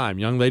you're a dime,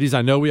 young ladies,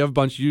 I know we have a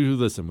bunch of you who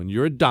listen. When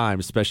you're a dime,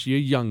 especially a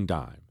young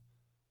dime,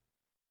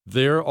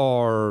 there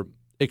are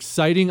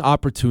exciting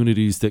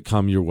opportunities that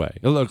come your way.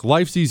 Look,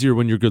 life's easier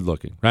when you're good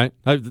looking, right?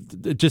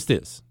 It just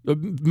is.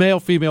 Male,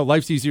 female,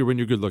 life's easier when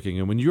you're good looking.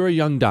 And when you're a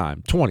young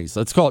dime, 20s,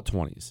 let's call it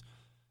 20s,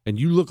 and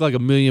you look like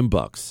 $1 million,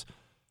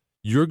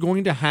 you're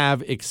going to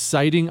have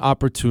exciting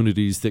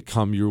opportunities that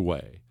come your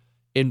way,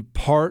 in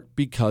part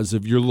because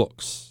of your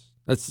looks.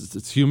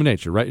 It's human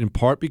nature, right? In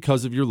part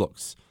because of your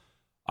looks.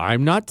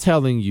 I'm not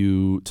telling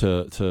you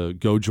to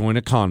go join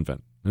a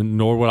convent,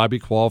 nor would I be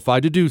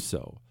qualified to do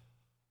so.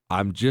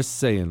 I'm just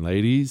saying,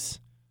 ladies,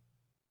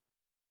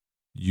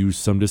 use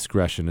some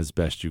discretion as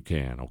best you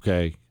can,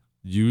 okay?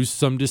 Use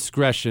some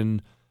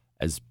discretion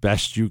as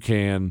best you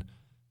can.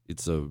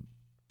 It's a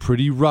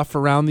pretty rough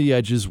around the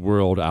edges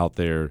world out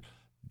there.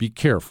 Be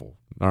careful,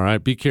 all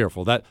right? Be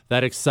careful. That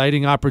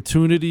exciting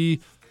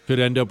opportunity could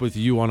end up with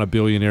you on a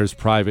billionaire's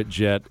private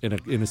jet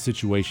in a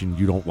situation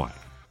you don't like.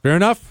 Fair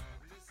enough?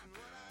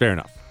 Fair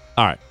enough.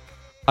 All right.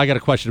 I got a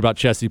question about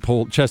Chesty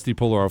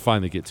Puller I'll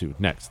finally get to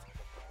next.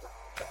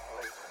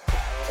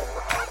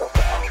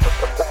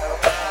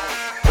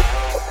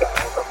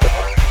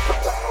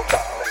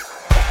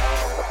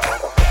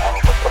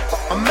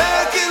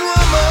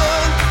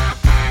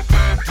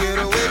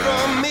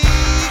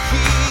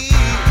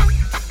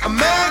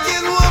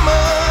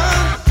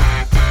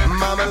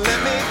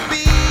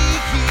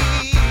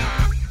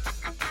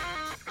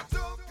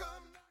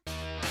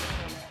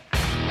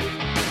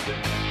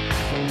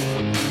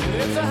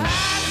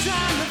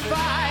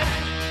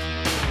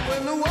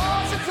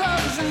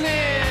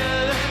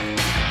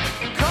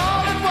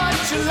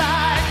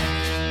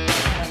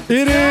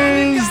 It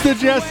is the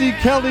Jesse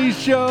Kelly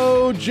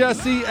Show.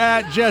 Jesse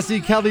at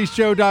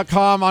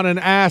jessekellyshow.com on an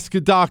Ask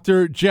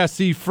Dr.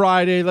 Jesse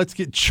Friday. Let's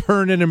get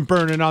churning and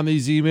burning on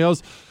these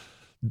emails.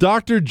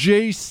 Dr.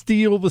 J.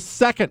 Steele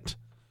II,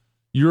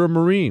 you're a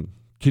Marine.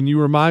 Can you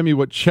remind me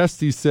what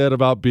Chesty said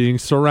about being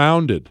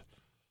surrounded?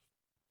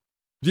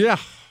 Yeah,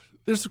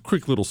 there's a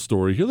quick little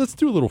story here. Let's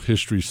do a little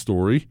history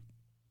story.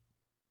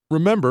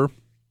 Remember,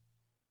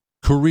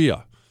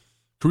 Korea.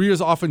 Korea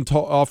is often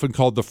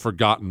called the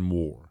Forgotten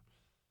War.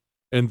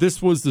 And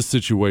this was the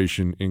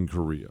situation in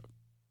Korea.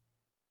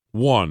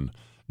 1,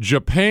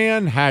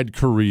 Japan had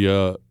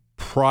Korea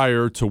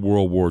prior to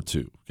World War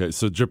II. Okay,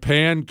 so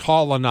Japan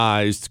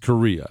colonized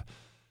Korea.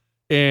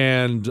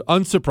 And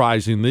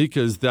unsurprisingly,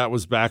 because that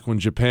was back when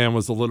Japan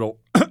was a little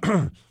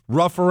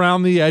rough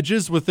around the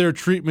edges with their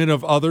treatment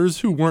of others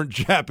who weren't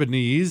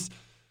Japanese,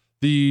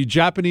 the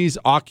Japanese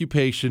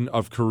occupation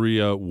of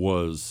Korea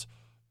was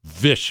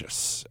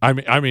vicious.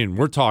 I mean,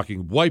 we're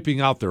talking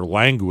wiping out their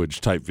language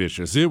type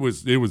vicious. It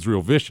was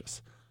real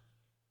vicious.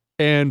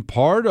 And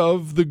part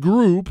of the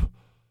group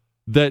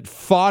that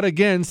fought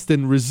against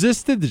and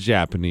resisted the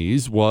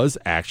Japanese was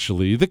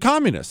actually the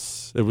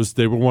communists.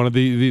 They were one of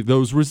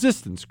those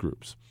resistance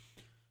groups.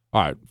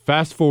 All right,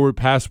 fast forward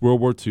past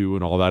World War II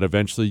and all that.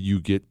 Eventually,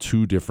 you get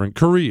two different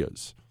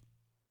Koreas,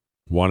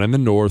 one in the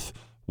north,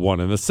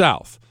 one in the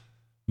south.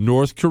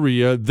 North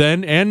Korea,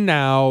 then and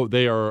now,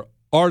 they are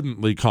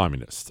ardently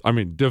communist. I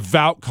mean,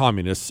 devout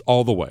communists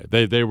all the way.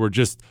 They were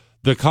just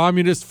the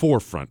communist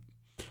forefront.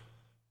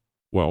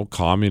 Well,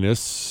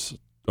 communists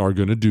are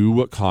going to do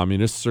what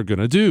communists are going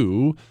to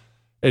do,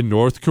 and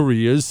North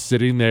Korea is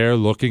sitting there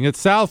looking at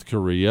South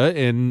Korea.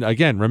 And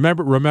again,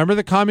 remember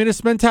the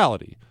communist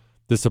mentality.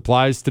 This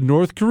applies to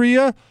North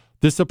Korea.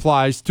 This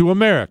applies to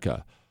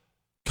America.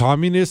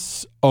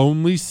 Communists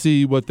only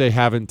see what they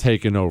haven't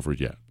taken over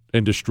yet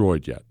and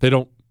destroyed yet. They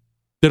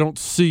don't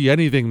see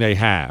anything they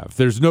have.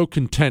 There's no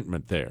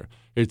contentment there.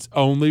 It's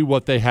only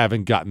what they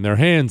haven't gotten their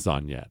hands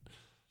on yet.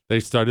 They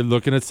started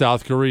looking at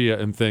South Korea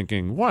and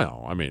thinking,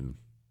 well, I mean,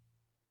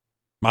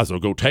 might as well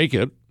go take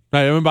it.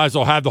 We might as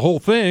well have the whole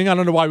thing. I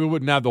don't know why we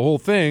wouldn't have the whole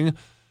thing.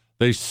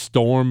 They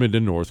storm into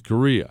North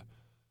Korea.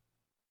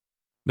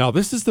 Now,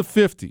 this is the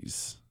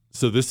 50s.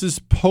 So this is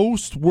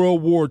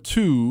post-World War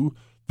II.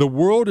 The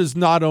world is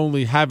not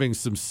only having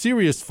some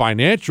serious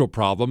financial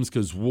problems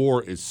because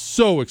war is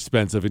so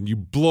expensive and you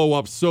blow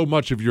up so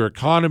much of your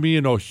economy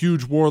in a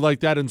huge war like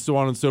that and so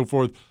on and so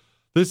forth.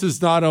 This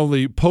is not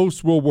only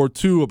post-World War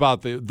II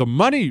about the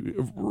money,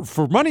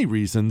 for money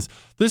reasons.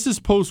 This is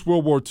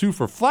post-World War II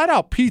for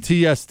flat-out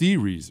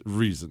PTSD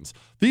reasons.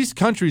 These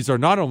countries are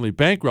not only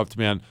bankrupt,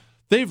 man,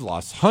 they've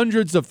lost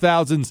hundreds of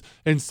thousands,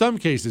 in some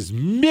cases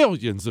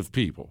millions of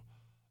people.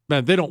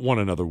 Man, they don't want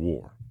another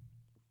war.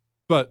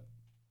 But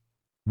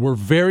we're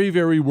very,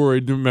 very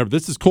worried. Remember,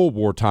 this is Cold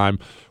War time.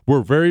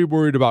 We're very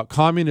worried about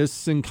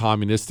communists and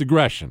communist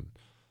aggression.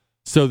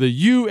 So the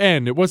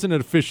UN, it wasn't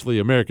officially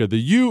America, the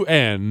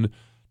UN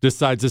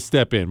decides to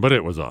step in, but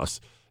it was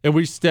us. And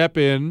we step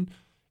in,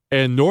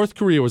 and North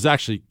Korea was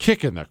actually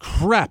kicking the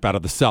crap out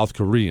of the South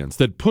Koreans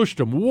that pushed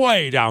them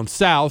way down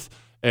south.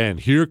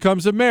 And here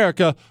comes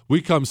America.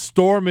 We come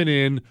storming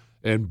in,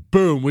 and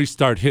boom, we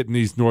start hitting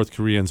these North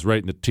Koreans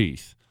right in the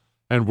teeth.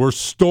 And we're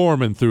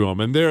storming through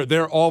them, and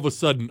they're all of a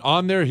sudden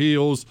on their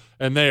heels,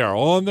 and they are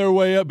on their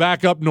way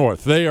back up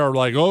north. They are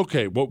like,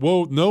 okay,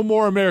 whoa, no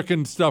more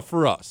American stuff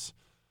for us.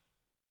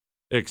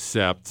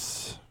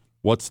 Except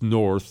what's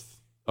north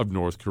of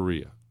North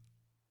Korea?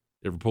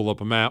 You ever pull up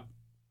a map?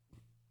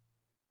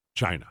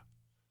 China.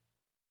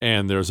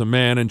 And there's a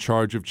man in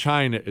charge of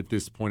China at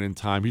this point in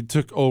time. He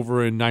took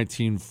over in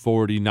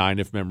 1949,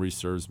 if memory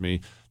serves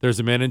me. There's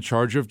a man in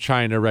charge of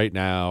China right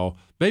now.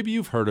 Maybe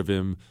you've heard of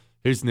him.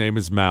 His name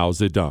is Mao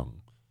Zedong,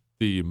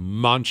 the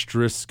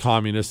monstrous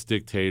communist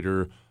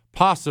dictator,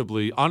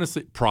 possibly,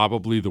 honestly,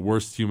 probably the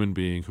worst human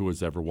being who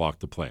has ever walked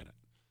the planet.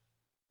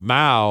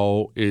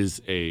 Mao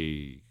is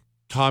a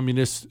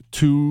communist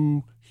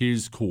to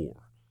his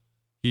core.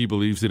 He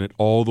believes in it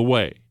all the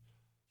way.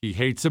 He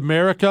hates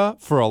America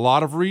for a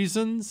lot of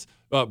reasons.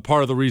 One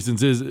of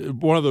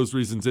those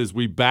reasons is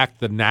we back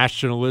the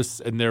nationalists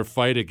in their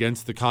fight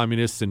against the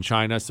communists in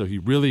China, so he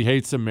really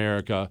hates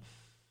America.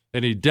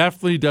 And he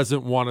definitely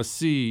doesn't want to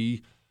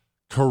see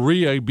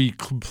Korea be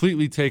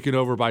completely taken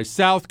over by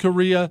South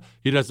Korea.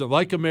 He doesn't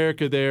like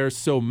America there,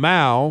 so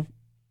Mao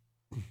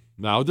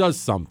does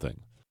something.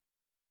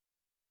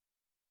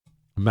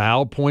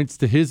 Mao points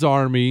to his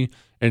army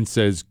and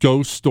says,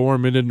 go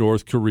storm into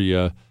North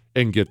Korea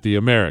and get the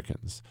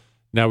Americans.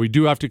 Now, we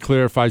do have to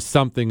clarify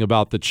something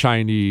about the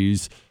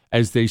Chinese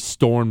as they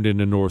stormed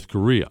into North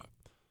Korea.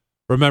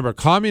 Remember,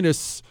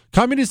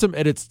 communism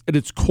at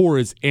its core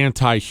is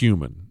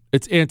anti-human.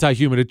 It's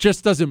anti-human. It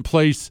just doesn't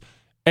place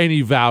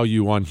any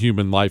value on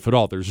human life at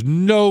all. There's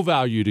no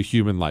value to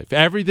human life.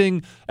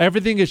 Everything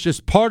is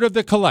just part of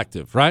the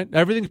collective, right?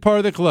 Everything's part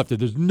of the collective.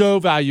 There's no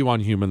value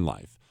on human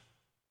life.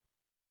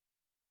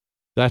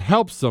 That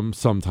helps them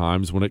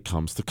sometimes when it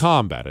comes to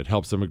combat. It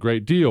helps them a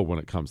great deal when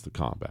it comes to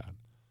combat.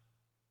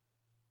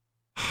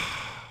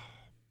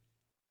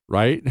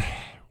 Right?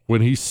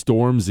 When he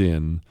storms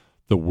in,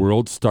 the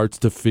world starts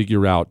to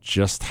figure out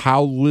just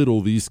how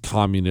little these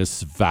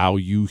communists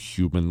value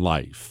human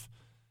life.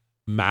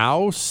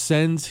 Mao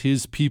sends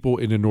his people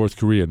into North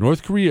Korea.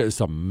 North Korea is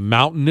a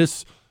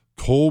mountainous,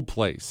 cold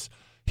place.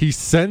 He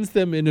sends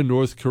them into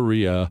North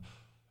Korea,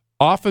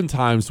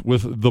 oftentimes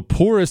with the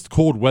poorest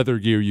cold weather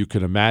gear you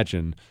can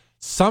imagine.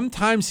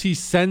 Sometimes he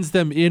sends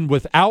them in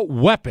without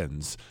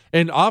weapons,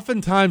 and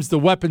oftentimes the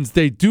weapons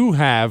they do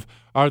have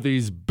are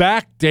these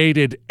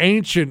backdated,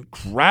 ancient,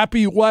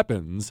 crappy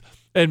weapons,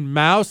 and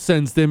Mao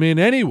sends them in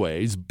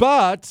anyways.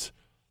 But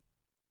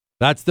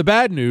that's the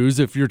bad news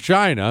if you're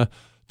China.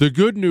 The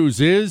good news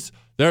is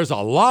there's a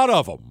lot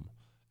of them.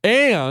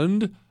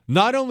 And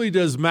not only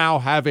does Mao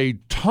have a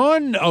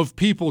ton of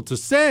people to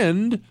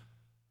send,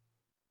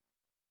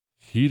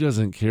 he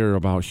doesn't care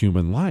about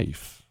human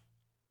life.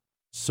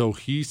 So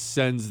he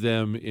sends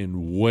them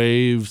in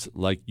waves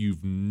like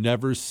you've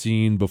never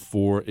seen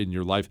before in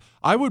your life.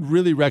 I would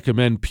really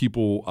recommend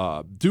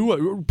people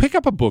pick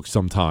up a book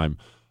sometime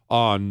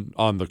on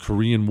the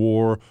Korean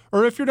War.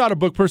 Or if you're not a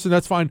book person,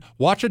 that's fine.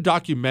 Watch a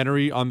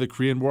documentary on the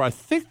Korean War. I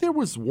think there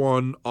was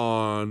one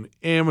on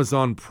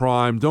Amazon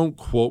Prime. Don't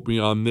quote me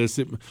on this.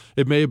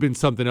 It may have been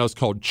something else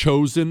called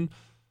Chosen.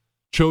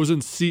 Chosen,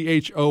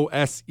 Choseon.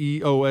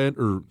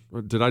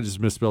 Or did I just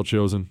misspell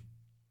Chosen?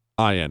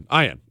 I-N.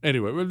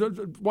 Anyway,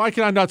 why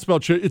can I not spell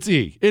Chosen? It's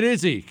E. It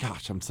is E.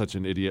 Gosh, I'm such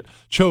an idiot.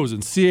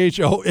 Chosen. Chosen.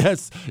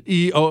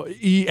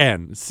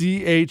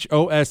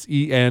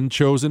 Chosen.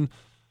 Chosen.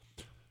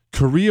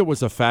 Korea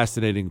was a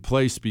fascinating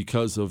place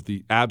because of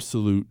the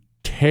absolute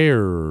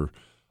terror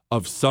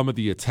of some of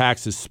the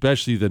attacks,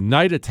 especially the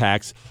night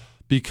attacks,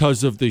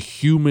 because of the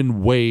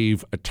human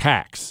wave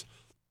attacks.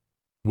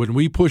 When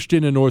we pushed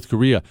into North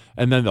Korea,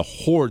 and then the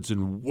hordes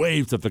and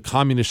waves of the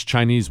communist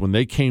Chinese, when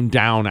they came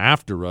down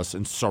after us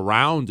and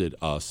surrounded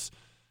us,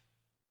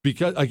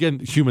 because, again,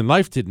 human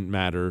life didn't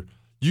matter,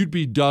 you'd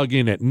be dug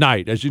in at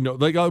night. As you know,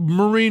 like a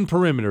Marine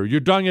perimeter,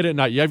 you're dug in at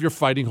night. You have your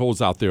fighting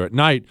holes out there at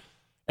night,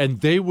 and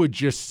they would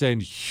just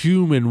send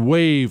human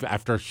wave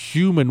after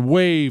human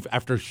wave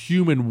after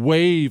human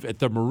wave at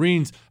the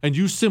Marines, and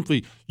you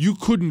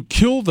couldn't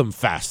kill them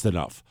fast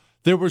enough.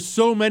 There were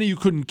so many you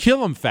couldn't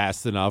kill them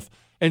fast enough.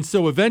 And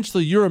so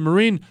eventually you're a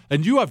Marine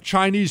and you have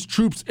Chinese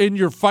troops in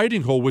your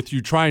fighting hole with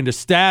you trying to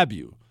stab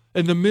you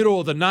in the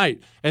middle of the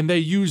night. And they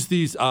use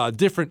these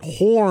different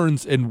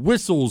horns and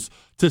whistles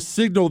to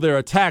signal their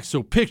attack.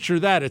 So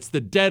picture that. It's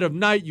the dead of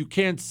night. You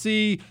can't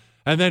see.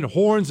 And then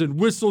horns and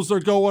whistles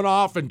are going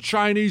off and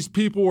Chinese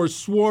people are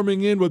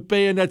swarming in with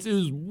bayonets. It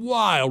was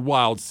wild,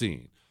 wild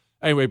scene.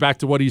 Anyway, back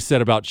to what he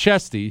said about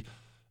Chesty.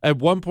 At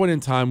one point in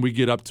time, we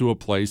get up to a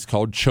place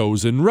called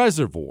Chosen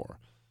Reservoir.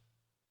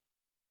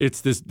 It's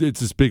this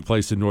big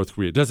place in North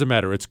Korea. It doesn't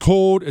matter. It's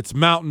cold. It's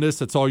mountainous.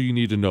 That's all you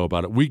need to know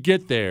about it. We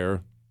get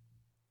there,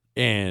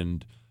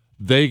 and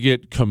they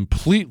get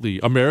completely,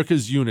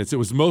 America's units, it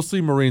was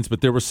mostly Marines,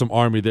 but there was some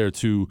Army there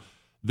too.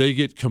 They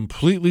get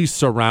completely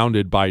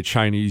surrounded by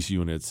Chinese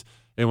units.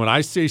 And when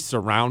I say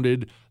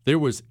surrounded, there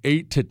was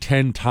 8 to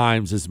 10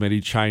 times as many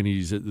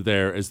Chinese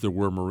there as there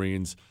were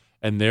Marines,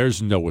 and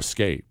there's no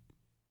escape.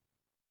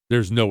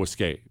 There's no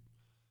escape.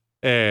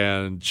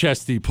 And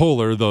Chesty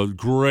Puller, the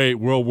great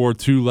World War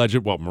II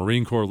legend,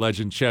 Marine Corps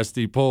legend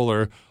Chesty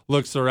Puller,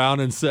 looks around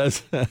and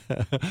says,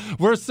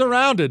 "We're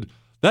surrounded.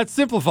 That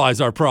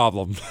simplifies our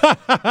problem."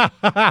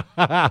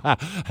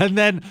 and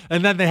then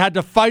they had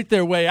to fight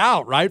their way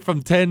out, right,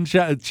 from 10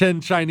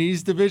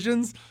 Chinese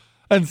divisions.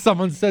 And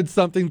someone said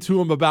something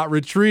to him about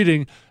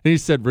retreating. And he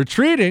said,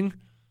 "Retreating?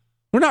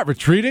 We're not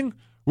retreating.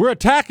 We're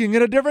attacking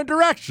in a different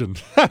direction."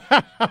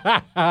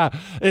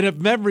 And if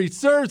memory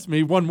serves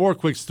me, one more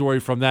quick story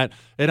from that,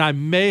 and I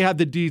may have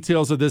the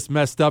details of this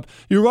messed up.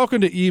 You're welcome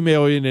to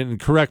email in and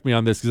correct me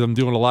on this because I'm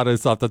doing a lot of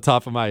this off the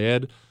top of my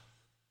head.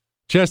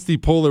 Chesty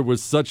Puller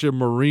was such a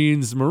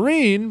Marine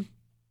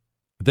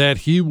that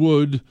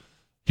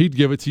he'd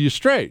give it to you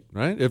straight,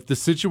 right? If the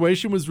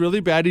situation was really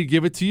bad, he'd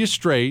give it to you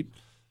straight.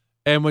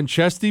 And when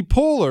Chesty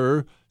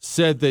Puller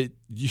said that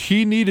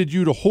he needed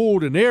you to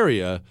hold an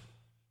area,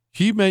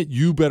 he meant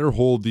you better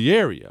hold the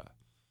area.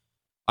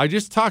 I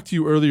just talked to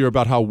you earlier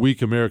about how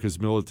weak America's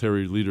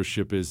military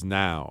leadership is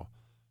now.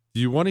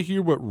 Do you want to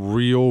hear what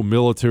real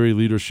military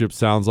leadership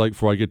sounds like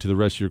before I get to the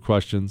rest of your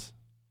questions?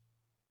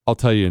 I'll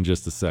tell you in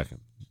just a second.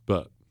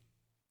 But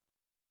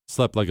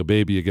slept like a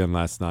baby again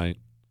last night.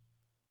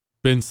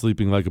 Been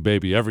sleeping like a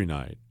baby every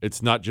night.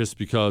 It's not just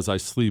because I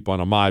sleep on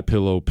a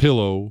MyPillow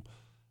pillow.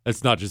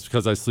 It's not just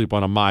because I sleep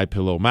on a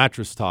MyPillow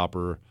mattress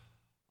topper.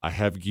 I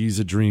have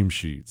Giza Dream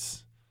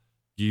Sheets.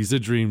 Giza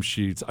Dream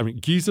Sheets. I mean,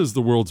 Giza's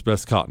the world's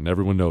best cotton.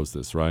 Everyone knows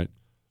this, right?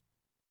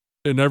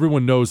 And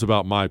everyone knows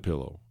about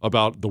MyPillow,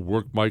 about the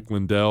work Mike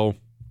Lindell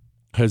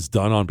has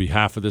done on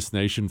behalf of this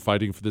nation,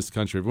 fighting for this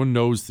country. Everyone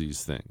knows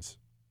these things.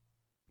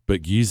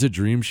 But Giza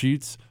Dream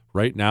Sheets,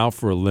 right now,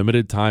 for a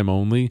limited time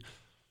only,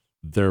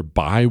 they're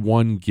buy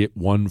one, get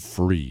one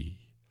free.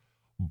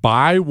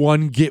 Buy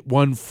one, get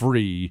one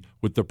free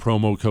with the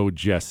promo code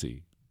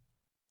Jesse.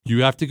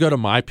 You have to go to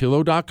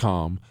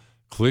MyPillow.com,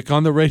 click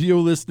on the radio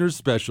listeners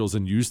specials,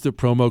 and use the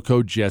promo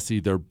code Jesse.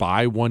 They're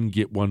buy one,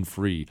 get one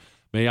free.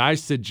 May I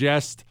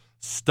suggest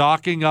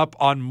stocking up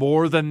on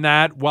more than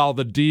that while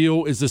the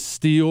deal is a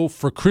steal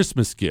for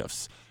Christmas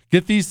gifts?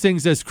 Get these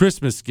things as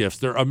Christmas gifts.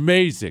 They're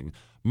amazing.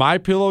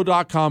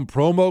 MyPillow.com,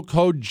 promo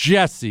code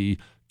Jesse.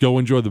 Go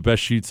enjoy the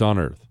best sheets on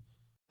earth.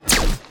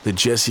 The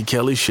Jesse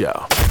Kelly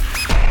Show.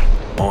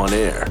 On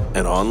air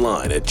and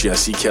online at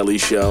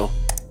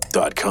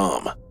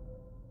jessekellyshow.com.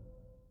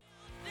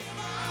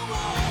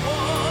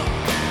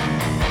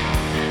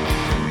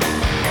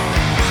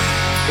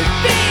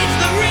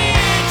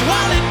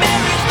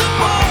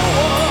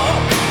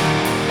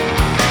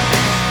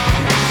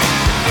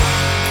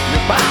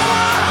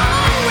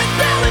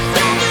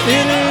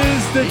 It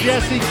is the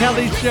Jesse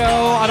Kelly Show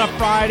on a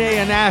Friday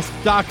and Ask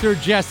Dr.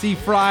 Jesse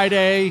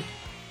Friday.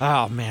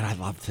 Oh, man, I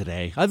love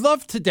today.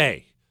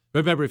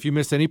 Remember, if you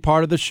miss any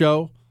part of the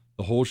show,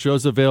 the whole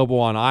show's available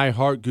on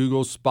iHeart,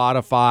 Google,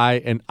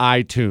 Spotify, and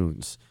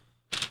iTunes.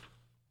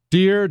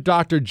 Dear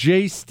Dr.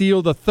 J.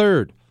 Steele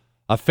III,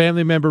 A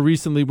family member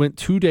recently went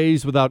 2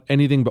 days without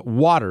anything but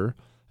water.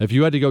 If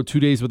you had to go 2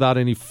 days without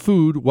any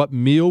food, what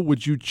meal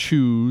would you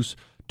choose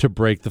to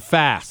break the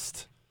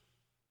fast?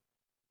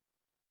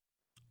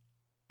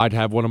 I'd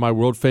have one of my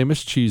world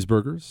famous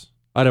cheeseburgers.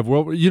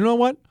 You know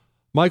what?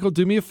 Michael,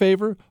 do me a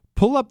favor.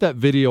 Pull up that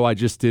video I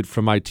just did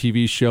from my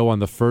TV show on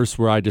the 1st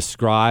where I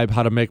describe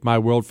how to make my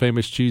world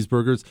famous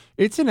cheeseburgers.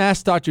 It's an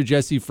Ask Dr.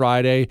 Jesse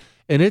Friday,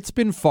 and it's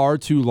been far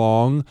too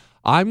long.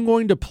 I'm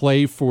going to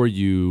play for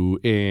you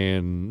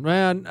in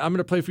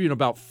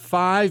about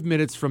 5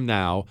 minutes from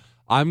now.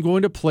 I'm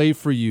going to play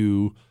for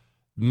you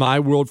my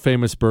world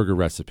famous burger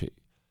recipe.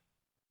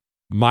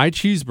 My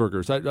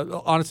cheeseburgers.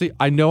 Honestly,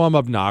 I know I'm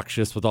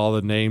obnoxious with all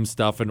the name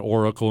stuff and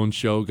Oracle and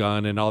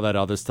Shogun and all that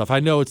other stuff.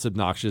 I know it's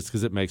obnoxious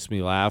because it makes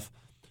me laugh.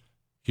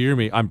 Hear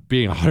me. I'm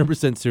being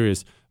 100%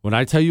 serious. When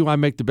I tell you I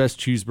make the best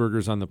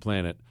cheeseburgers on the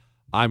planet,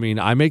 I mean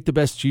I make the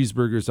best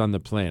cheeseburgers on the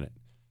planet.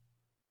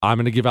 I'm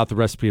going to give out the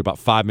recipe about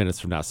 5 minutes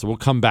from now, so we'll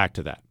come back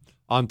to that.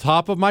 On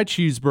top of my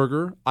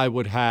cheeseburger, I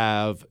would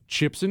have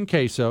chips and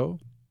queso.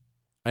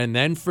 And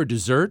then for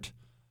dessert,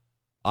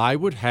 I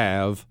would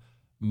have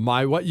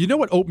you know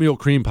what oatmeal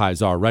cream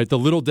pies are, right? The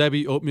Little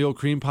Debbie oatmeal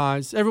cream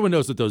pies. Everyone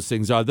knows what those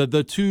things are.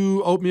 The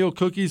two oatmeal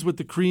cookies with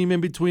the cream in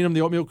between them,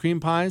 the oatmeal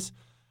cream pies.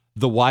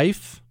 The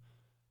wife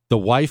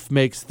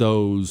makes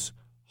those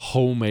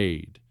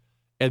homemade.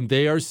 And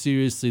they are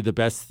seriously the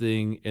best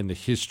thing in the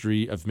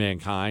history of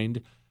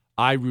mankind.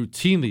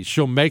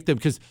 She'll make them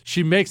because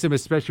she makes them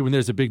especially when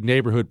there's a big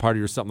neighborhood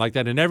party or something like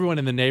that. And everyone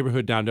in the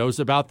neighborhood now knows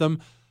about them.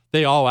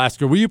 They all ask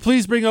her, will you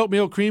please bring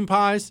oatmeal cream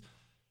pies?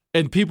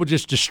 And people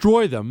just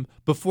destroy them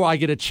before I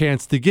get a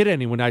chance to get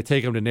any when I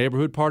take them to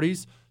neighborhood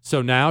parties.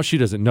 So now she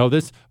doesn't know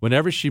this.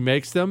 Whenever she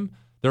makes them,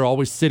 they're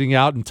always sitting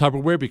out in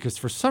Tupperware because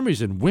for some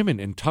reason, women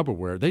in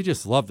Tupperware, they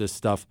just love this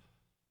stuff.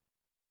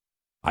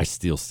 I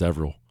steal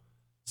several.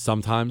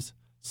 Sometimes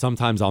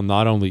I'll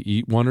not only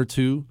eat one or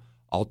two,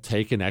 I'll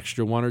take an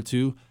extra one or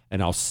two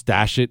and I'll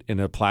stash it in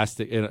a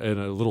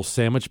little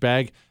sandwich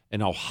bag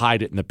and I'll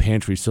hide it in the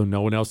pantry so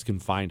no one else can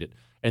find it.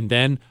 And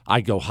then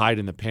I go hide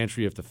in the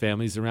pantry if the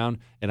family's around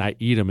and I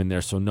eat them in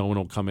there so no one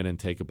will come in and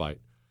take a bite.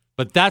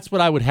 But that's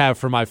what I would have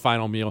for my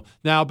final meal.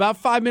 Now, about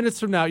 5 minutes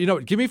from now, you know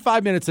what? Give me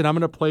 5 minutes and I'm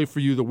going to play for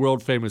you the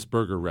world famous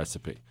burger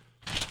recipe.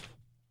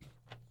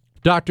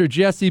 Dr.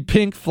 Jesse,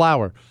 pink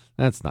flour.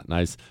 That's not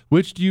nice.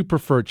 Which do you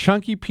prefer,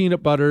 chunky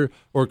peanut butter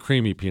or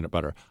creamy peanut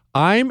butter?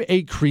 I'm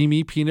a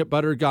creamy peanut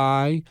butter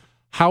guy.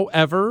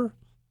 However,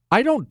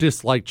 I don't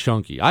dislike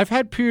chunky. I've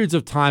had periods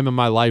of time in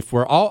my life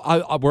where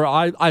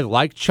I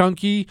like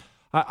chunky.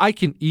 I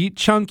can eat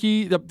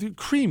chunky. The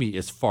creamy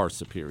is far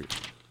superior.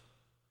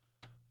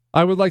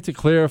 I would like to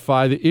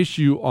clarify the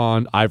issue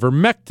on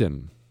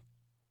ivermectin.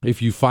 If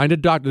you find a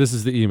doctor, this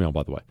is the email,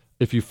 by the way.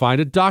 If you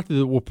find a doctor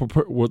that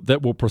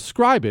will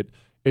prescribe it,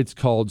 it's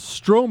called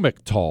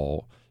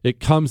Stromectol. It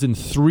comes in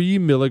 3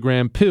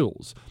 milligram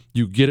pills.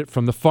 You get it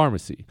from the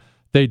pharmacy.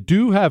 They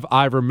do have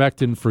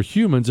ivermectin for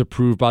humans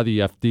approved by the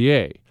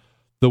FDA.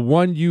 The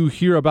one you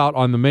hear about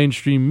on the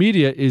mainstream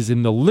media is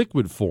in the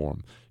liquid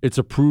form. It's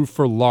approved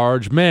for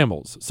large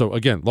mammals. So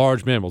again,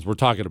 large mammals. We're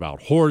talking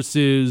about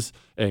horses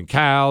and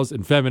cows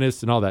and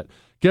feminists and all that.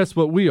 Guess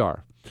what we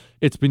are?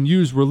 It's been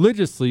used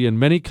religiously in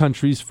many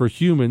countries for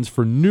humans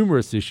for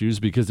numerous issues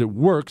because it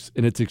works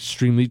and it's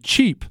extremely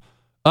cheap.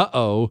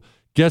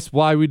 Guess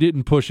why we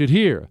didn't push it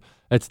here?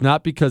 It's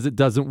not because it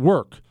doesn't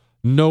work.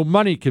 No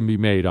money can be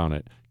made on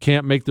it.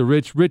 Can't make the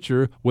rich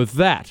richer with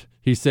that.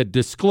 He said,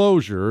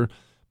 disclosure,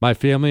 my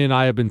family and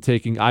I have been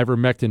taking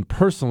ivermectin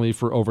personally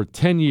for over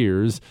 10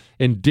 years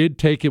and did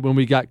take it when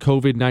we got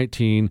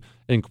COVID-19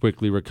 and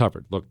quickly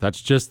recovered. Look,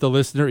 that's just the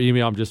listener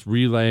email. I'm just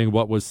relaying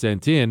what was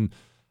sent in.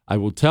 I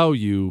will tell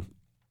you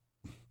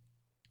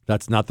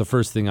that's not the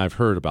first thing I've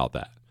heard about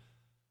that.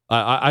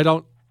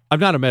 I'm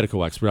not a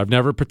medical expert. I've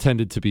never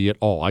pretended to be at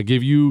all. I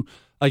give you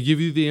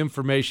the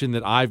information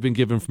that I've been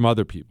given from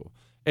other people.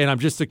 And I'm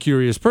just a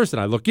curious person.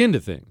 I look into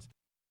things.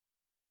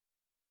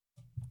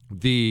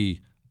 The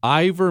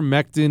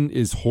ivermectin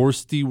is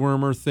horse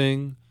dewormer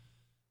thing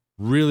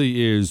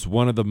really is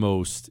one of the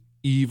most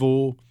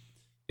evil,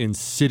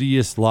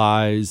 insidious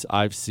lies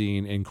I've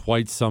seen in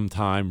quite some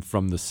time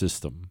from the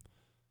system.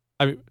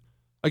 I mean,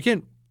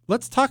 again,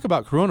 let's talk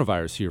about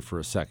coronavirus here for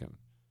a second.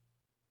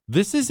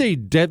 This is a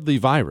deadly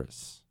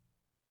virus.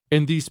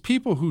 And these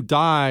people who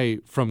die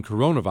from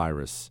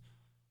coronavirus,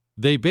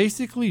 they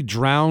basically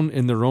drown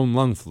in their own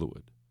lung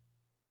fluid.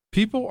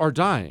 People are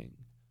dying.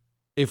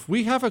 If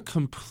we have a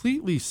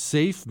completely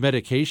safe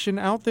medication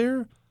out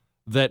there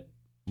that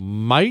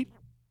might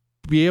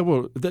be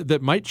able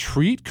that might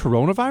treat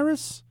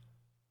coronavirus,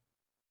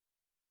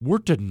 we're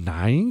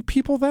denying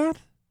people that?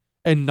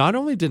 And not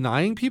only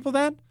denying people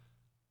that,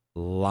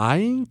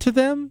 lying to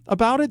them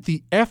about it.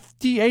 The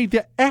FDA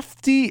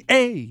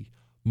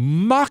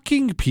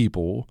mocking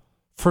people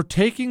for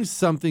taking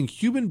something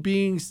human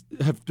beings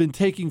have been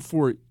taking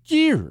for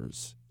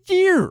years.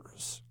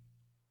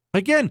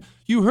 Again,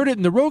 you heard it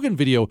in the Rogan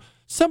video.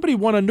 Somebody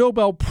won a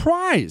Nobel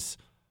Prize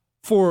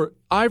for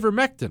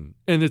ivermectin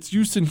and its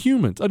use in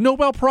humans, a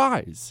Nobel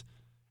Prize.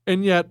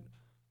 And yet,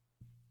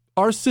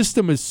 our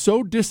system is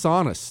so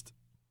dishonest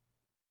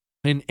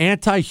and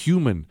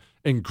anti-human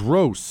and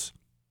gross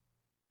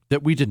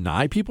that we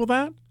deny people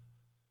that?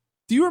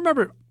 Do you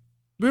remember?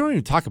 We don't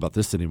even talk about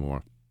this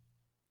anymore.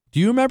 Do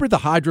you remember the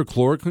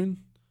hydrochloroquine?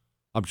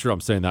 I'm sure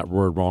I'm saying that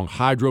word wrong.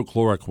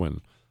 Hydrochloroquine.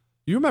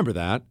 You remember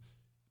that?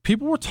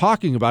 People were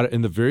talking about it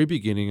in the very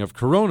beginning of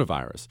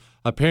coronavirus.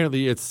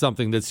 Apparently, it's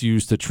something that's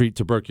used to treat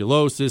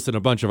tuberculosis and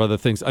a bunch of other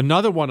things.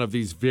 Another one of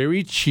these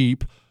very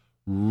cheap,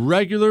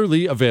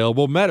 regularly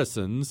available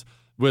medicines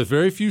with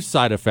very few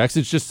side effects.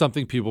 It's just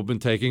something people have been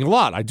taking a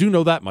lot. I do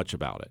know that much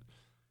about it.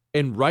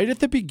 And right at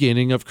the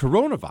beginning of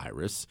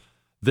coronavirus,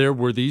 there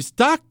were these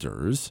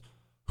doctors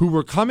who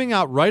were coming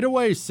out right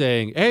away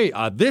saying, hey,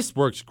 this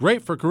works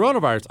great for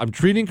coronavirus. I'm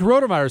treating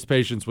coronavirus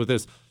patients with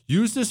this.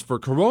 Use this for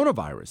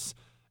coronavirus.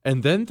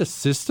 And then the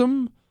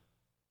system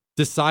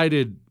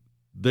decided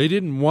they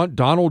didn't want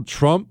Donald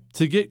Trump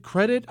to get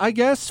credit, I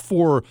guess,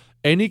 for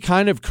any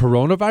kind of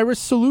coronavirus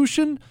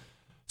solution.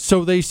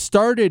 So they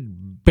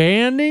started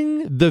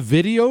banning the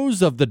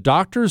videos of the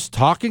doctors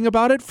talking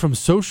about it from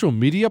social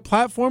media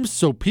platforms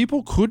so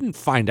people couldn't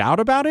find out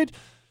about it.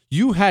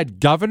 You had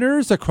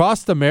governors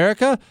across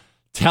America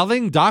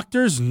telling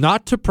doctors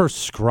not to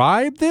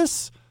prescribe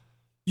this.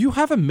 You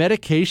have a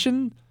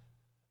medication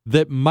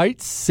that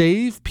might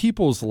save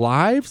people's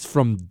lives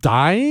from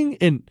dying,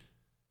 and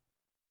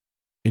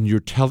you're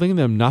telling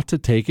them not to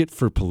take it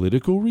for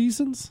political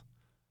reasons?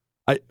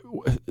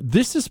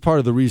 This is part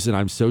of the reason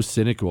I'm so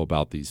cynical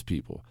about these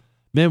people.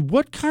 Man,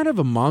 what kind of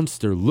a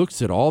monster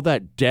looks at all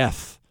that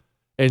death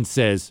and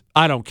says,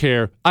 I don't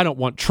care, I don't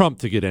want Trump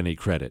to get any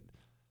credit?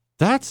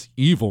 That's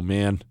evil,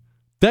 man.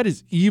 That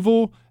is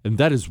evil, and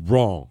that is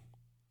wrong.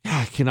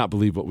 I cannot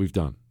believe what we've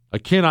done. I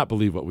cannot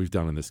believe what we've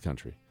done in this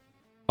country.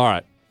 All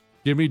right.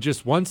 Give me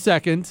just 1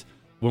 second.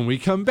 When we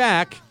come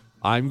back,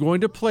 I'm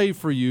going to play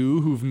for you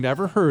who've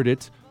never heard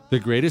it, the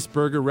greatest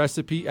burger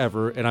recipe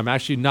ever, and I'm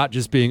actually not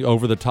just being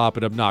over the top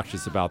and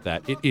obnoxious about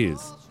that. It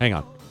is. Hang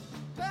on.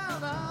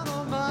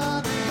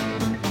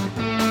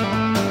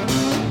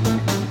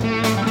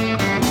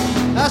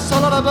 That's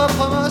all I love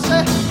for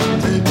mercy.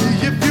 Take me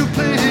if you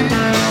please.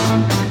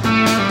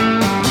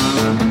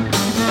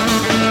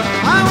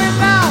 I went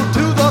down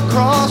to the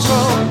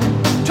crossroad,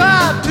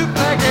 tried to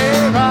make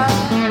it right.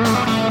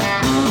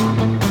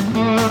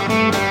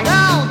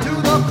 Down to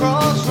the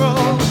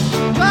crossroad,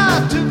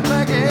 tried to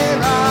make it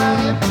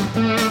right.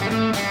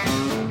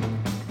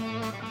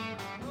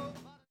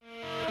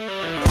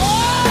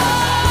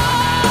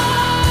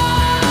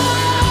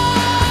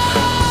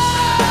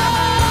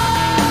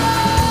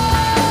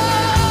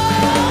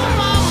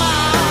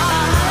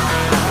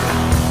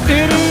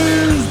 It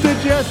is the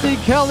Jesse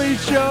Kelly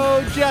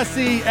Show.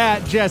 Jesse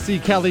at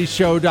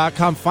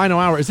jessekellyshow.com. Final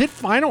hour. Is it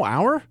final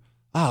hour?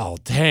 Oh,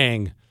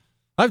 dang.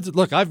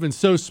 I've been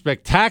so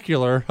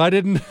spectacular. I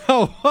didn't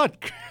know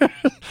what.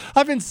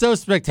 I've been so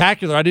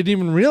spectacular. I didn't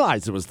even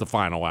realize it was the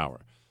final hour.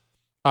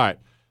 All right.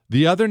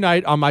 The other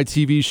night on my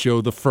TV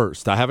show, The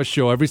First, I have a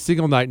show every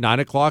single night,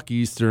 9 o'clock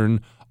Eastern,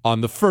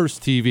 on The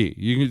First TV.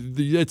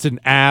 It's an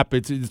app.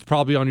 It's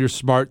probably on your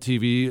smart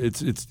TV.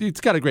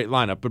 It's got a great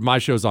lineup, but my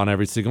show's on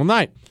every single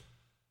night.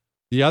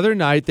 The other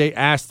night, they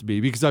asked me,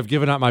 because I've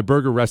given out my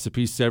burger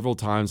recipe several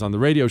times on the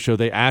radio show,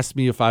 they asked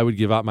me if I would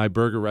give out my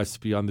burger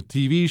recipe on the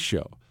TV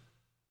show.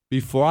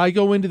 Before I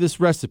go into this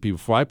recipe,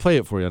 before I play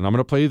it for you, and I'm going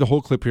to play you the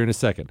whole clip here in a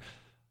second,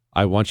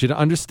 I want you to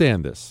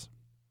understand this.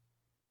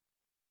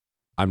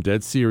 I'm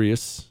dead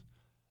serious.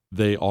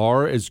 They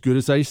are as good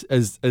as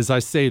I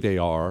say they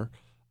are.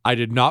 I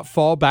did not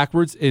fall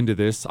backwards into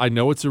this. I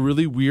know it's a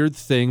really weird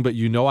thing, but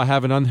you know I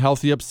have an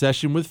unhealthy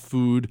obsession with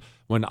food.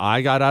 When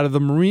I got out of the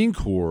Marine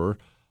Corps,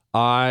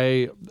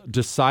 I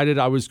decided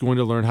I was going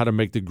to learn how to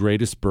make the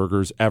greatest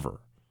burgers ever.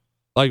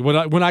 Like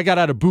when I got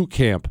out of boot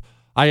camp,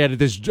 I had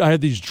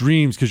these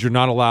dreams, because you're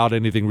not allowed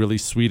anything really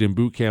sweet in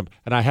boot camp,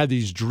 and I had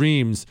these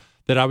dreams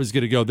that I was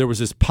going to go. There was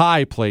this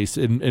pie place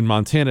in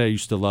Montana I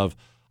used to love.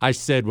 I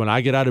said, when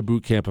I get out of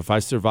boot camp, if I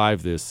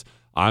survive this,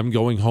 I'm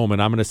going home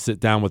and I'm going to sit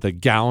down with a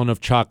gallon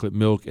of chocolate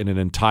milk and an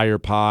entire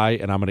pie,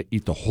 and I'm going to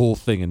eat the whole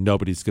thing, and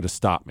nobody's going to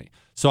stop me.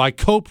 So I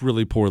coped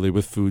really poorly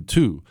with food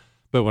too.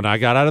 But when I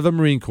got out of the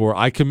Marine Corps,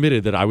 I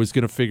committed that I was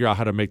going to figure out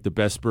how to make the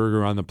best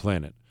burger on the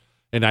planet.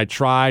 And I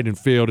tried and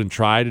failed and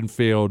tried and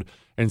failed.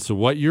 And so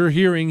what you're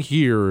hearing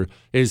here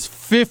is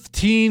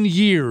 15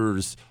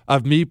 years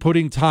of me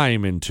putting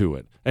time into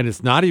it. And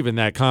it's not even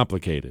that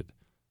complicated.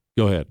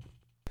 Go ahead.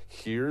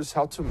 Here's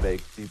how to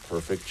make the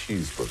perfect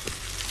cheeseburger.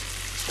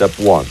 Step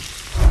 1,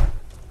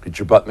 get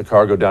your butt in the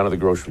car, go down to the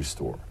grocery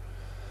store.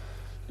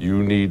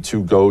 You need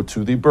to go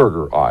to the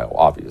burger aisle,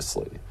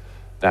 obviously.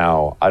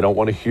 Now, I don't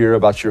want to hear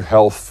about your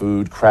health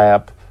food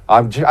crap.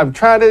 I'm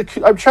trying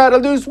to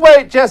lose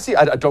weight, Jesse.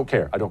 I don't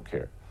care. I don't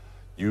care.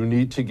 You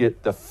need to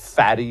get the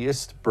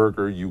fattiest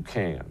burger you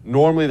can.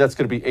 Normally, that's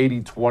going to be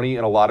 80-20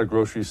 in a lot of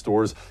grocery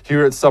stores.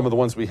 Here at some of the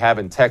ones we have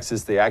in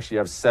Texas, they actually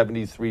have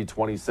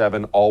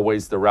 73-27,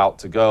 always the route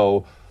to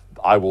go.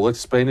 I will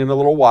explain in a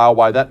little while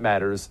why that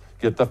matters.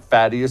 Get the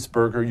fattiest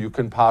burger you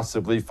can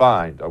possibly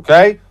find,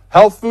 okay?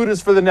 Health food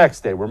is for the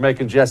next day. We're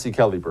making Jesse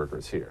Kelly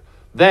burgers here.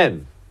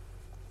 Then,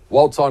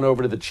 waltz on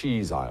over to the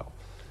cheese aisle.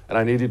 And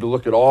I need you to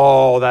look at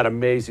all that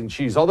amazing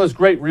cheese, all those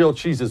great real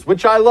cheeses,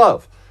 which I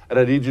love. And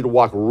I need you to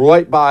walk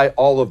right by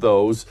all of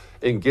those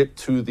and get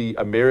to the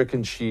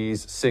American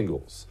cheese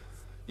singles.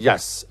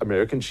 Yes,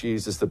 American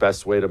cheese is the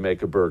best way to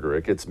make a burger.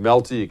 It gets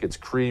melty, it gets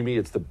creamy.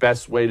 It's the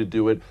best way to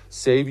do it.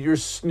 Save your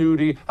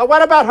snooty. Oh,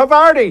 what about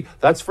Havarti?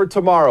 That's for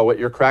tomorrow at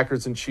your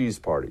crackers and cheese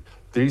party.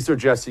 These are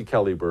Jesse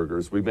Kelly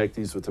burgers. We make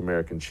these with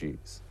American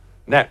cheese.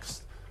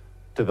 Next,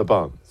 to the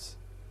buns.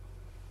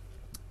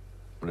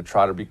 I'm going to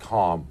try to be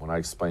calm when I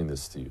explain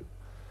this to you.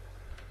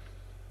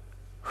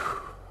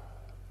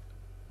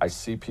 I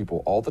see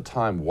people all the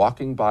time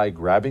walking by,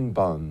 grabbing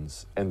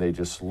buns, and they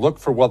just look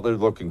for what they're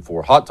looking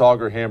for, hot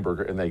dog or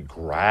hamburger, and they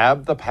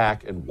grab the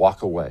pack and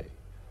walk away.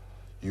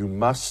 You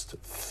must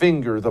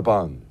finger the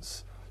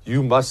buns.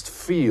 You must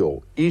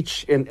feel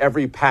each and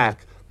every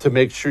pack to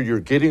make sure you're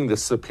getting the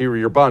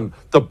superior bun.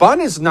 The bun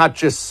is not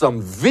just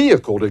some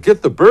vehicle to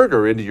get the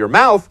burger into your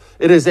mouth.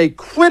 It is a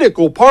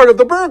critical part of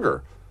the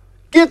burger.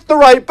 Get the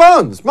right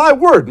buns. My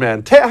word,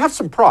 man. Have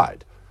some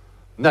pride.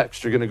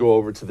 Next, you're going to go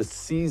over to the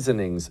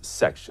seasonings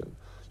section.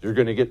 You're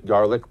going to get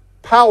garlic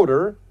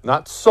powder,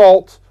 not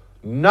salt,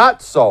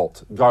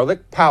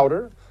 garlic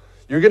powder.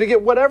 You're going to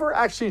get whatever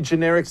actually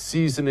generic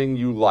seasoning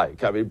you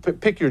like. I mean,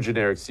 pick your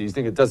generic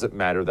seasoning. It doesn't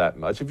matter that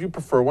much. If you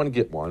prefer one,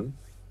 get one.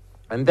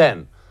 And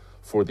then,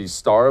 for the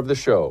star of the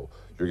show,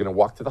 you're going to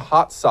walk to the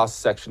hot sauce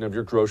section of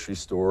your grocery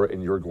store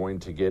and you're going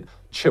to get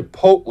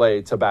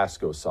Chipotle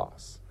Tabasco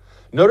sauce.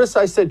 Notice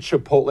I said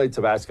Chipotle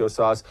Tabasco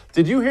sauce.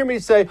 Did you hear me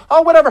say,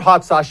 oh, whatever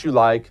hot sauce you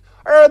like,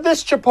 or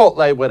this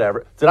Chipotle,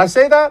 whatever? Did I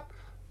say that?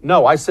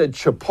 No, I said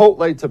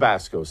Chipotle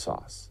Tabasco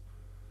sauce.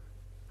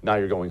 Now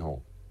you're going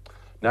home.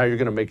 Now you're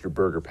going to make your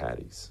burger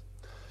patties.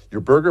 Your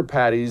burger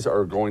patties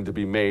are going to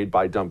be made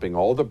by dumping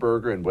all the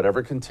burger in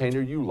whatever container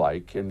you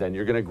like, and then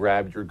you're going to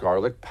grab your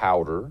garlic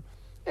powder,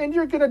 and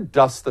you're going to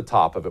dust the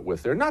top of it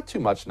with there. Not too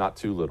much, not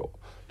too little.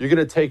 You're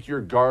going to take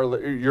your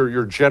garlic,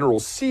 your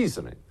general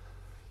seasoning.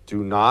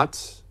 Do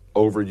not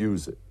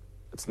overuse it.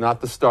 It's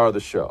not the star of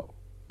the show.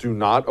 Do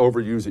not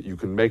overuse it. You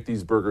can make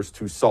these burgers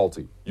too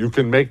salty.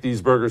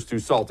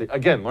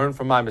 Again, learn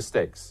from my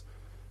mistakes.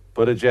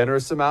 Put a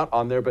generous amount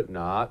on there, but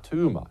not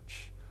too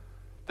much.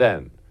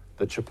 Then,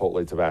 the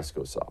Chipotle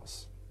Tabasco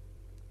sauce.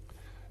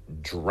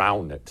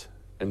 Drown it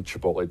in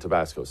Chipotle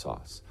Tabasco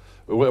sauce.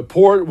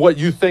 Pour what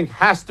you think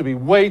has to be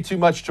way too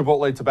much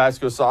Chipotle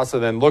Tabasco sauce,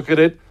 and then look at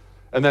it,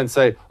 and then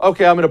say,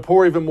 okay, I'm going to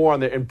pour even more on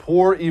there, and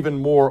pour even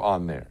more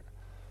on there.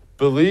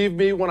 Believe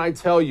me when I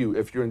tell you,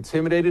 if you're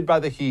intimidated by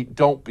the heat,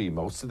 don't be.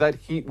 Most of that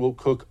heat will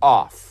cook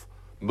off.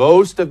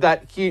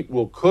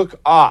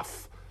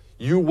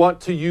 You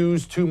want to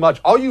use too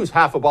much. I'll use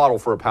half a bottle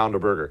for a pound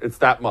of burger. It's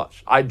that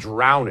much. I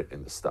drown it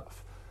in the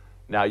stuff.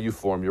 Now you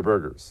form your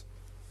burgers.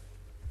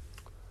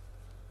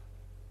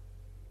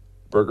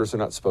 Burgers are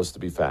not supposed to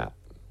be fat.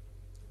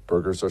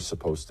 Burgers are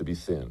supposed to be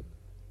thin.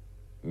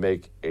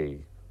 Make a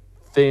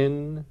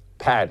thin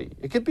patty.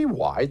 It could be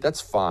wide,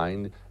 that's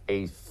fine.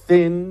 A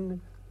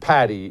thin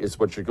patty is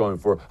what you're going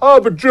for. Oh,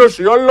 but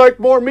Jesse, I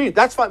like more meat.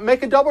 That's fine.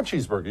 Make a double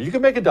cheeseburger. You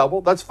can make a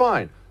double. That's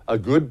fine. A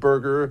good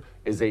burger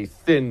is a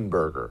thin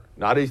burger,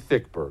 not a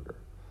thick burger.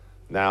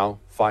 Now,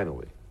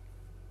 finally,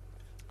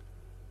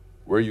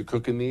 where are you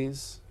cooking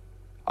these?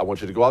 I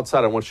want you to go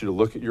outside. I want you to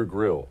look at your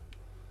grill.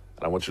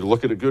 And I want you to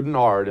look at it good and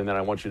hard. And then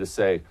I want you to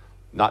say,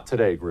 not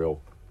today,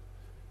 grill.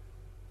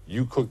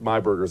 You cook my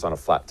burgers on a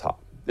flat top.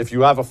 If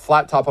you have a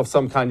flat top of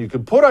some kind you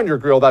could put on your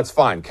grill, that's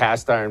fine.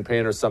 Cast iron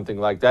pan or something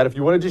like that. If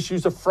you want to just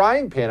use a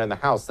frying pan in the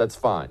house, that's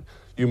fine.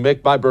 You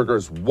make my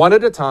burgers one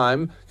at a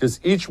time because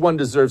each one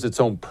deserves its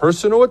own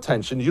personal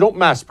attention. You don't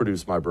mass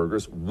produce my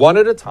burgers. One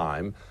at a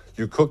time,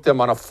 you cook them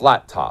on a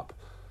flat top.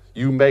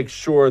 You make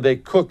sure they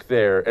cook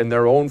there in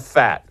their own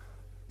fat.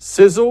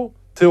 Sizzle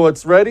till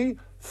it's ready.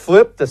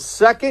 Flip. The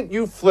second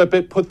you flip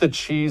it, put the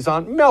cheese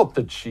on. Melt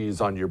the cheese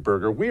on your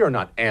burger. We are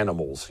not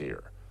animals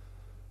here.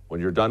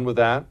 When you're done with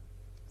that,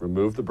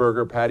 remove the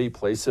burger patty,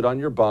 place it on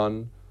your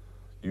bun.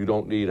 You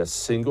don't need a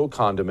single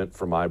condiment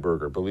for my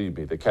burger. Believe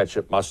me, the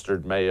ketchup,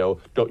 mustard, mayo.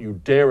 Don't you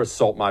dare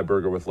assault my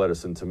burger with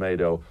lettuce and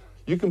tomato.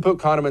 You can put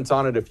condiments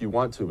on it if you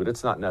want to, but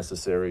it's not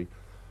necessary.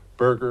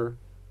 Burger,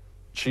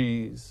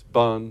 cheese,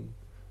 bun.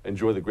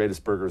 Enjoy the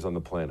greatest burgers on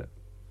the planet.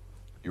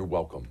 You're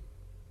welcome.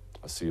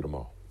 I'll see you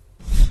tomorrow.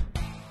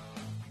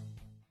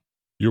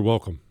 You're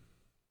welcome.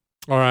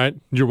 All right,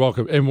 you're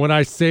welcome. And when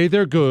I say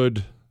they're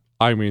good,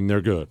 I mean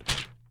they're good.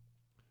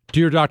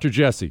 Dear Dr.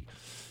 Jesse,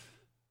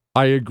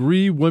 I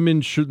agree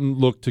women shouldn't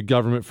look to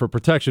government for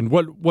protection.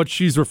 What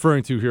she's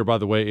referring to here, by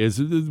the way,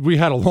 is we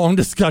had a long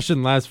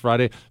discussion last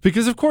Friday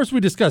because, of course, we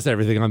discuss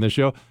everything on this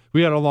show.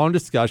 We had a long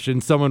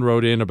discussion. Someone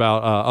wrote in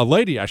about, a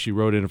lady actually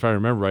wrote in, if I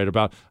remember right,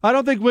 about, I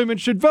don't think women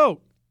should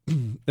vote.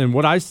 And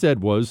what I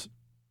said was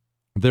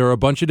there are a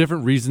bunch of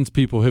different reasons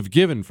people have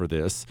given for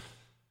this.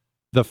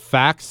 The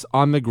facts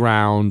on the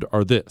ground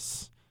are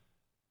this.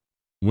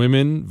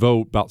 Women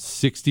vote about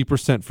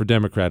 60% for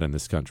Democrat in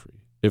this country.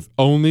 If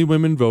only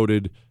women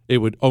voted, it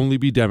would only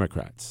be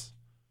Democrats.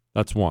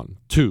 That's one.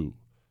 Two,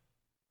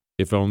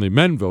 if only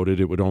men voted,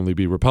 it would only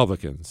be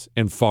Republicans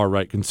and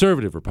far-right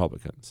conservative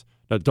Republicans.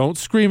 Now, don't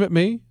scream at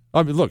me.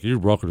 I mean, look, you're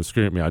welcome to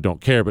scream at me. I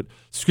don't care. But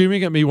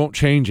screaming at me won't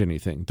change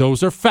anything.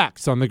 Those are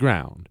facts on the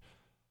ground.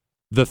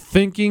 The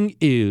thinking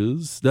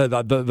is,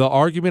 the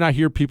argument I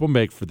hear people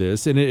make for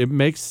this, and it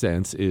makes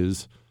sense,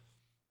 is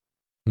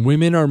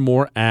women are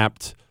more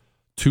apt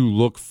to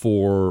look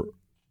for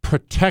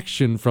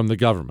protection from the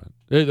government.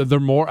 They're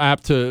more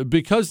apt to,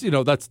 because,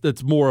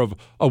 that's more of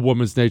a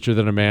woman's nature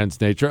than a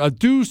man's nature.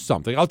 Do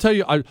something. I'll tell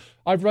you,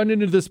 I've run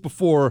into this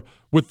before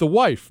with the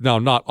wife. Now,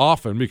 not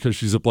often because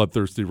she's a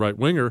bloodthirsty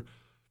right-winger,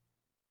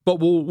 but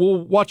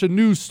we'll watch a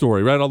news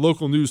story, right? A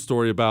local news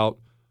story about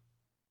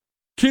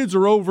kids are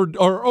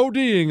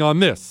ODing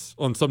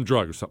on some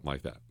drug or something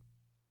like that.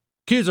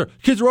 Kids are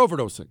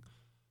overdosing.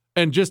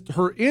 And just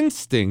her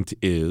instinct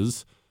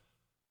is,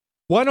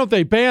 why don't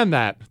they ban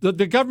that?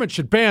 The government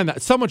should ban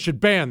that. Someone should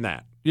ban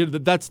that.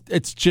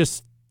 It's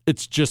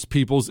just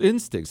people's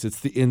instincts. It's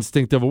the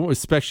instinct of a woman,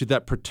 especially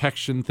that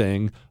protection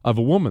thing of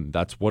a woman.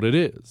 That's what it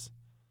is.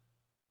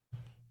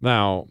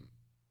 Now,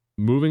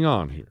 moving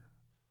on here.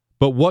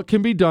 But what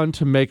can be done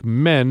to make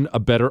men a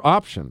better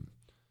option?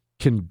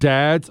 Can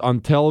dads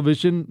on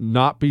television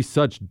not be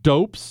such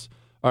dopes?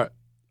 All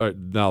right,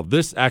 now,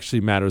 this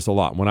actually matters a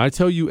lot. When I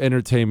tell you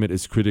entertainment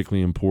is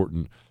critically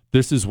important,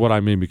 this is what I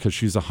mean, because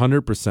she's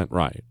 100%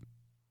 right.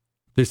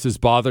 This has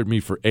bothered me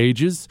for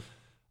ages.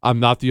 I'm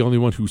not the only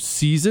one who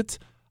sees it.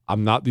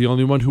 I'm not the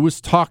only one who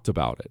has talked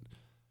about it.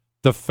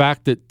 The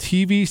fact that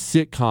TV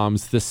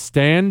sitcoms, the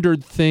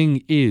standard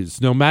thing is,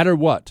 no matter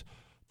what,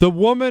 the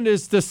woman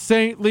is the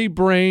saintly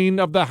brain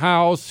of the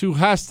house who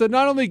has to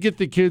not only get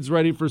the kids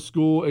ready for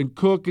school and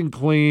cook and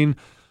clean,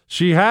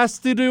 she has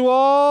to do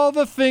all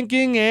the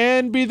thinking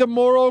and be the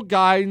moral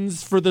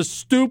guidance for the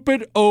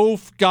stupid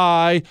oaf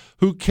guy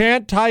who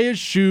can't tie his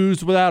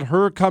shoes without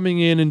her coming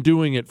in and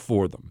doing it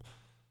for them.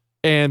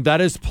 And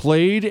that has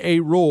played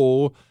a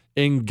role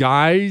in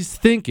guys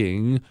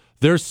thinking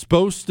they're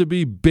supposed to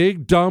be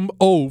big, dumb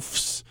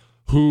oafs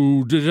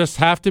who just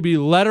have to be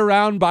led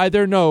around by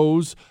their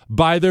nose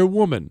by their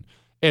woman.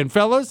 And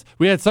fellas,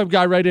 we had some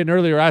guy write in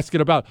earlier asking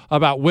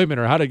about women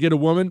or how to get a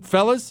woman.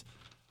 Fellas,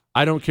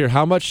 I don't care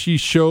how much she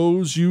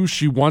shows you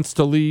she wants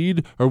to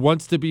lead or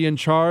wants to be in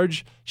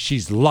charge.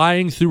 She's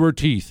lying through her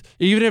teeth.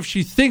 Even if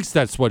she thinks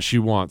that's what she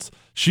wants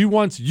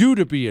you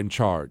to be in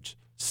charge.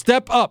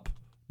 Step up,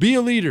 be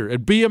a leader,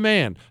 and be a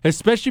man,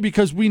 especially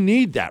because we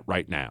need that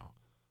right now.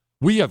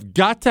 We have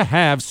got to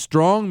have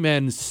strong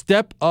men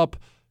step up,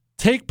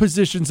 take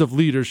positions of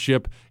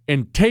leadership,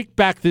 and take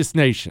back this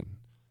nation.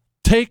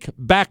 Take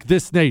back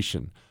this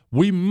nation.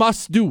 We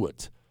must do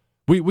it.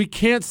 We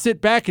can't sit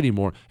back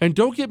anymore. And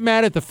don't get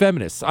mad at the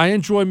feminists. I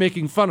enjoy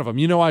making fun of them.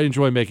 You know I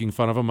enjoy making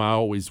fun of them. I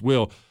always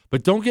will.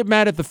 But don't get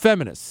mad at the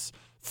feminists.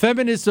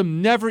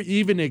 Feminism never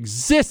even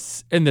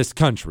exists in this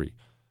country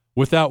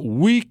without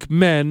weak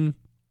men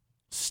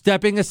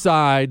stepping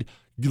aside,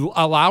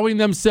 allowing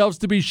themselves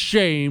to be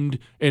shamed,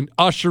 and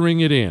ushering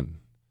it in.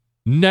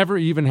 Never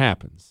even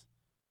happens.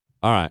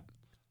 All right.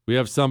 We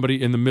have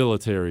somebody in the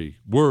military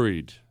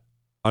worried,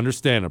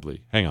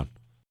 understandably. Hang on.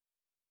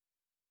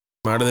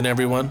 Smarter than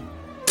everyone?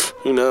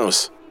 Who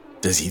knows?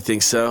 Does he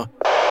think so?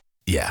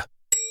 Yeah.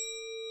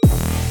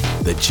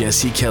 The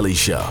Jesse Kelly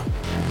Show.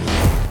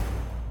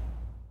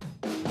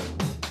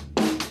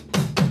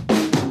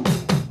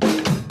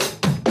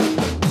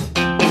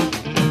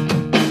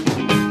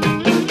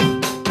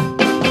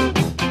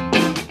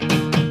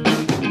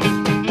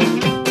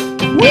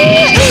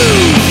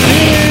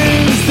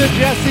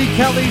 Jesse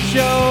Kelly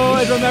Show.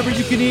 And remember,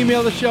 you can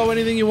email the show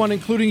anything you want,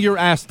 including your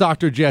Ask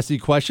Dr. Jesse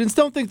questions.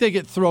 Don't think they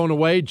get thrown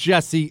away.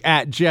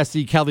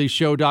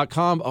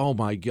 Jesse@jessekellyshow.com. Oh,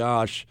 my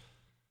gosh.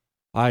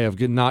 I have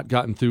not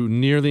gotten through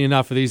nearly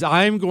enough of these.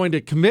 I'm going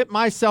to commit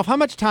myself. How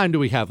much time do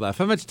we have left?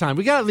 How much time?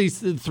 We got at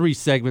least 3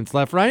 segments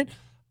left, right?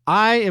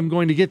 I am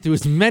going to get to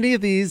as many of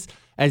these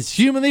as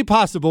humanly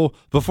possible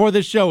before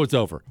this show is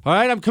over. All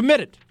right? I'm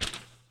committed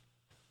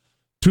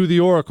to the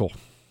Oracle.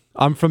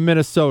 I'm from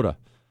Minnesota.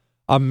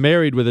 I'm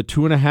married with a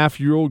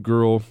 2.5-year-old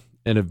girl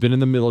and have been in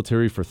the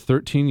military for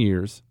 13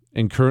 years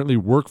and currently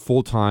work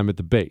full-time at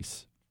the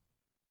base.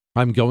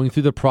 I'm going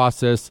through the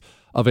process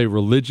of a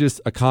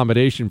religious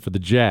accommodation for the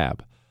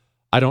jab.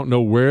 I don't know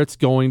where it's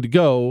going to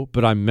go,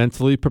 but I'm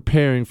mentally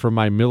preparing for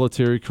my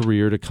military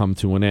career to come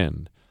to an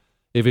end.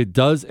 If it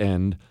does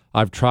end,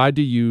 I've tried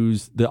to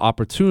use the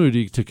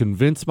opportunity to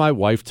convince my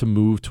wife to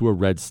move to a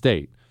red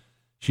state.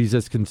 She's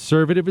as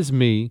conservative as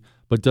me,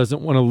 but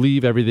doesn't want to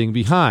leave everything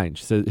behind.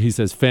 He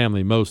says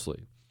family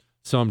mostly.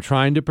 So I'm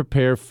trying to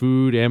prepare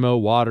food, ammo,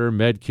 water,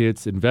 med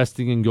kits,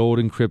 investing in gold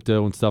and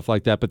crypto and stuff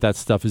like that, but that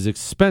stuff is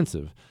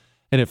expensive.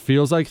 And it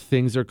feels like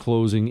things are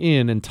closing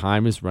in and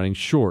time is running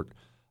short.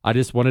 I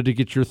just wanted to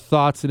get your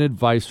thoughts and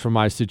advice for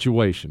my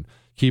situation.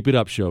 Keep it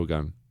up,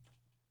 Shogun.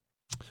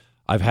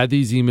 I've had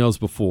these emails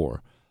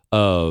before.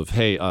 of,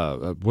 hey,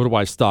 what do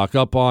I stock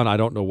up on? I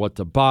don't know what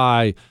to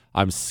buy.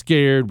 I'm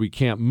scared. We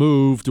can't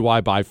move. Do I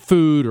buy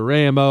food or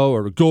ammo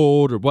or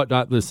gold or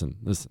whatnot? Listen.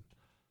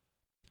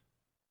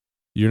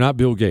 You're not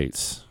Bill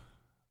Gates,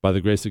 by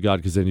the grace of God,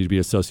 because then you'd be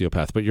a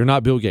sociopath. But you're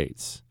not Bill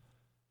Gates.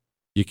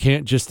 You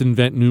can't just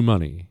invent new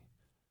money.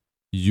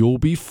 You'll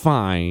be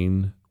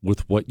fine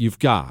with what you've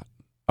got.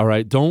 All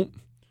right? Don't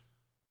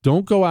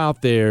go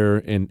out there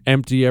and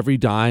empty every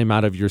dime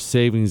out of your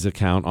savings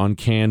account on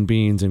canned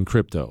beans and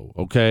crypto,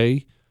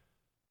 okay?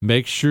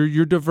 Make sure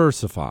you're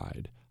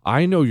diversified.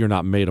 I know you're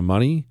not made of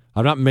money.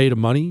 I'm not made of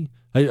money.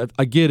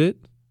 I get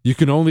it. You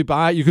can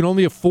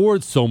only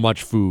afford so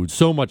much food,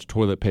 so much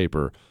toilet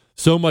paper,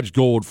 so much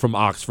gold from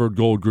Oxford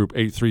Gold Group,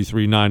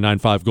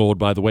 833-995 gold.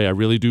 By the way, I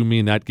really do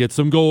mean that. Get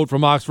some gold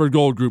from Oxford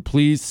Gold Group,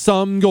 please.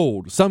 Some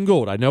gold.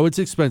 I know it's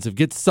expensive.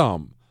 Get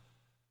some.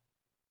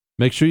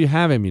 Make sure you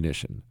have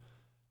ammunition.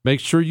 Make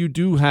sure you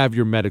do have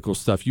your medical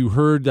stuff. You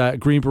heard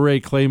that Green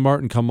Beret Clay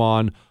Martin come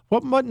on.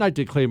 What night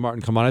did Clay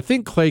Martin come on? I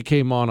think Clay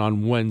came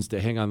on Wednesday.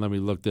 Hang on, let me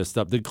look this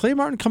up. Did Clay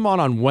Martin come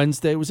on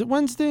Wednesday? Was it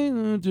Wednesday?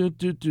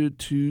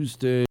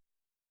 Tuesday.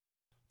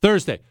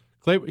 Thursday.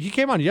 He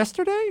came on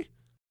yesterday?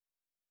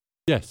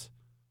 Yes.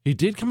 He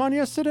did come on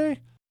yesterday?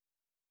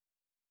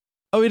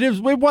 Oh, it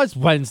was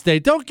Wednesday.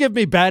 Don't give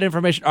me bad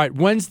information. All right,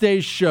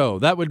 Wednesday's show.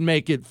 That would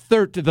make it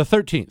the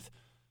 13th.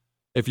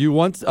 If you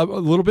want a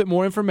little bit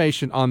more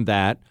information on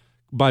that,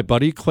 my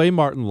buddy Clay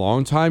Martin,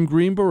 longtime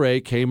Green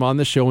Beret, came on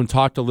the show and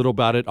talked a little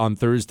about it on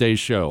Thursday's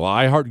show.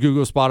 iHeart,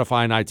 Google,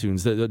 Spotify, and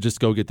iTunes. Just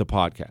go get the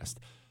podcast.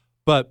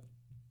 But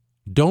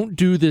don't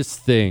do this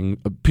thing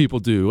people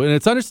do, and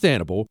it's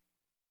understandable,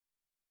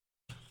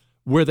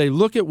 where they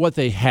look at what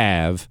they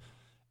have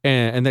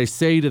and they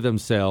say to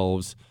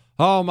themselves,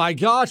 oh my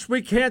gosh,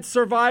 we can't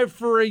survive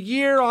for a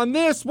year on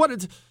this.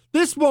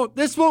 This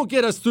won't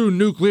get us through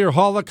nuclear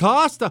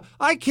holocaust.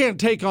 I can't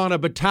take on a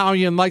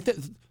battalion like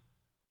this.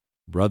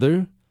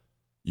 Brother,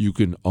 you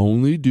can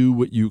only do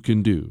what you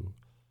can do.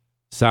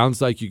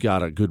 Sounds like you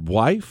got a good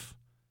wife.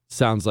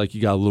 Sounds like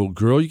you got a little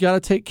girl you got to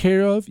take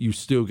care of. You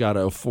still got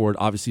to afford,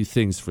 obviously,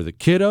 things for the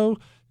kiddo.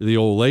 The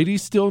old lady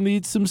still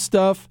needs some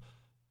stuff.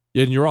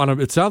 And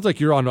it sounds like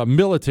you're on a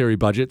military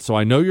budget, so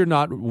I know you're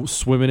not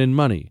swimming in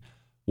money.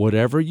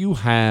 Whatever you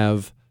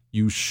have,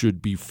 you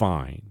should be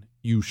fine.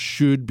 You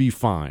should be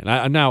fine.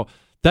 Now,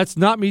 that's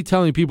not me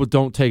telling people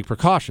don't take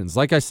precautions.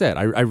 Like I said,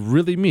 I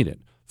really mean it.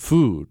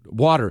 Food,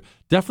 water,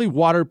 definitely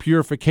water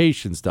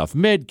purification stuff,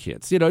 med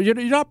kits. You're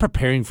not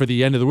preparing for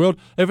the end of the world.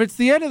 If it's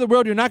the end of the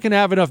world, you're not going to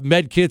have enough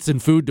med kits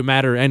and food to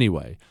matter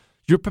anyway.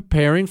 You're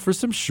preparing for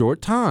some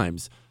short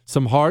times,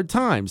 some hard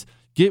times.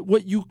 Get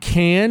what you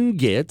can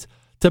get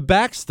to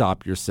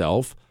backstop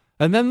yourself,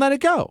 and then let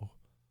it go.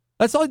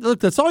 That's all. Look,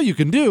 that's all you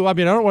can do. I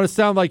mean, I don't want to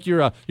sound like you're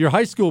a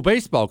high school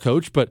baseball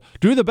coach, but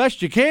do the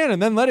best you can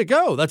and then let it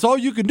go. That's all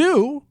you can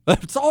do.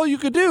 That's all you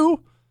can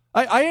do.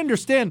 I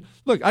understand.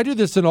 Look, I do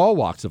this in all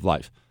walks of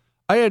life.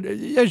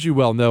 As you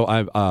well know,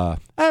 I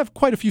have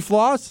quite a few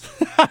flaws.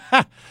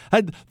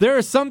 There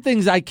are some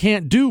things I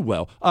can't do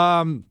well.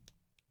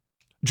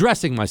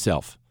 Dressing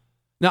myself.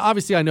 Now,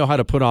 obviously, I know how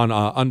to put on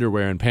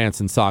underwear and pants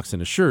and socks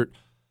and a shirt.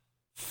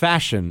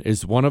 Fashion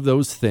is one of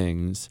those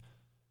things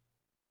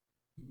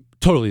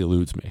totally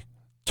eludes me.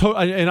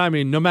 And I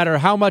mean, no matter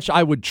how much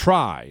I would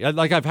try,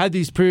 like I've had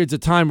these periods of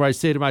time where I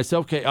say to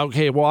myself,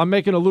 okay, well, I'm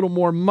making a little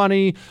more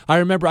money. I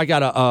remember I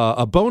got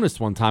a bonus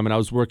one time when I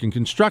was working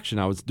construction.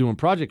 I was doing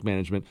project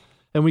management,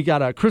 and we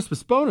got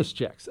Christmas bonus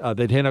checks.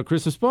 They'd hand out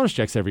Christmas bonus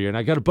checks every year, and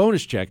I got a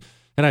bonus check.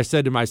 And I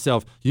said to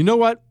myself, you know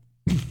what?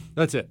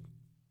 That's it.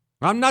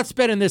 I'm not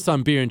spending this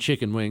on beer and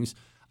chicken wings.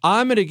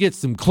 I'm going to get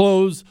some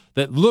clothes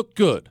that look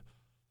good.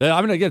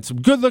 I'm going to get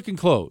some good-looking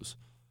clothes.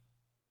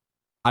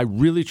 I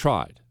really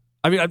tried.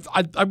 I mean,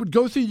 I would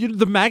go through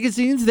the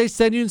magazines, they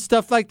send you and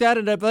stuff like that,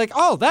 and I'd be like,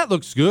 oh, that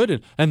looks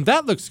good, and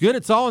that looks good.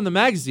 It's all in the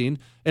magazine.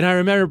 And I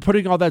remember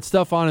putting all that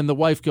stuff on and the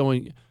wife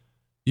going,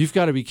 you've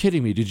got to be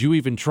kidding me. Did you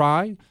even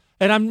try?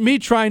 And me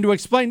trying to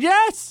explain,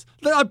 yes,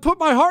 I put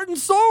my heart and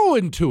soul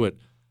into it.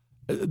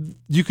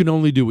 You can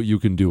only do what you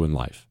can do in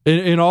life.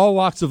 In all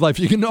walks of life,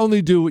 you can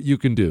only do what you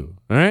can do.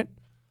 All right?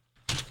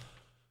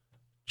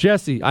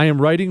 Jesse, I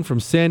am writing from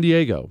San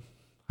Diego.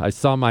 I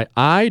saw my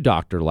eye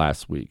doctor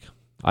last week.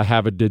 I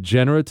have a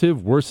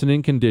degenerative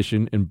worsening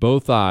condition in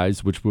both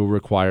eyes which will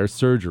require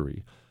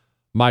surgery.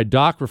 My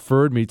doc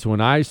referred me to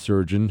an eye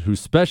surgeon who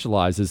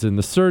specializes in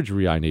the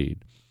surgery I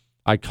need.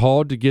 I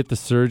called to get the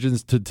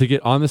surgeons to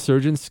get on the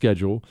surgeon's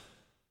schedule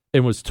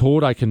and was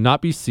told I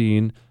cannot be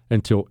seen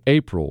until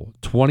April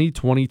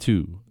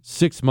 2022,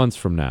 6 months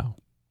from now.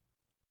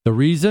 The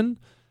reason?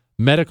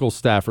 Medical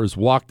staffers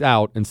walked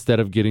out instead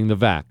of getting the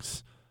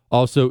vax.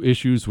 Also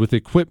issues with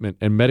equipment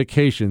and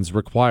medications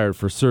required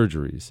for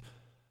surgeries.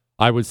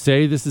 I would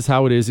say this is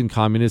how it is in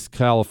communist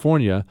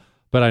California,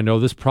 but I know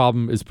this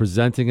problem is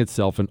presenting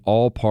itself in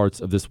all parts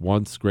of this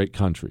once great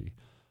country.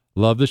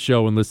 Love the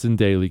show and listen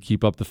daily.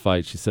 Keep up the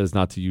fight. She says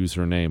not to use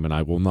her name, and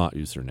I will not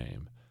use her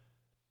name.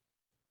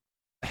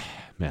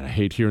 Man, I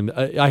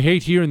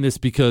hate hearing this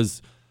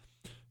because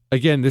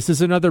again, this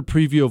is another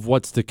preview of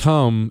what's to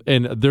come,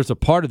 and there's a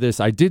part of this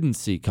I didn't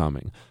see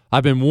coming.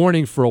 I've been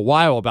warning for a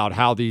while about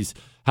how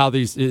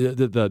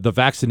the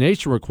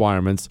vaccination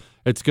requirements,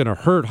 it's going to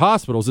hurt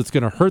hospitals. It's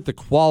going to hurt the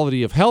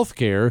quality of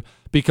healthcare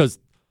because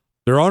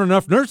there aren't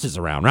enough nurses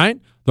around, right?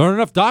 There aren't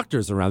enough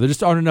doctors around. There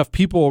just aren't enough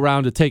people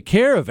around to take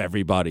care of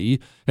everybody.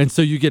 And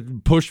so you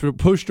get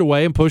pushed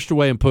away and pushed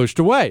away and pushed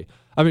away.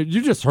 I mean,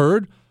 you just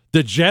heard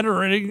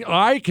degenerating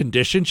eye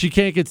condition. She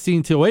can't get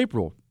seen till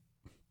April.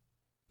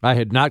 I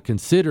had not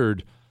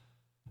considered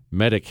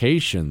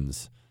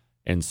medications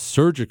and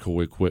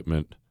surgical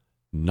equipment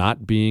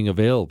not being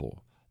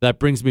available. That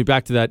brings me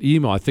back to that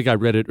email. I think I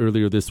read it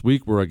earlier this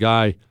week where a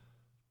guy,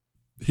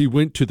 he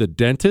went to the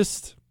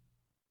dentist.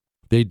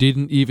 They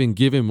didn't even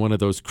give him one of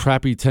those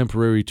crappy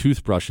temporary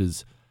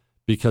toothbrushes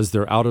because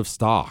they're out of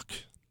stock.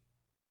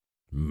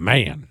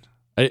 Man,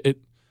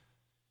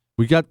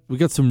 we got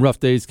some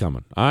rough days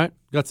coming. All right,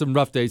 got some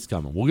rough days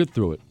coming. We'll get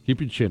through it. Keep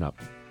your chin up.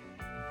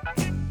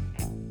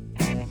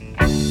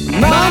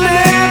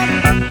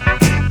 Money,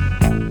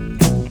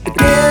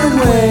 get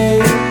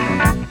away.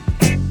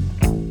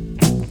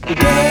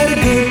 Get a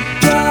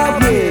good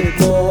job with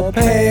more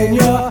pay and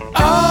you're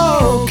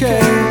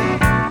okay.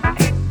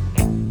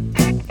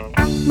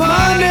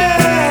 Money,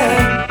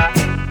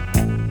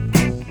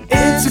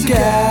 it's a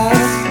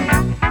gas.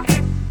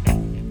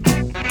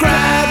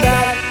 Grab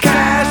that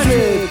cash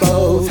with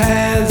both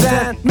hands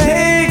and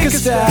make a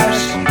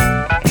stash.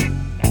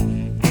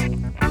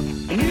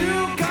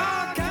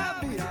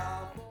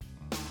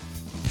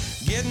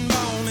 Getting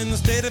born in the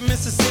state of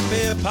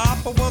Mississippi.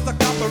 Papa was a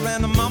copper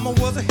and mama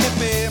was a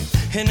hippie.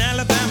 In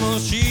Alabama,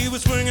 she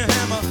was swinging a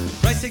hammer.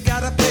 Price you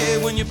gotta pay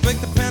when you break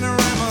the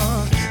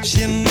panorama.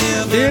 She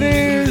never. It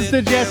is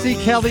the Jesse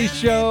Kelly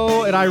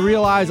Show, and I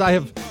realize I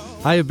have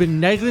been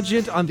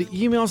negligent on the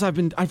emails.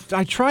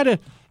 I try to.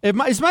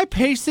 Is my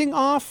pacing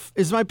off?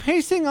 Is my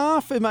pacing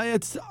off?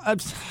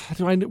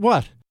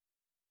 What?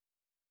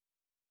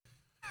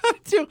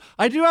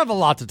 I do have a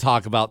lot to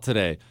talk about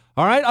today.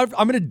 All right, I'm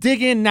going to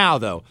dig in now,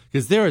 though,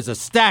 because there is a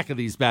stack of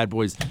these bad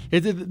boys.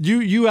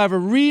 You have a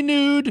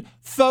renewed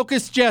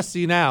Focus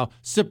Jesse now,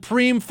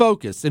 Supreme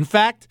Focus. In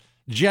fact,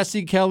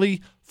 Jesse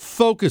Kelly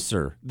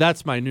Focuser.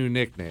 That's my new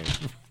nickname.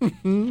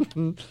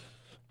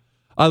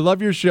 I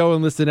love your show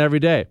and listen every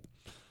day.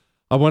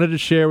 I wanted to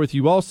share with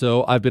you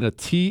also, I've been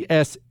with TSA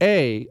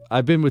as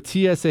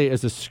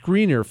a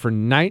screener for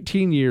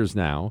 19 years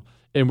now,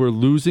 and we're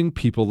losing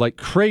people like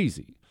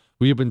crazy.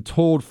 We have been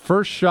told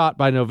first shot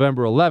by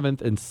November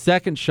 11th and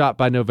second shot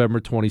by November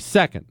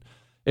 22nd.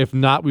 If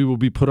not, we will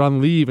be put on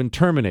leave and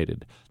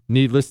terminated.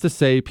 Needless to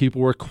say,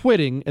 people are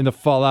quitting and the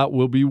fallout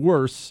will be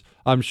worse,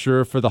 I'm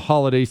sure, for the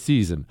holiday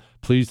season.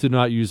 Please do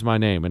not use my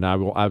name, and I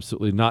will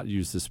absolutely not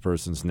use this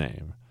person's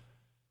name.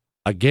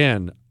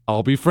 Again,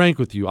 I'll be frank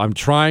with you. I'm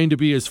trying to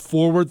be as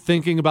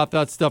forward-thinking about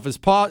this stuff as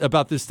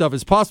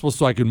possible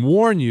so I can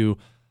warn you.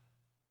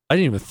 I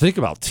didn't even think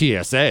about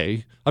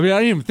TSA. I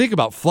didn't even think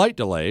about flight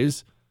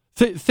delays.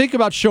 Think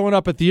about showing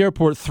up at the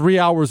airport 3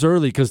 hours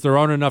early because there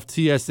aren't enough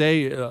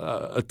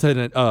TSA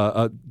attendant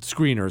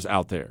screeners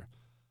out there.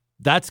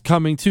 That's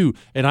coming too.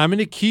 And I'm going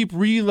to keep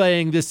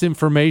relaying this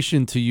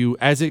information to you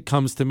as it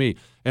comes to me.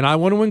 And I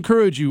want to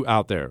encourage you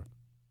out there.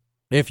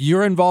 If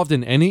you're involved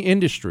in any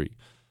industry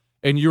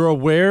and you're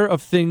aware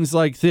of things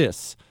like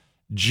this,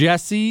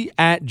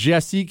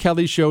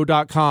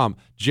 Jesse@JesseKellyShow.com.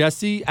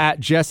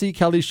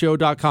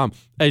 Jesse@JesseKellyShow.com.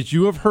 As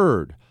you have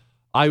heard,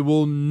 I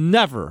will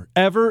never,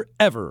 ever,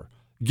 ever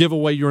give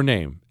away your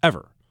name,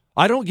 ever.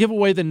 I don't give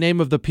away the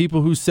name of the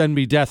people who send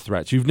me death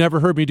threats. You've never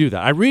heard me do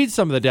that. I read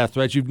some of the death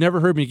threats. You've never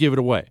heard me give it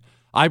away.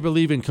 I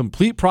believe in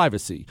complete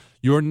privacy.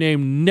 Your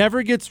name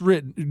never gets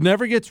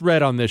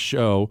read on this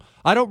show.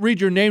 I don't read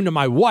your name to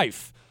my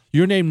wife.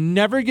 Your name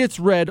never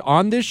gets read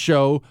on this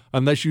show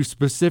unless you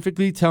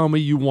specifically tell me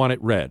you want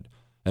it read.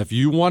 If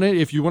you want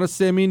to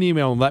send me an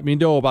email and let me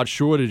know about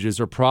shortages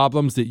or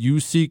problems that you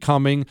see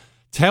coming,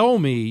 tell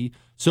me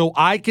so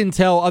I can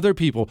tell other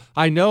people.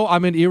 I know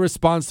I'm an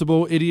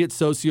irresponsible, idiot,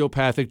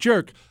 sociopathic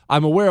jerk.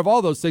 I'm aware of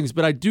all those things,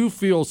 but I do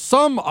feel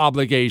some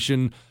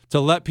obligation to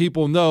let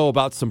people know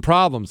about some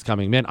problems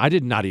coming. Man, I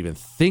did not even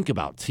think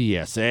about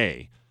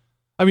TSA.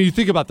 I mean, you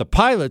think about the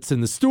pilots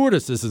and the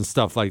stewardesses and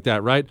stuff like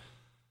that, right?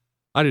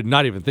 I did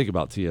not even think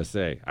about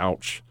TSA.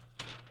 Ouch.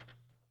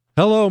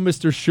 Hello,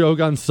 Mr.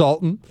 Shogun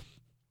Sultan.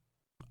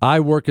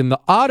 I work in the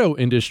auto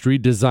industry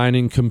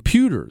designing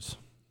computers.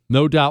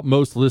 No doubt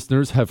most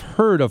listeners have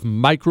heard of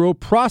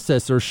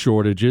microprocessor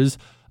shortages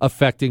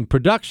affecting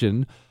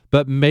production,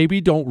 but maybe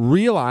don't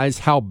realize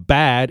how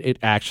bad it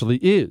actually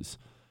is.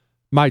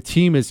 My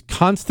team is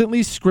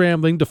constantly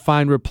scrambling to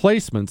find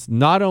replacements,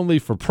 not only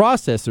for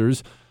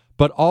processors,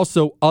 but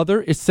also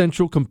other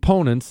essential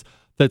components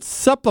that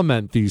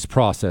supplement these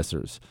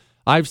processors.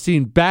 I've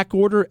seen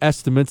backorder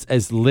estimates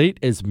as late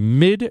as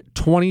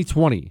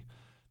mid-2020.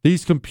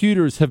 These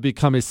computers have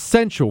become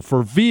essential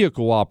for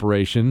vehicle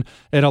operation,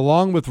 and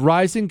along with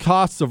rising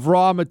costs of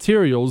raw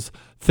materials,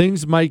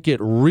 things might get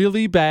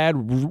really bad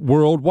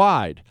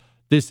worldwide.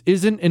 This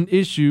isn't an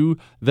issue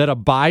that a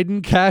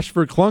Biden Cash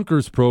for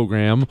Clunkers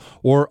program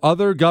or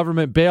other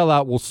government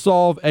bailout will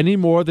solve any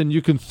more than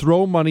you can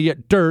throw money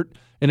at dirt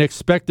and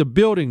expect a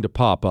building to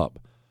pop up.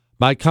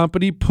 My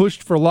company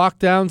pushed for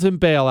lockdowns and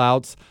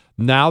bailouts.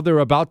 Now they're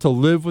about to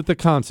live with the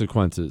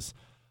consequences.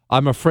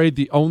 I'm afraid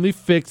the only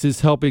fix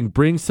is helping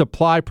bring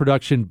supply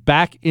production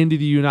back into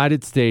the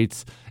United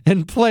States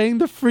and playing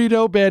the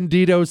Frito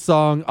Bandito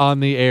song on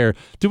the air.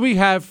 Do we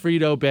have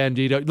Frito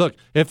Bandito? Look,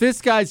 if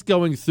this guy's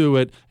going through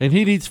it and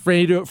he needs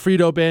Frito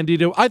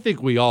Bandito, I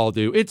think we all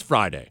do. It's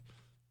Friday.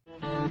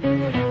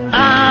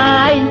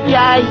 Ay,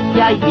 ay,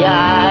 ay,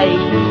 ay.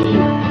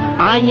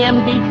 I am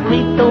the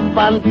Frito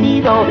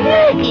Bandito.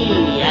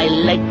 I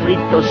like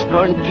Fritos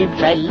corn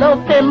chips. I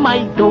love them,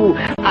 I do.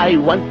 I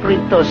want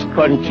Fritos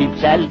corn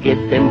chips. I'll get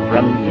them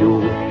from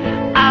you.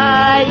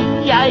 Ay,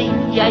 ay,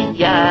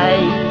 ay, ay.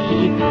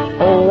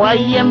 Oh, I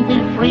am the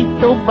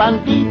Frito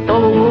Bandito.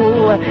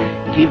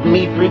 Give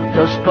me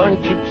Fritos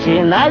corn chips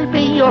and I'll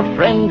be your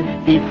friend.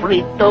 The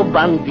Frito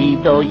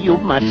Bandito, you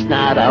must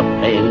not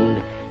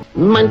offend.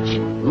 Munch,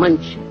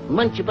 munch,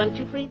 munch, bunch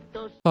of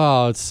Fritos.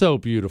 Oh, it's so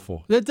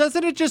beautiful.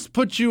 Doesn't it just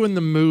put you in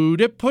the mood?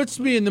 It puts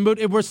me in the mood.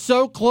 And we're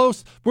so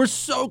close. We're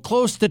so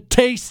close to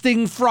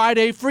tasting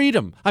Friday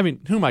freedom. I mean,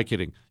 who am I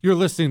kidding? You're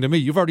listening to me.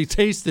 You've already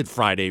tasted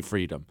Friday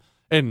freedom.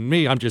 And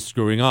me, I'm just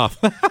screwing off.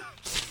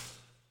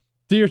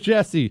 Dear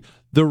Jesse,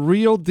 the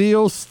real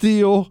deal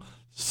Steele,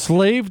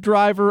 slave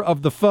driver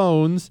of the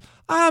phones.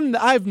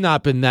 I've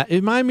not been that.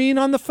 Am I mean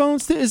on the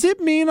phones? Is it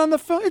mean on the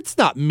phone? It's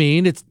not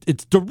mean. It's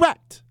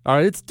direct. All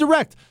right, it's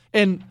direct.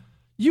 And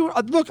you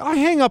look, I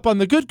hang up on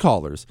the good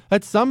callers.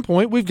 At some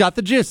point, we've got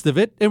the gist of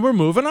it, and we're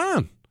moving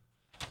on.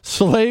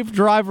 Slave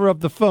driver of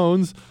the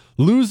phones,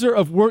 loser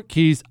of work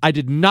keys. I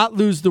did not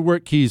lose the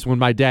work keys when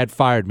my dad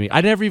fired me.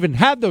 I never even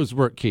had those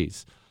work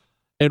keys.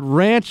 And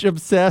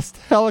ranch-obsessed,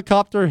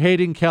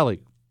 helicopter-hating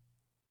Kelly.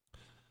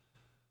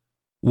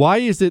 Why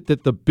is it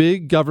that the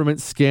big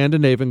government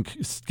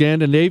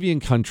Scandinavian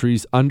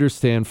countries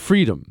understand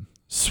freedom?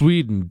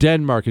 Sweden,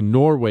 Denmark, and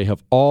Norway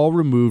have all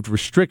removed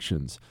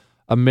restrictions.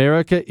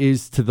 America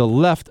is to the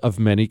left of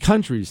many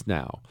countries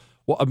now.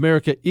 Well,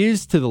 America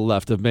is to the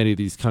left of many of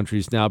these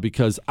countries now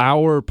because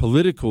our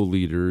political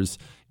leaders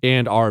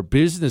and our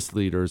business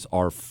leaders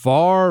are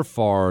far,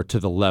 far to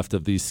the left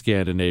of these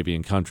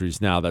Scandinavian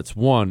countries now. That's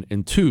one.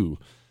 And two,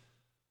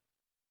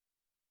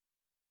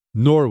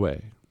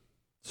 Norway,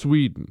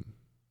 Sweden,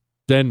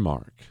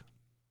 Denmark.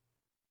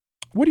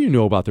 What do you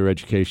know about their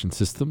education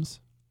systems?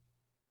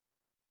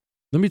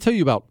 Let me tell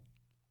you about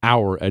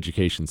our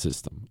education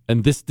system.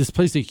 And this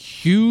plays a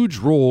huge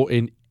role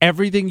in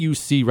everything you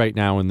see right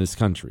now in this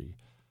country.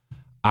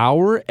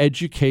 Our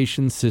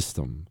education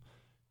system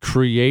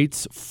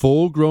creates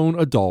full-grown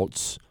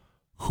adults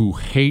who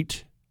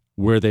hate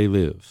where they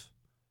live.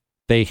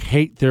 They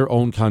hate their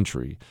own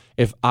country.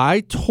 If I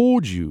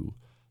told you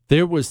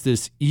there was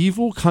this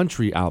evil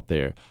country out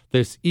there,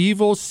 this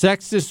evil,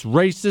 sexist,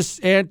 racist,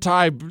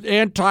 anti-LGBTQ,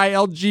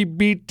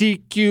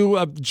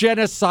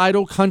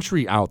 genocidal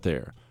country out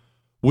there,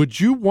 would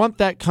you want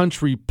that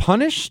country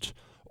punished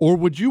or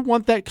would you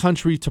want that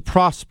country to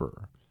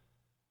prosper?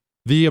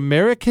 The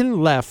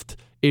American left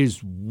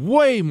is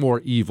way more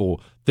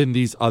evil than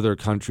these other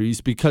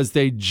countries because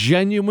they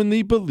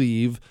genuinely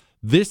believe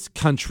this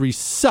country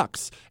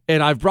sucks.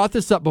 And I've brought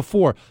this up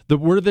before.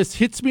 Where this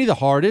hits me the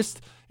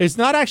hardest is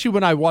not actually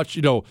when I watch,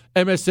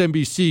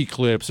 MSNBC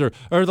clips or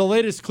the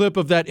latest clip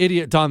of that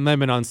idiot Don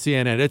Lemon on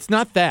CNN. It's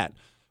not that.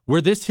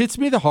 Where this hits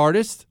me the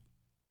hardest,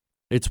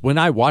 it's when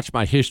I watch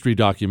my history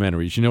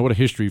documentaries. You know what a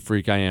history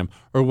freak I am.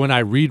 Or when I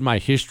read my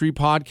history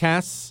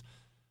podcasts.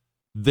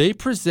 They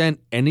present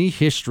any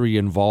history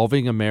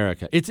involving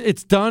America.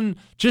 It's done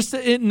just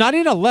not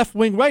in a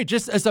left-wing way,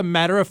 just as a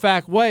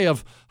matter-of-fact way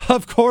of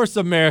course,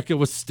 America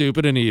was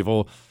stupid and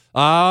evil.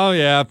 Oh,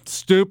 yeah,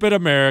 stupid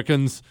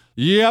Americans.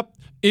 Yep,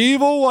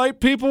 evil white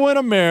people in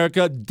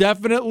America,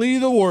 definitely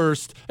the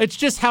worst. It's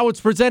just how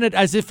it's presented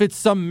as if it's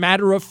some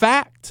matter of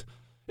fact.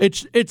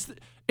 It's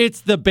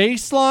the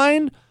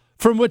baseline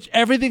from which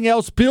everything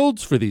else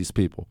builds for these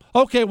people.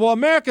 Okay, well,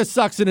 America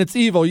sucks and it's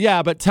evil,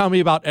 yeah, but tell me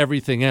about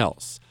everything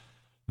else.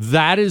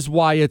 That is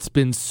why it's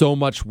been so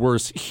much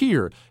worse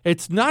here.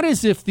 It's not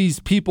as if these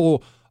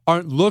people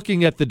aren't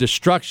looking at the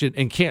destruction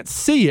and can't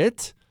see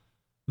it.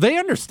 They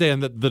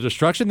understand the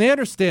destruction. They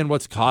understand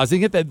what's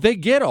causing it. They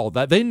get all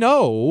that. They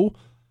know.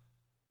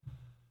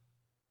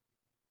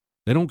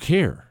 They don't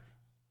care.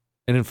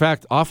 And in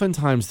fact,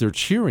 oftentimes they're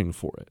cheering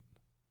for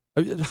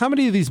it. How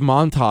many of these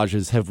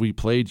montages have we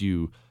played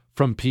you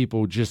from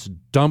people just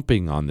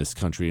dumping on this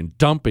country and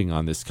dumping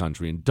on this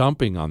country and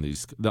dumping on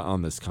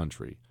this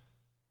country?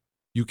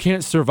 You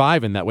can't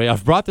survive in that way.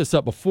 I've brought this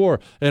up before,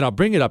 and I'll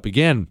bring it up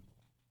again.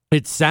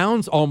 It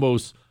sounds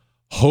almost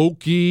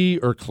hokey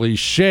or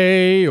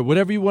cliche or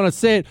whatever you want to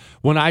say it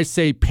when I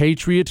say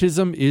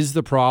patriotism is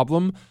the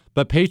problem,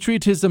 but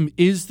patriotism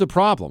is the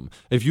problem.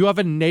 If you have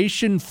a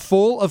nation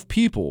full of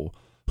people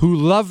who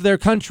love their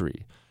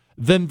country,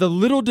 then the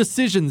little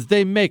decisions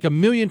they make a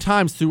million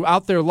times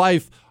throughout their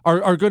life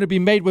are going to be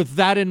made with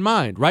that in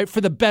mind, right?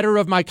 For the better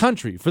of my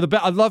country,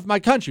 I love my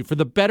country, for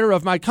the better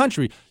of my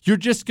country. You're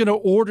just going to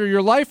order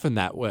your life in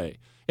that way.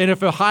 And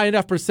if a high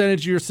enough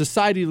percentage of your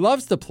society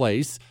loves the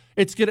place,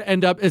 it's going to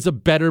end up as a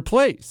better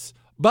place.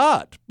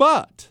 But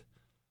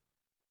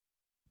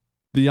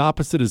the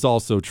opposite is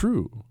also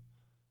true.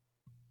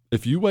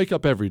 If you wake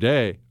up every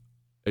day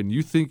and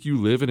you think you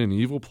live in an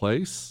evil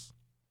place,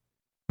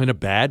 in a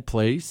bad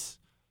place,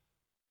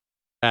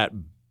 at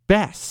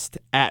best,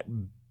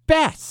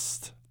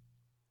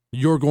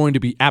 you're going to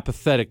be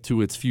apathetic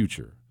to its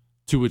future,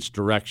 to its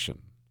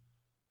direction.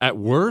 At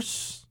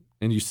worst,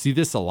 and you see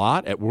this a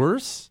lot, at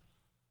worst,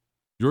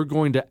 you're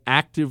going to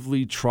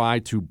actively try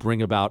to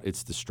bring about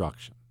its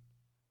destruction.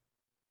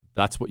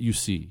 That's what you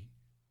see.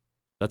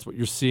 That's what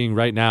you're seeing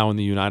right now in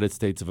the United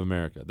States of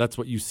America. That's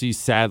what you see,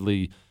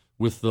 sadly,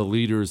 with the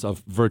leaders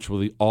of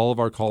virtually all of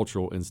our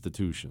cultural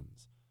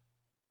institutions.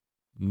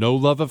 No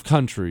love of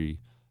country,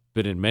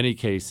 but in many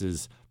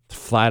cases,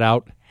 flat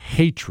out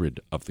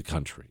hatred of the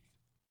country.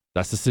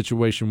 That's the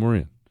situation we're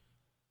in.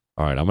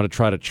 All right, I'm going to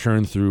try to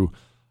churn through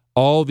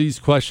all these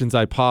questions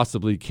I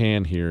possibly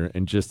can here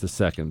in just a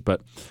second.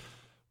 But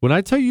when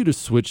I tell you to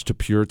switch to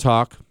Pure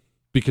Talk,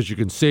 because you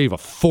can save a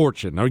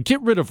fortune. Now,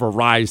 get rid of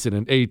Verizon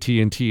and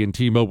AT&T and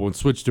T-Mobile and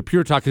switch to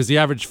Pure Talk because the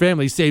average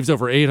family saves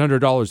over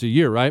 $800 a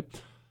year, right?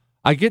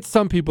 I get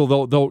some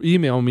people, they'll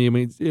email me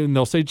and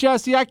they'll say,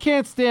 Jesse, I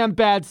can't stand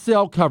bad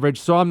cell coverage,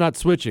 so I'm not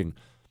switching.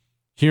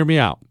 Hear me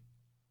out.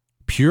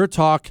 Pure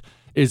Talk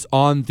is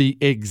on the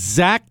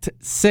exact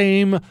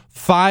same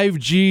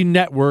 5G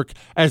network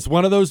as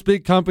one of those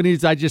big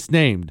companies I just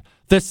named.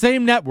 The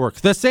same network,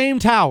 the same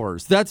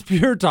towers. That's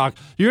Pure Talk.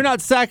 You're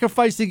not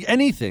sacrificing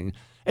anything.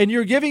 And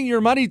you're giving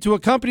your money to a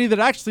company that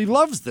actually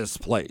loves this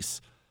place.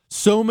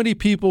 So many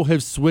people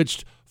have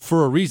switched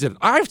for a reason.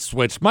 I've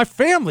switched. My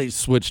family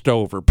switched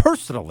over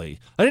personally.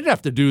 I didn't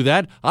have to do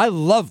that. I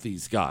love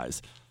these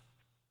guys.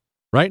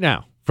 Right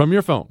now, from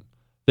your phone,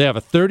 they have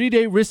a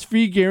 30-day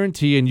risk-free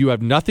guarantee and you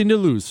have nothing to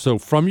lose. So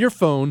from your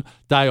phone,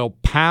 dial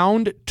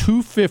pound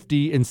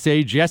 250 and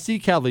say Jesse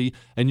Kelly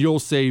and you'll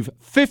save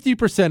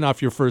 50%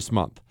 off your first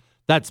month.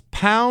 That's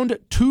pound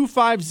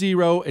 250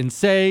 and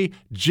say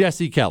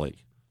Jesse Kelly.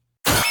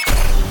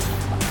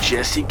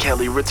 Jesse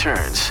Kelly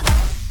returns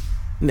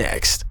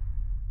next.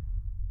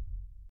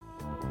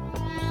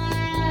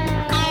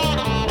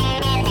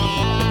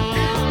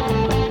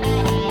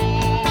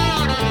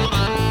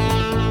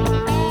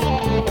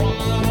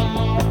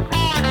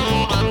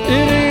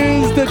 It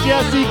is the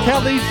Jesse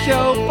Kelly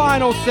Show,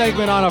 final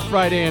segment on a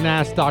Friday and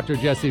Ask Dr.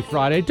 Jesse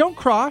Friday. Don't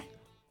cry.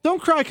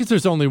 Don't cry because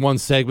there's only one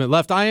segment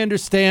left. I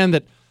understand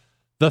that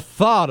the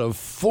thought of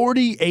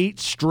 48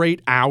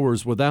 straight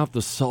hours without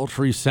the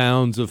sultry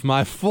sounds of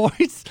my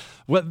voice,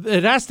 well,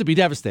 it has to be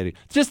devastating.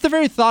 Just the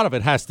very thought of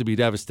it has to be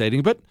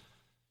devastating, but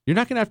you're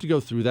not going to have to go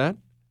through that.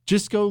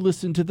 Just go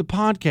listen to the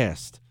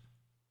podcast.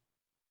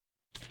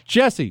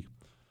 Jesse,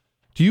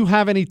 do you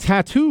have any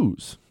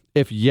tattoos?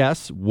 If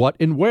yes, what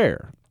and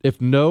where?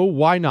 If no,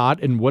 why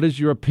not? And what is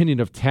your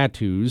opinion of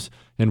tattoos?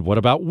 And what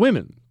about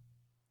women?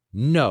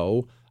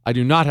 No, I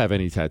do not have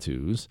any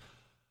tattoos.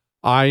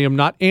 I am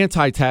not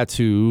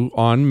anti-tattoo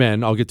on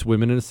men. I'll get to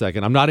women in a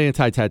second. I'm not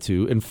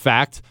anti-tattoo. In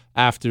fact,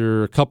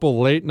 after a couple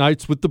late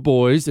nights with the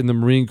boys in the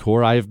Marine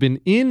Corps, I have been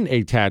in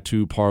a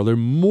tattoo parlor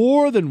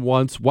more than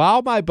once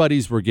while my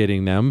buddies were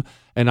getting them,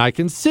 and I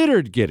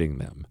considered getting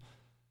them.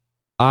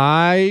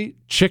 I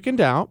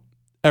chickened out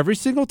every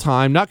single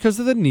time, not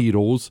because of the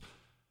needles.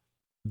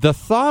 The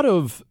thought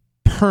of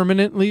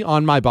permanently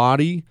on my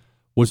body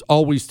was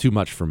always too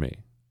much for me.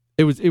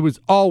 It was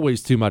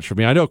always too much for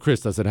me. I know Chris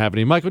doesn't have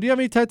any. Michael, do you have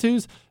any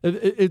tattoos?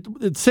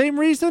 Same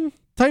reason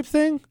type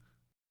thing?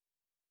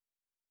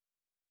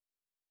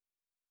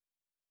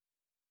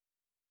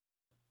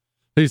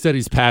 He said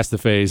he's past the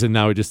phase and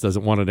now he just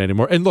doesn't want it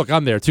anymore. And look,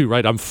 I'm there too,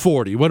 right? I'm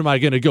 40. What am I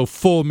going to go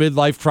full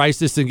midlife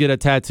crisis and get a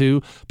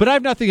tattoo? But I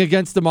have nothing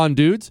against them on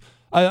dudes.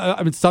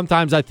 I mean,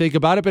 sometimes I think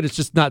about it, but it's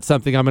just not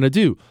something I'm going to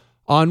do.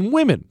 On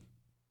women,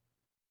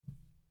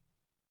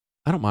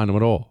 I don't mind them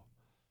at all.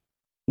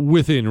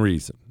 Within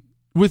reason.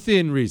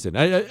 Within reason.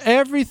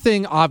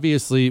 Everything,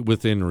 obviously,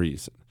 within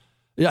reason.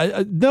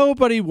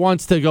 Nobody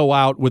wants to go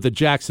out with a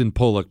Jackson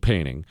Pollock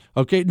painting.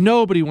 Okay?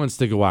 Nobody wants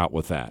to go out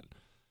with that.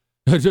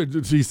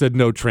 He said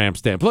no tramp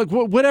stamp. Look,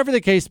 whatever the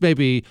case may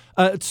be,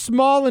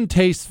 small and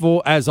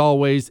tasteful, as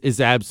always,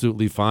 is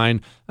absolutely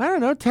fine. I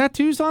don't know,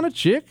 tattoos on a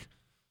chick?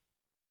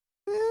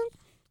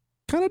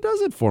 Kind of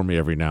does it for me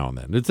every now and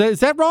then. Is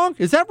that wrong?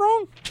 Is that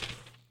wrong?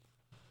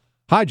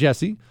 Hi,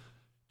 Jesse.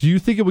 Do you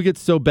think it would get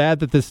so bad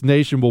that this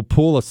nation will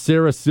pull a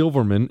Sarah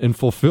Silverman and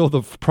fulfill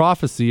the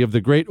prophecy of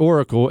the great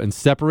oracle and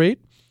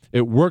separate?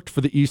 It worked for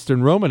the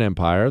Eastern Roman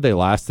Empire. They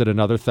lasted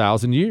another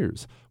 1,000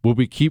 years. Will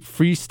we keep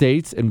free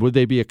states, and would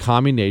they be a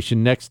commie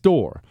nation next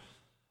door?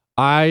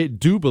 I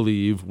do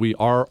believe we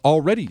are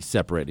already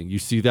separating. You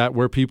see that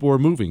where people are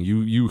moving.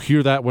 You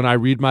hear that when I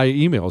read my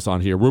emails on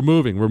here. We're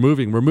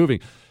moving.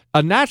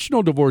 A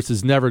national divorce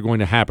is never going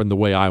to happen the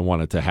way I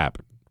want it to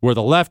happen. where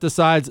the left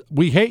decides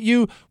we hate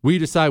you, we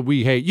decide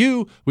we hate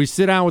you, we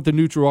sit down with the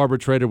neutral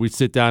arbitrator, we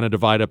sit down and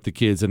divide up the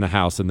kids in the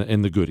house and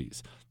the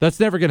goodies. That's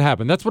never going to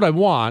happen. That's what I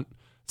want.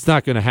 It's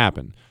not going to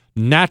happen.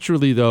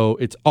 Naturally, though,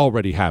 it's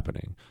already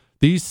happening.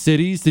 These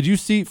cities, did you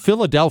see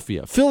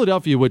Philadelphia?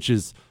 Philadelphia, which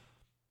is,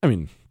 I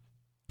mean,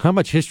 how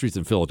much history is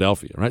in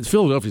Philadelphia, right?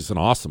 Philadelphia is an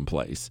awesome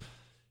place.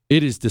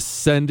 It is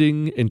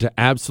descending into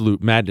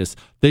absolute madness.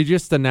 They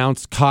just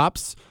announced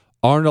cops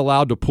aren't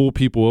allowed to pull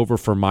people over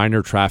for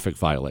minor traffic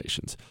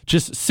violations.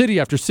 Just city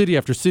after city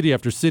after city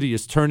after city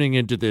is turning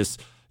into this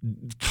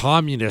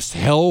communist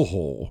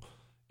hellhole,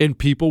 and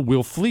people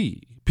will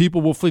flee.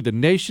 People will flee. The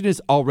nation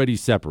is already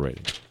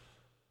separating.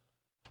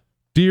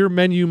 Dear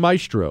Menu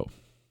Maestro,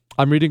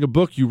 I'm reading a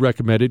book you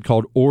recommended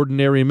called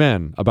Ordinary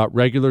Men about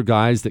regular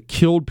guys that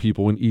killed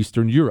people in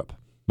Eastern Europe.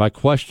 My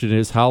question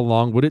is, how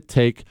long would it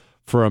take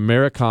for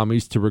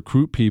Americamis to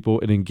recruit people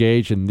and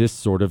engage in this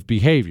sort of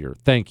behavior?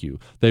 Thank you.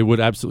 They would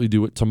absolutely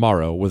do it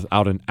tomorrow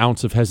without an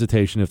ounce of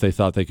hesitation if they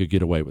thought they could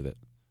get away with it.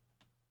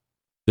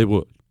 They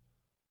would.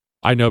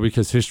 I know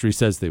because history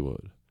says they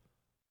would.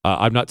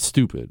 I'm not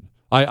stupid.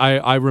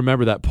 I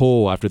remember that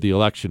poll after the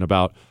election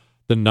about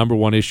the number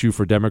one issue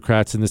for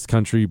Democrats in this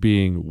country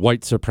being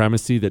white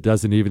supremacy that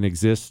doesn't even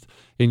exist.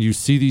 And you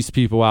see these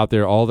people out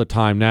there all the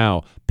time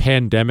now,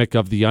 pandemic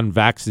of the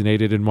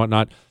unvaccinated and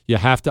whatnot. You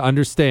have to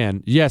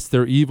understand, yes,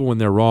 they're evil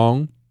and they're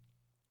wrong,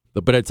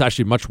 but it's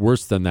actually much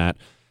worse than that.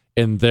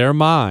 In their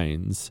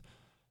minds,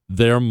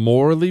 they're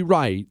morally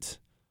right,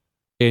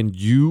 and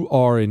you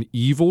are an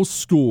evil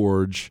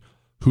scourge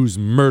who's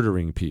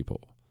murdering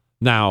people.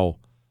 Now,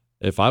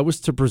 if I was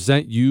to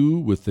present you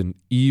with an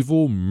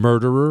evil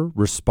murderer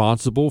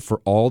responsible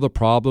for all the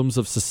problems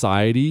of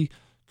society,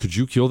 could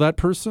you kill that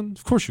person?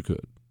 Of course you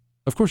could.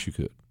 Of course you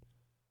could.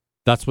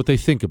 That's what they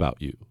think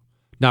about you.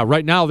 Now,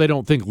 right now, they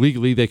don't think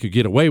legally they could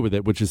get away with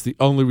it, which is the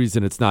only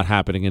reason it's not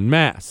happening en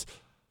masse.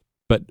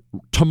 But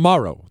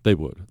tomorrow they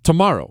would.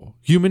 Tomorrow.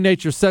 Human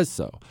nature says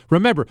so.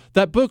 Remember,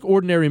 that book,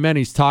 Ordinary Men,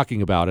 he's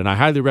talking about, and I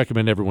highly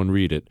recommend everyone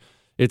read it.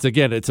 It's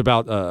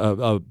about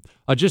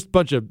a just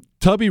bunch of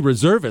tubby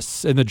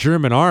reservists in the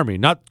German army,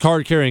 not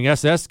card-carrying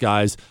SS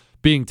guys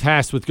being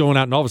tasked with going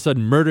out and all of a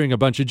sudden murdering a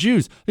bunch of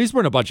Jews. These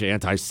weren't a bunch of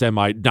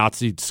anti-Semite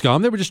Nazi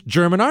scum. They were just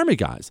German army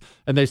guys.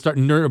 And they start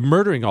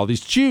murdering all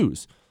these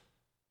Jews.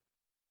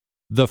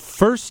 The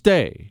first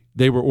day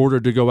they were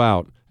ordered to go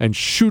out and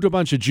shoot a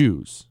bunch of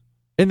Jews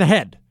in the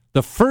head.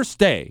 The first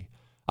day,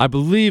 I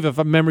believe,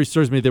 if memory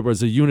serves me, there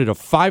was a unit of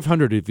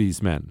 500 of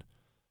these men.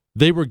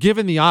 They were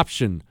given the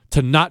option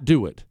to not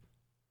do it.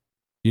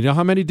 You know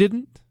how many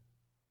didn't?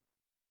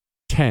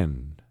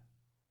 10.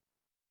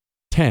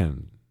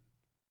 10.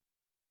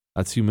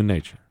 That's human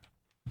nature.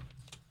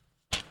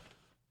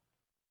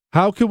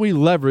 How can we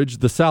leverage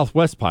the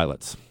Southwest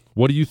pilots?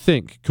 What do you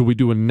think? Could we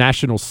do a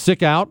national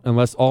sick out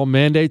unless all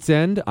mandates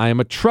end? I am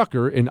a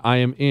trucker and I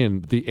am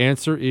in. The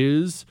answer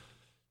is,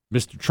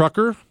 Mr.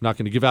 Trucker, not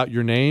going to give out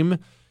your name.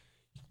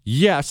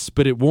 Yes,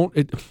 but it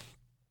won't.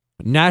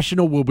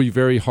 National will be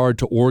very hard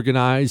to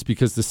organize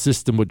because the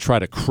system would try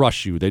to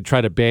crush you. They'd try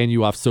to ban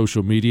you off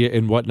social media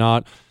and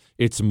whatnot.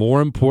 It's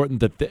more important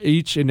that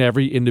each and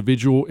every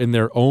individual in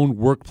their own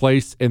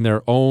workplace, in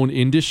their own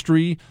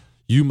industry,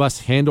 you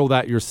must handle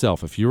that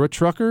yourself. If you're a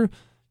trucker,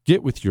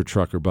 get with your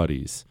trucker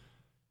buddies.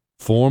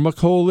 Form a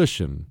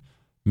coalition.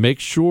 Make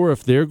sure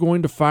if they're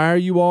going to fire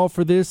you all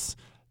for this,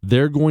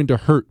 they're going to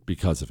hurt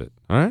because of it.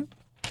 All right?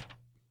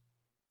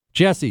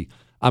 Jesse,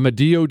 I'm a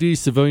DOD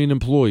civilian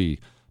employee.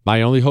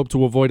 My only hope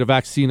to avoid a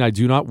vaccine I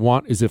do not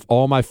want is if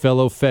all my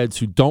fellow feds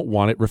who don't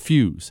want it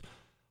refuse.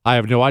 I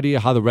have no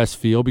idea how the rest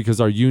feel because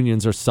our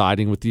unions are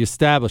siding with the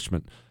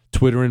establishment.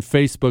 Twitter and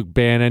Facebook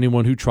ban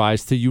anyone who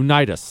tries to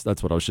unite us.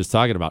 That's what I was just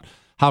talking about.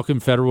 How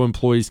can federal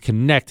employees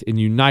connect and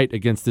unite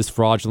against this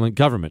fraudulent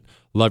government?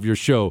 Love your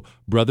show.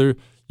 Brother,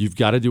 you've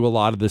got to do a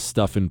lot of this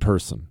stuff in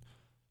person.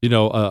 You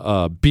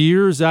know,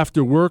 beers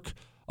after work.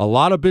 A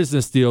lot of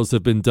business deals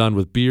have been done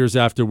with beers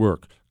after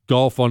work.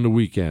 Golf on the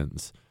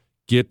weekends.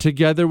 Get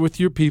together with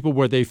your people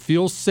where they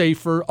feel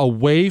safer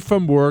away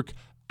from work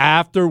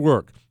after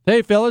work.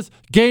 Hey, fellas,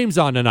 game's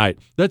on tonight.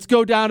 Let's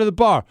go down to the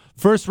bar.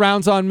 First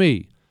round's on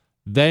me.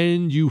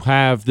 Then you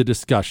have the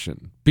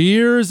discussion.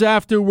 Beers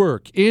after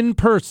work, in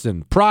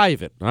person,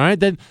 private. All right?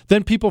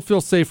 Then people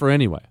feel safer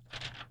anyway.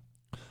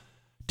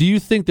 Do you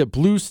think that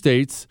blue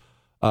states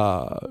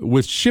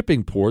with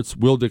shipping ports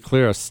will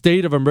declare a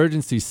state of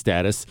emergency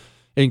status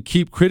and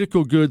keep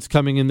critical goods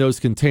coming in those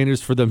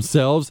containers for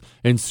themselves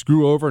and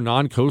screw over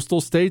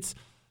non-coastal states?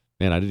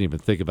 Man, I didn't even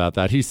think about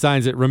that. He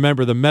signs it.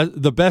 Remember,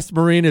 the best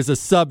Marine is a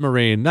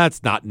submarine.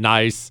 That's not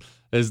nice.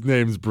 His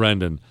name's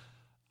Brendan.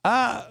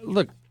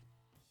 Look,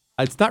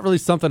 it's not really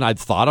something I'd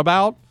thought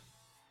about,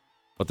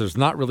 but there's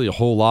not really a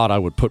whole lot I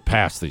would put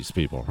past these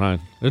people, right?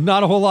 There's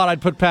not a whole lot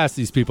I'd put past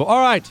these people.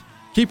 All right,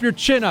 keep your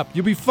chin up.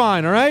 You'll be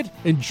fine, all right?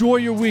 Enjoy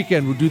your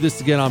weekend. We'll do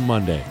this again on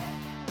Monday.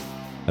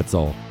 That's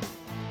all.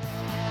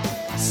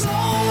 So